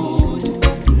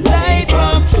 Lie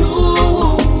from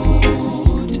truth.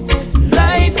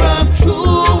 Lie from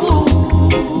truth.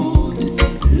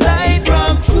 Lie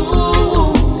from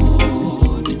truth.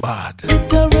 Bad. With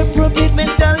the reprobate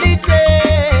mentality,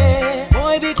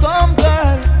 boy become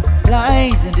girl.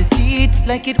 Lies and deceit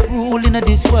like it rule in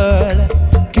this world.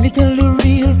 Can you tell the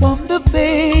real from the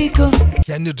fake?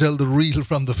 Can you tell the real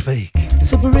from the fake? The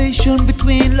separation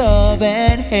between love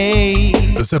and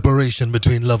hate. The separation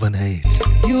between love and hate.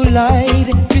 You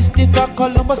lied, Christopher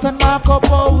Columbus and Marco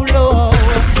Polo,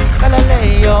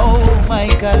 Galileo,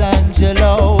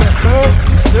 Michelangelo. First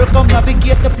to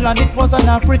circumnavigate the planet was an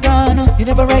African. You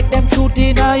never write them truth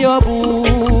in your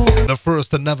book. The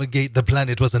first to navigate the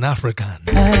planet was an African.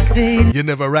 As they You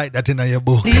never write that in your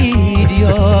book. lead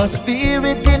your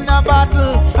spirit in a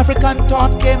battle. African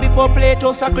thought came before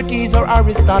Plato, Socrates or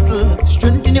Aristotle.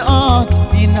 Strengthen your heart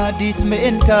in a this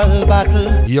mental battle.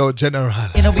 Yo, General.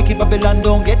 In a wicked Babylon,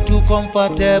 don't get too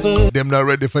comfortable. Them not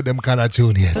ready for them kind of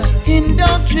tune yet.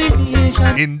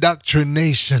 Indoctrination.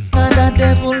 Indoctrination. And the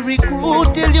devil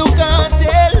recruit till you can't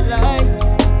tell lie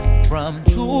from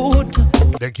truth.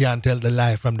 They can't tell the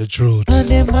lie from the truth. And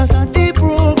they must not be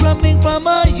programming from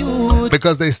a youth.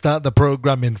 Because they start the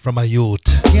programming from a youth.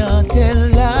 Can't tell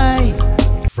lie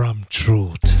from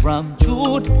truth. From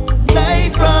truth.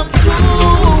 Lie from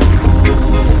truth.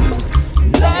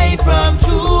 Lie from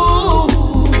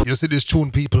truth. You see this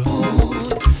tune, people?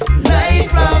 Lie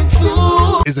from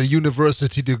truth. It's a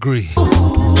university degree.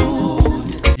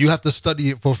 You have to study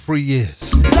it for 3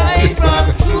 years. Lie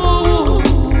from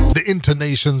truth. The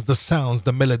intonations, the sounds,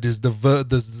 the melodies,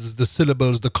 the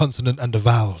syllables, the consonant and the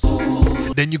vowels.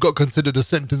 Then you got to consider the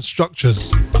sentence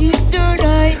structures. Keep their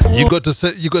eye You got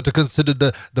to consider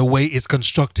the way it's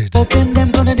constructed. open,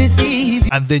 them gonna deceive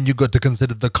And then you got to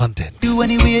consider the content. you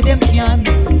any way them can.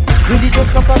 Religious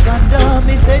propaganda,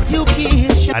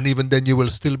 miseducation. And even then you will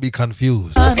still be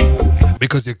confused.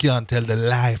 Because you can't tell the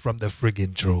lie from the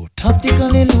friggin' truth.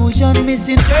 Optical illusion,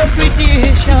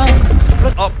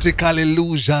 misinterpretation. Optical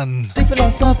illusion. The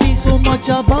philosophy so much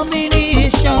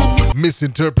abomination.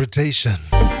 Misinterpretation.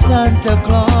 Santa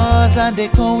Claus and they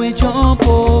come we jump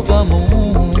over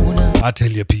moon. I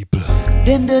tell you people.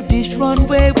 Then the dish run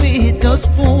way with the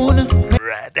spoon.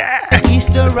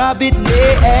 Easter rabbit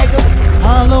lay egg.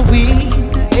 Halloween.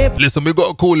 Listen, we got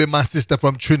to call in my sister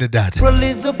from Trinidad. April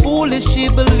is a foolish, she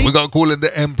believes. We got to call in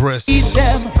the Empress.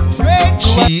 Them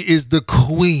She is the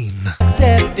queen.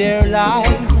 accept their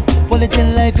lies. While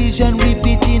television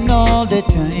repeating all the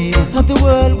time. Of the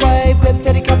worldwide web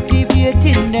steady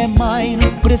captivating their mind.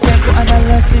 With a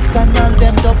psychoanalysis and all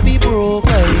them dopey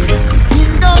profile.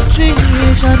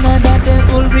 Indoctrination and the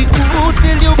devil recruit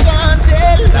till you can't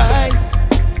tell lie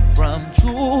from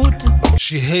truth.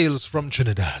 She hails from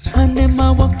Trinidad. And them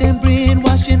a walk them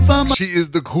brainwashing from She is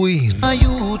the queen.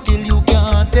 you till you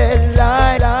can't tell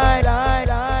lie, lie, lie,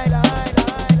 lie, lie.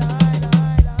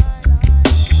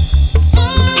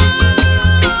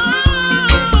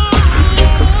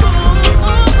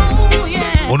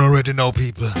 One already know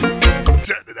people.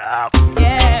 Turn it up.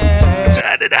 Yeah.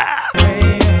 Turn it up. Turn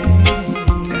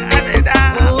it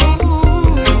up.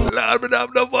 Lord, me have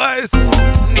no voice.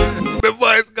 My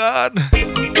voice gone.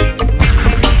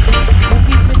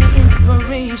 Give me the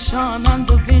inspiration and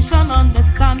the vision,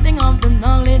 understanding of the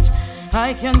knowledge.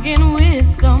 I can gain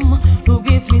wisdom. Who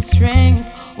give me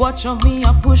strength? Watch on me,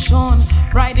 I push on.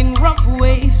 Riding rough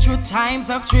waves through times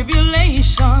of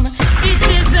tribulation. It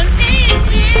isn't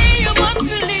easy, you must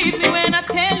believe me when I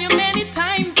tell you many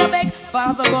times I beg,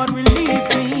 Father God, relieve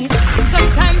me.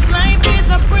 Sometimes life is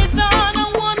a prison,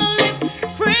 I wanna live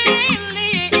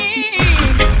freely.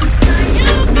 I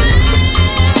am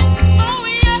blessed, oh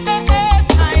yes,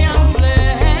 I am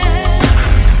blessed.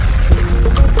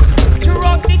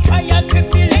 Throughout the trial,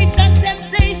 tribulation,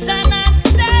 temptation, and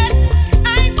death, I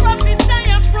prophesy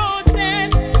and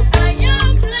protest. I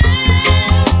am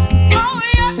blessed, oh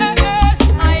yes,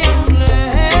 I am blessed.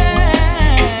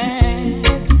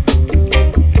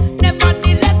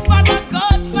 Nevertheless, Father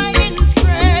God's my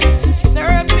interest.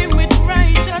 Serve Him with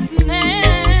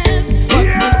righteousness.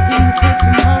 What's missing for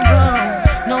tomorrow?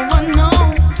 No one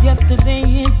knows. Yesterday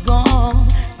is gone.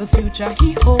 The future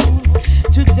He holds.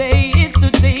 Today is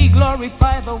today.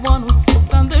 Glorify the one who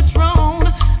sits on the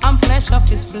throne. I'm flesh of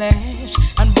His flesh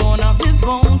and bone of His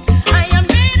bones. I am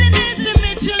made in His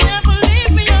image. You'll never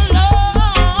leave me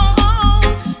alone.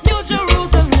 New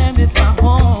Jerusalem is my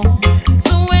home.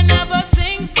 So whenever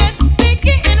things get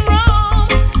sticky in Rome,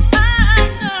 I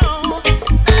know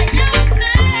I am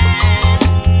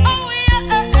blessed. Oh yes,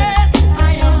 I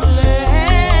am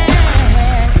blessed.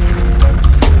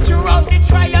 Throughout the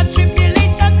trials,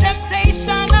 tribulation,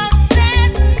 temptation, and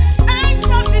death, I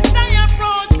prophesy and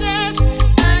protest.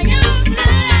 I am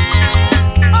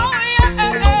blessed. Oh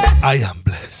yes, I am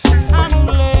blessed. I'm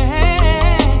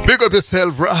blessed. Big up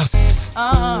yourself, Ross.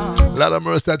 Lord of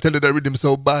mercy, I tell you that rhythm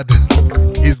so bad.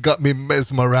 He's got me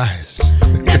mesmerized.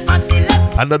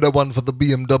 Another one for the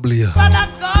BMW. Father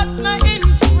God's my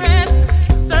interest.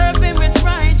 Serve Him with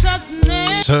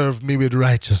righteousness. Serve me with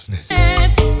righteousness.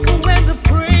 When the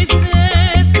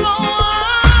praises go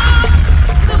up,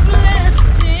 the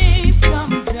blessings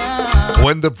come down.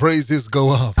 When the praises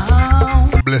go up,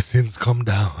 the blessings come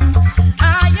down.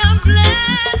 I am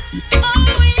blessed, oh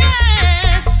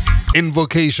yes,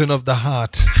 Invocation of the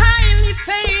heart. highly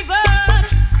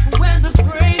favored. When the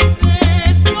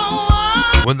praises go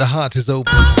up, When the heart is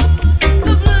open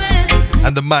the blessings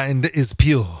and the mind is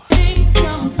pure,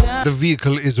 come down. the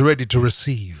vehicle is ready to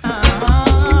receive.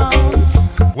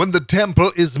 When the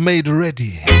temple is made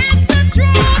ready, It's the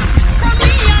truth from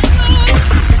me and you.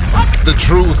 Watch the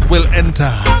truth will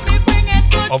enter me bring it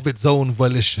good of its own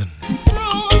volition. fruit.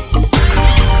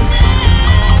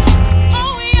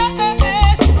 Oh yes, I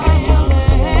am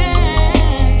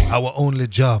blessed. Our only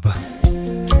job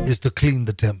is to clean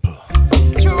the temple.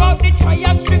 Throughout the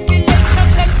trials, tribulation,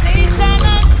 temptation,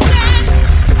 and death,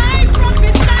 I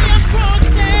prophesy and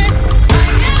protest. I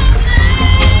am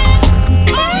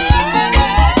blessed. Oh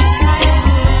yes, I am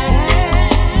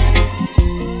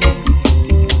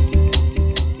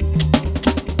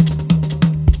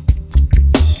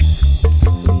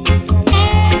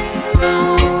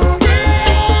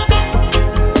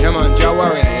Yeah, man, Jah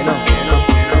warrior, you know.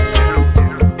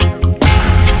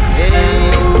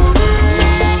 Hey,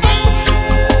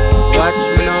 watch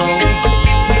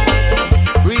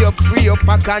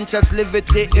conscious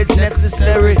liberty is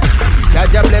necessary.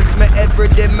 Jaja bless me every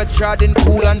day, me treading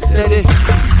cool and steady.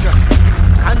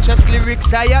 Conscious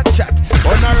lyrics I a chat,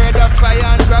 on a red of fire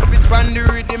and drop it on the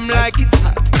rhythm like it's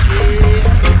hot.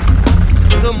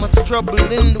 Yeah. So much trouble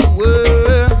in the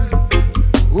world.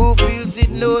 Who feels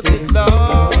it knows it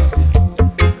loves.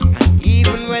 And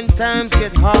even when times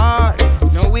get hard,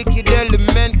 no wicked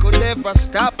element could ever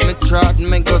stop me trot.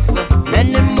 Me go so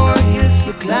many more hills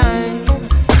to climb,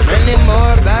 many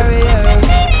more barriers.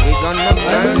 We gonna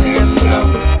burn them now.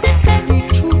 See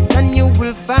truth and you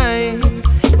will find.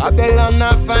 Babylon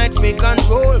a fight we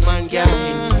control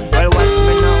mankind. Well watch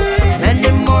me now.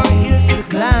 Many more hills to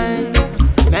climb,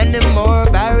 many more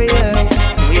barriers.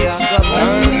 We are gonna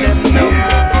burn them now.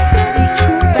 See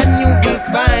truth and you will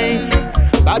find.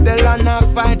 Babylon a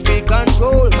fight we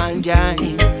control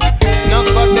mankind.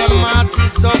 Enough of them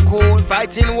artists so cold,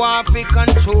 fighting war for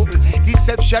control.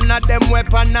 Deception of them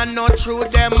weapon and not true.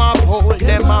 Them are pole,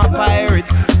 them are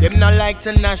pirates. Them not like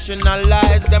to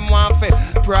nationalize. Them want to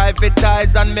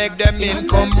privatize and make them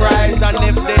income rise. And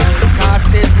if they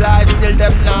cast this life, still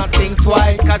them not think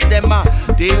twice. Cause them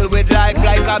deal with life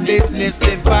like a business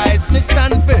device. Me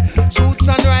stand for truths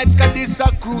and rights, cause these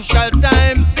are crucial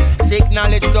times. Sick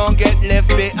knowledge don't get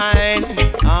left behind.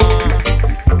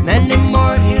 Many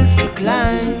more hills to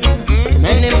climb,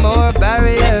 many more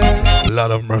barriers.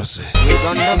 Lord of mercy. We're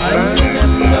gonna burn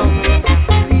them down.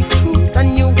 Seek truth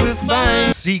and you will find.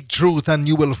 Seek truth and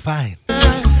you will find.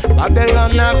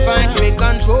 Babylon a fight we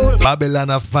control. Babylon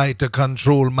a fight to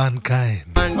control mankind.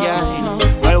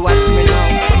 Well watch me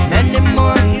now. Many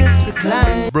more hills to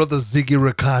climb. Brother Ziggy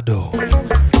Ricardo.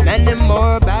 Many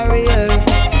more barriers.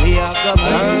 We are gonna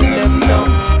burn them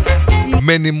down.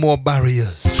 Many more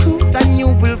barriers. Truth and you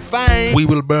will find. We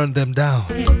will burn them down.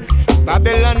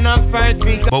 Babylon a fight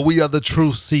we but we are the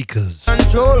truth seekers.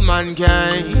 Control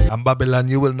mankind. And Babylon,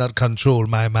 you will not control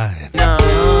my mind. No.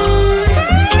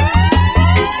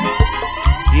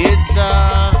 Yes,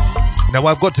 sir. Now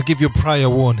I've got to give you prior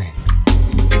warning.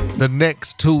 The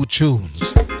next two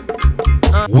tunes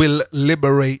will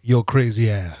liberate your crazy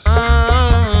ass.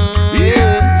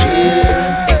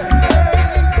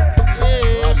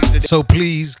 So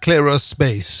please clear a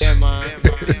space.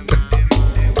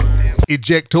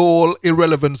 Eject all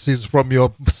irrelevancies from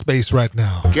your space right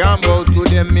now. Can't go to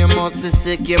them, you must be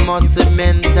sick, you must be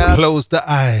mental. Close the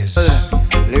eyes.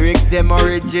 Lyrics them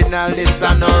original, this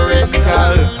are no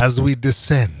rental. As we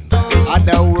descend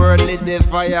otherworldly, the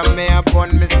fire may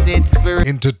upon me sit spirit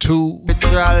into two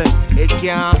spiritual. It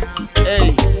can't,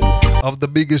 hey, of the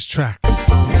biggest tracks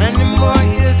any more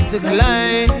hills to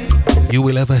climb you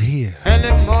will ever hear.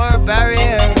 Any more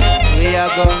barriers we are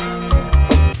going.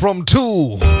 From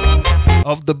two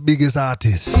of the biggest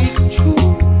artists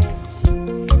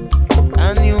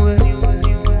and you will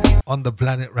on the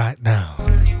planet right now.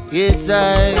 Yes,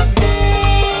 I.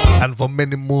 And for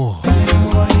many more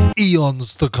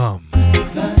eons to come.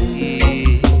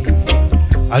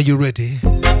 Are you ready?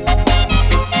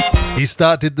 He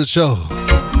started the show.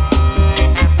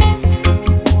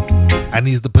 And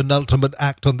he's the penultimate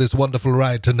act on this wonderful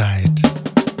ride tonight.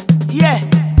 Yeah.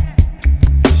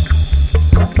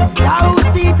 Thou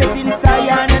seated in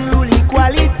Zion and rule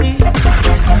equality.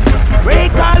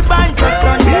 Break all bands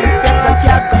asunder and set the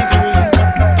captive free.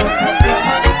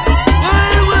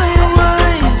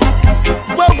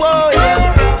 Whoa, whoa,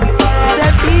 yeah.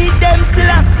 Say beat them,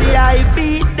 Selassie, I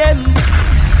beat them.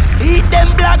 Beat them,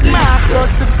 Black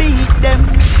Marcus, beat them.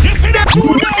 You see that?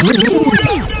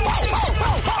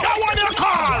 That one you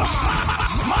call.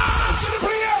 March to the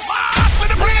place. March to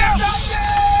the place.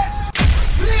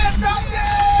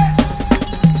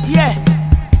 Yeah.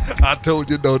 I told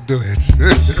you don't do it.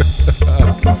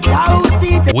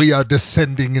 We are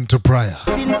descending into prayer.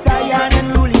 In Zion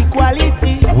and rule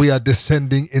equality. We are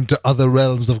descending into other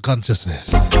realms of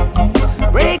consciousness.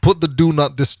 Put the do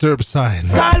not disturb sign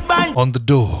on the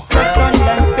door.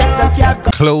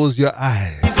 Close your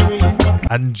eyes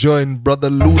and join Brother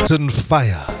Luton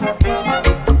Fire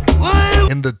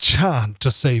in the chant to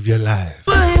save your life.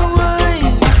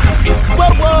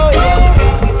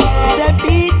 Say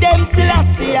beat them,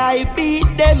 Selassie, I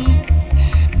beat them.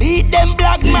 Beat them,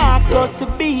 Black Marcus,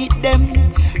 beat them.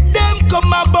 Them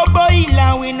come a bubble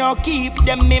and we no keep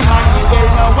them. Emmanuel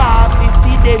no want to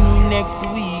see them next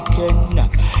weekend.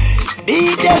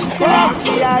 Beat them,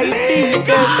 Selassie, I beat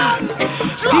them.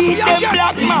 Beat them,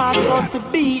 Black Marcus,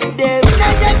 beat them.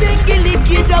 Now you Gilly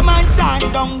kids a man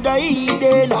chant down the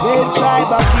Eden. 12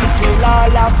 tribe of Israel,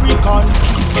 all African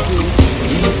children.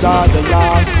 These are the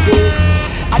last days.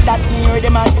 And that me hear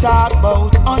them a talk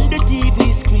about. On the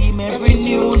TV screen, every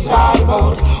news all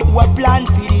about. What plan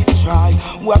for this try.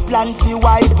 We plan to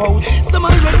wipe out. Some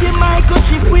already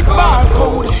microchip with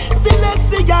barcode.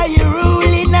 Celestia, you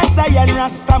ruling as I and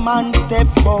Rastaman step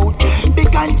out. Be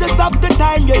conscious of the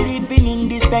time you're living in.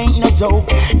 This ain't no joke.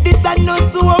 This ain't no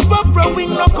super pro. We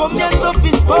no come here so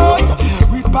fi sport.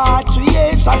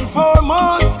 Repatriation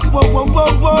foremost. Whoa, whoa,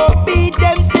 whoa, whoa. Beat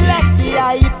them, Celestia,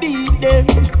 I beat them.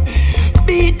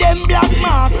 Beat them, Black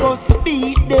Marcus,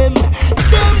 beat them.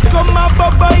 Them come a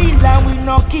Bubba Hill and we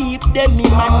no keep them.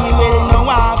 Emmanuel no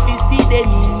want to see them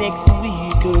in next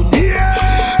weekend.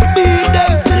 Beat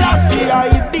them, Selassie,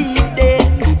 I beat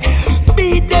them.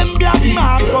 Beat them, Black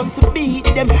Marcus, beat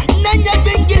them. Nanya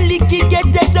Bengeliki get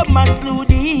the jump and slew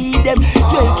the them.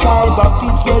 12 tribe of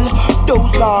Israel,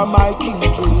 those are my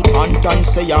kindred. Anton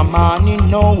say I'm on in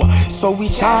now, so we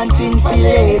chanting for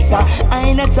later.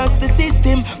 I not trust the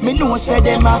system, me know say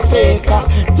them a faker.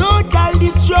 Total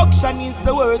destruction is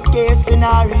the worst case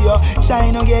scenario.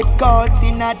 China get caught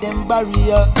in a them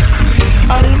barrier.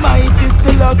 Almighty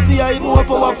Selassie, I'm more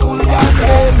powerful than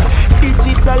them.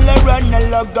 Digital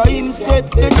analog, him set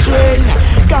the train.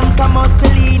 Conquer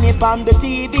Mussolini on the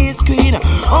TV screen.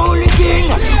 Only king,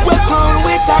 we come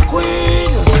with a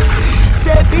queen.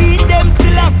 Say beat them,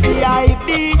 Selassie, I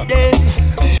beat them.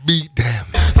 Beat them.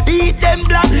 Beat them,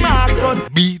 Black Marcus.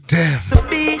 Beat them.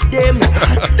 Beat them.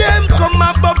 Them come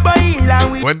up Bubba Hill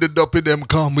and we. When the dopey them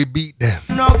come, we beat them.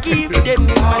 No keep them,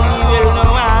 Emmanuel,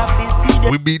 no happy see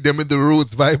them. We beat them in the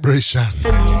roots vibration.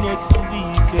 Next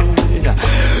weekend.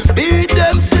 Beat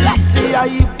them, Selassie,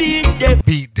 I beat them.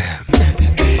 Beat them.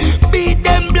 Beat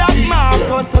them, Black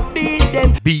Marcus, beat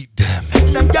them. Beat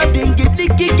them. Now get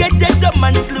the drum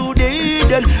and slew the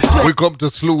Eden. We come to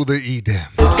slew the Eden.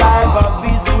 Tribe of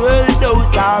Israel,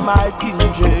 those are my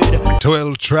kindred.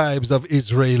 12 tribes of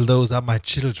Israel, those are my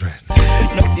children.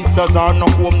 No sisters are no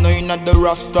home, no in the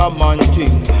Rasta man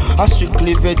thing. A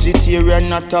strictly vegetarian,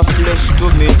 not a flesh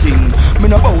to me thing. Me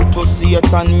no bow to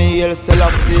Satan, me El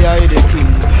Selassie, I the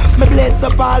king. Me bless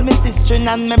up all my sister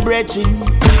and my brethren.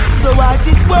 So as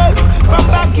it was from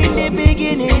back in the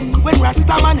beginning, when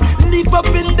Rastaman live up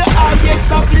in the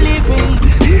highest of living,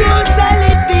 so shall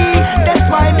it be. That's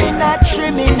why me not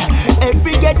trimming.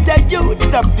 Every get the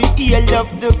youth of the heel of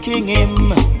the king him.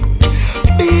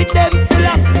 Beat them,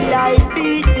 Selassie, I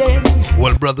beat them.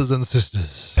 Well, brothers and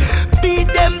sisters,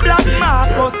 beat them, Black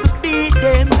Marcus, beat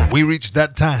them. We reach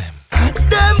that time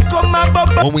them come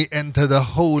when we enter the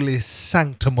holy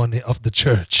sanctimony of the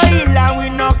church. We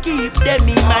no keep them,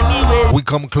 Emmanuel. We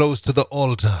come close to the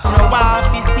altar. No want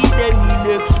to see them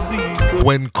next week.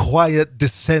 When quiet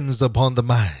descends upon the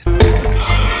mind,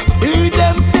 beat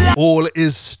them, all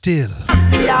is still.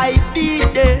 I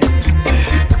beat them.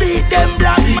 Beat them,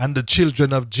 Black and the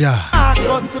children of Jah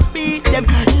beat them.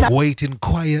 Wait in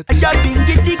quiet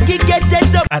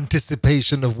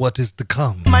anticipation of what is to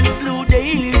come. Man slew the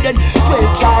Eden,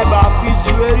 12 tribe of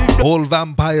Israel. All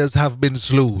vampires have been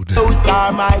slew. Those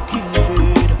are my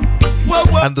kindred.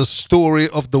 And the story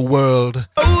of the world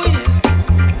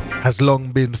has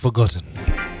long been forgotten.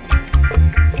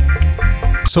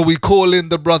 So we call in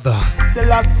the brother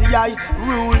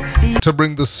to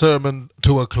bring the sermon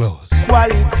to a close.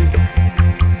 Quality.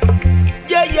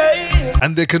 Yeah.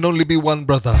 And there can only be one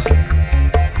brother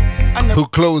who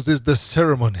closes the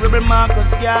ceremony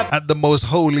at the most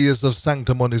holiest of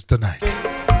sanctimonies tonight.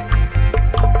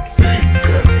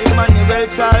 Emmanuel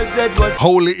Charles Edwards.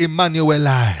 Holy Emmanuel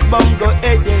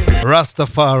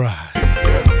Rastafari.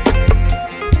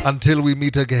 Until we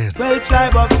meet again,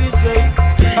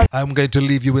 I'm going to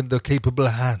leave you in the capable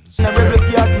hands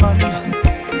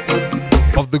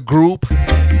of the group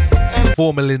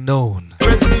formerly known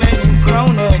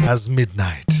as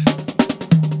Midnight.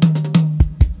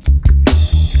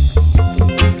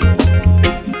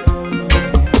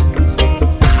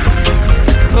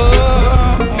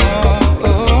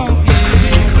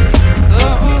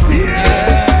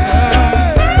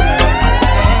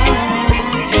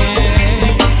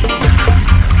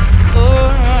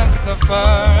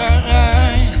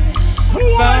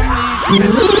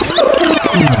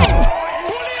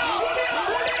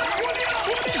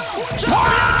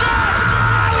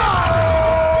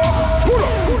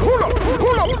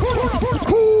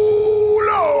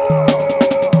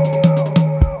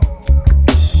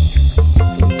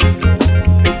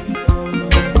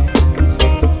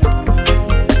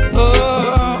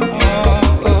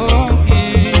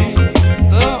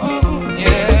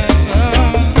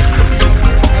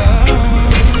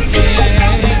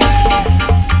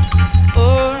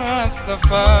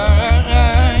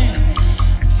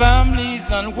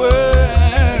 Families and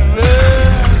world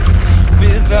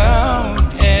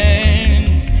without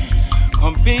end,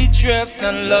 compatriots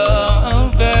and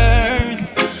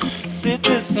lovers,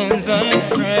 citizens and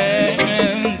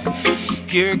friends,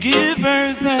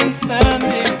 caregivers and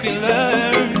standing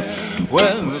pillars,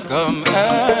 welcome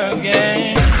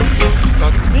again.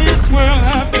 'Cause this world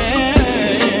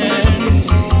happened,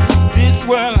 this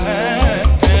world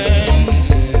happened.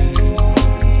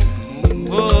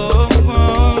 Oh,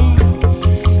 oh.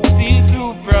 See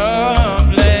through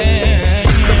problems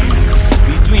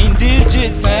between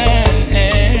digits and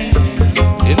ends,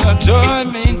 in a joy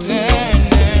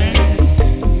maintenance.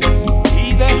 He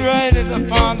that rideth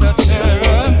upon the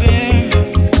cherubim,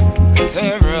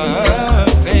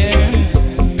 seraphim,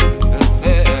 the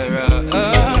seraphim,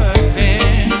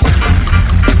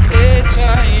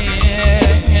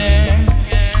 H.I.M.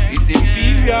 His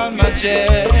imperial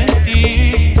majesty,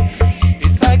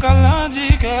 his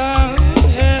psychological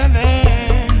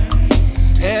heaven,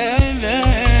 heaven.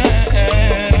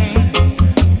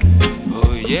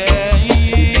 Oh yeah,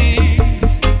 yeah.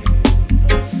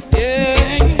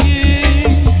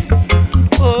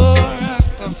 Oh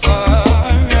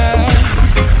Rastafari,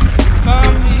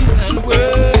 families and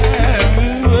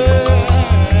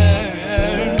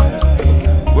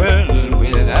world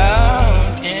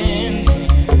without end,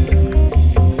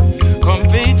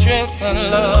 compatriots and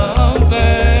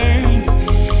lovers,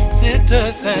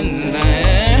 citizens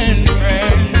and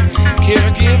friends,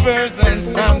 caregivers and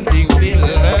standing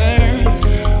pillars,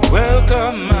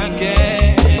 welcome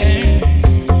again.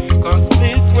 'Cause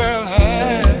this world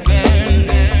happened,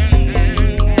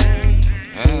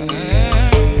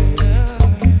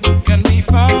 can be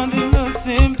found in the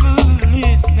simple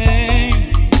listening.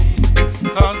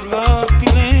 'Cause love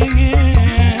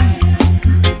clinging,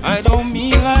 I don't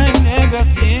mean like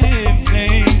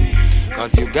negatively.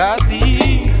 'Cause you got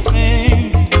these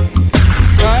things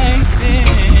I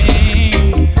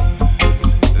sing.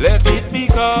 Let it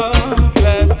become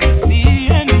glad to see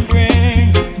and bring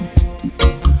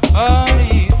all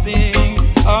these things,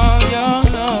 all your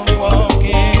love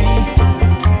walking.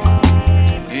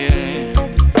 Yeah,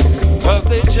 'cause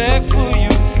they check for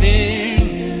you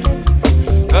still,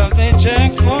 'cause they check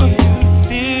for you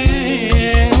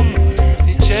still,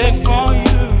 they check for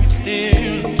you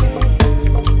still.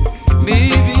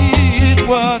 Maybe it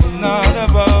was not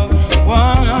about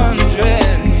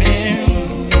 100 mil,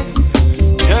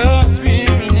 just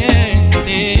realness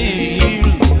still,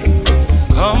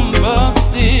 comfort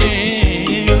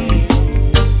still.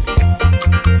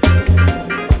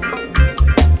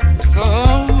 So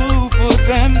who put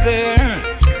them there?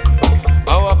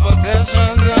 Our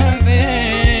possessions and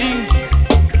things,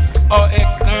 or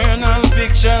external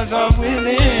pictures of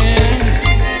within.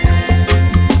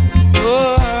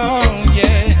 Oh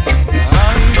yeah,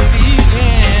 how you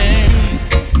feeling?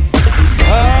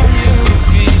 How you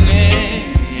feeling?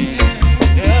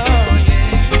 Yeah, oh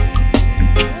yeah.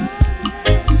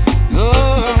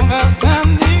 Oh, but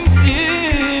standing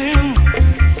still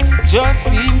just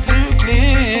seem to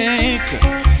click,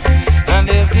 and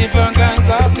there's different kinds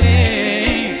of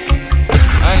click.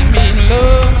 I mean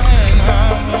love and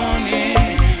harmony,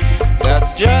 that's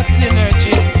just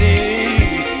synergy.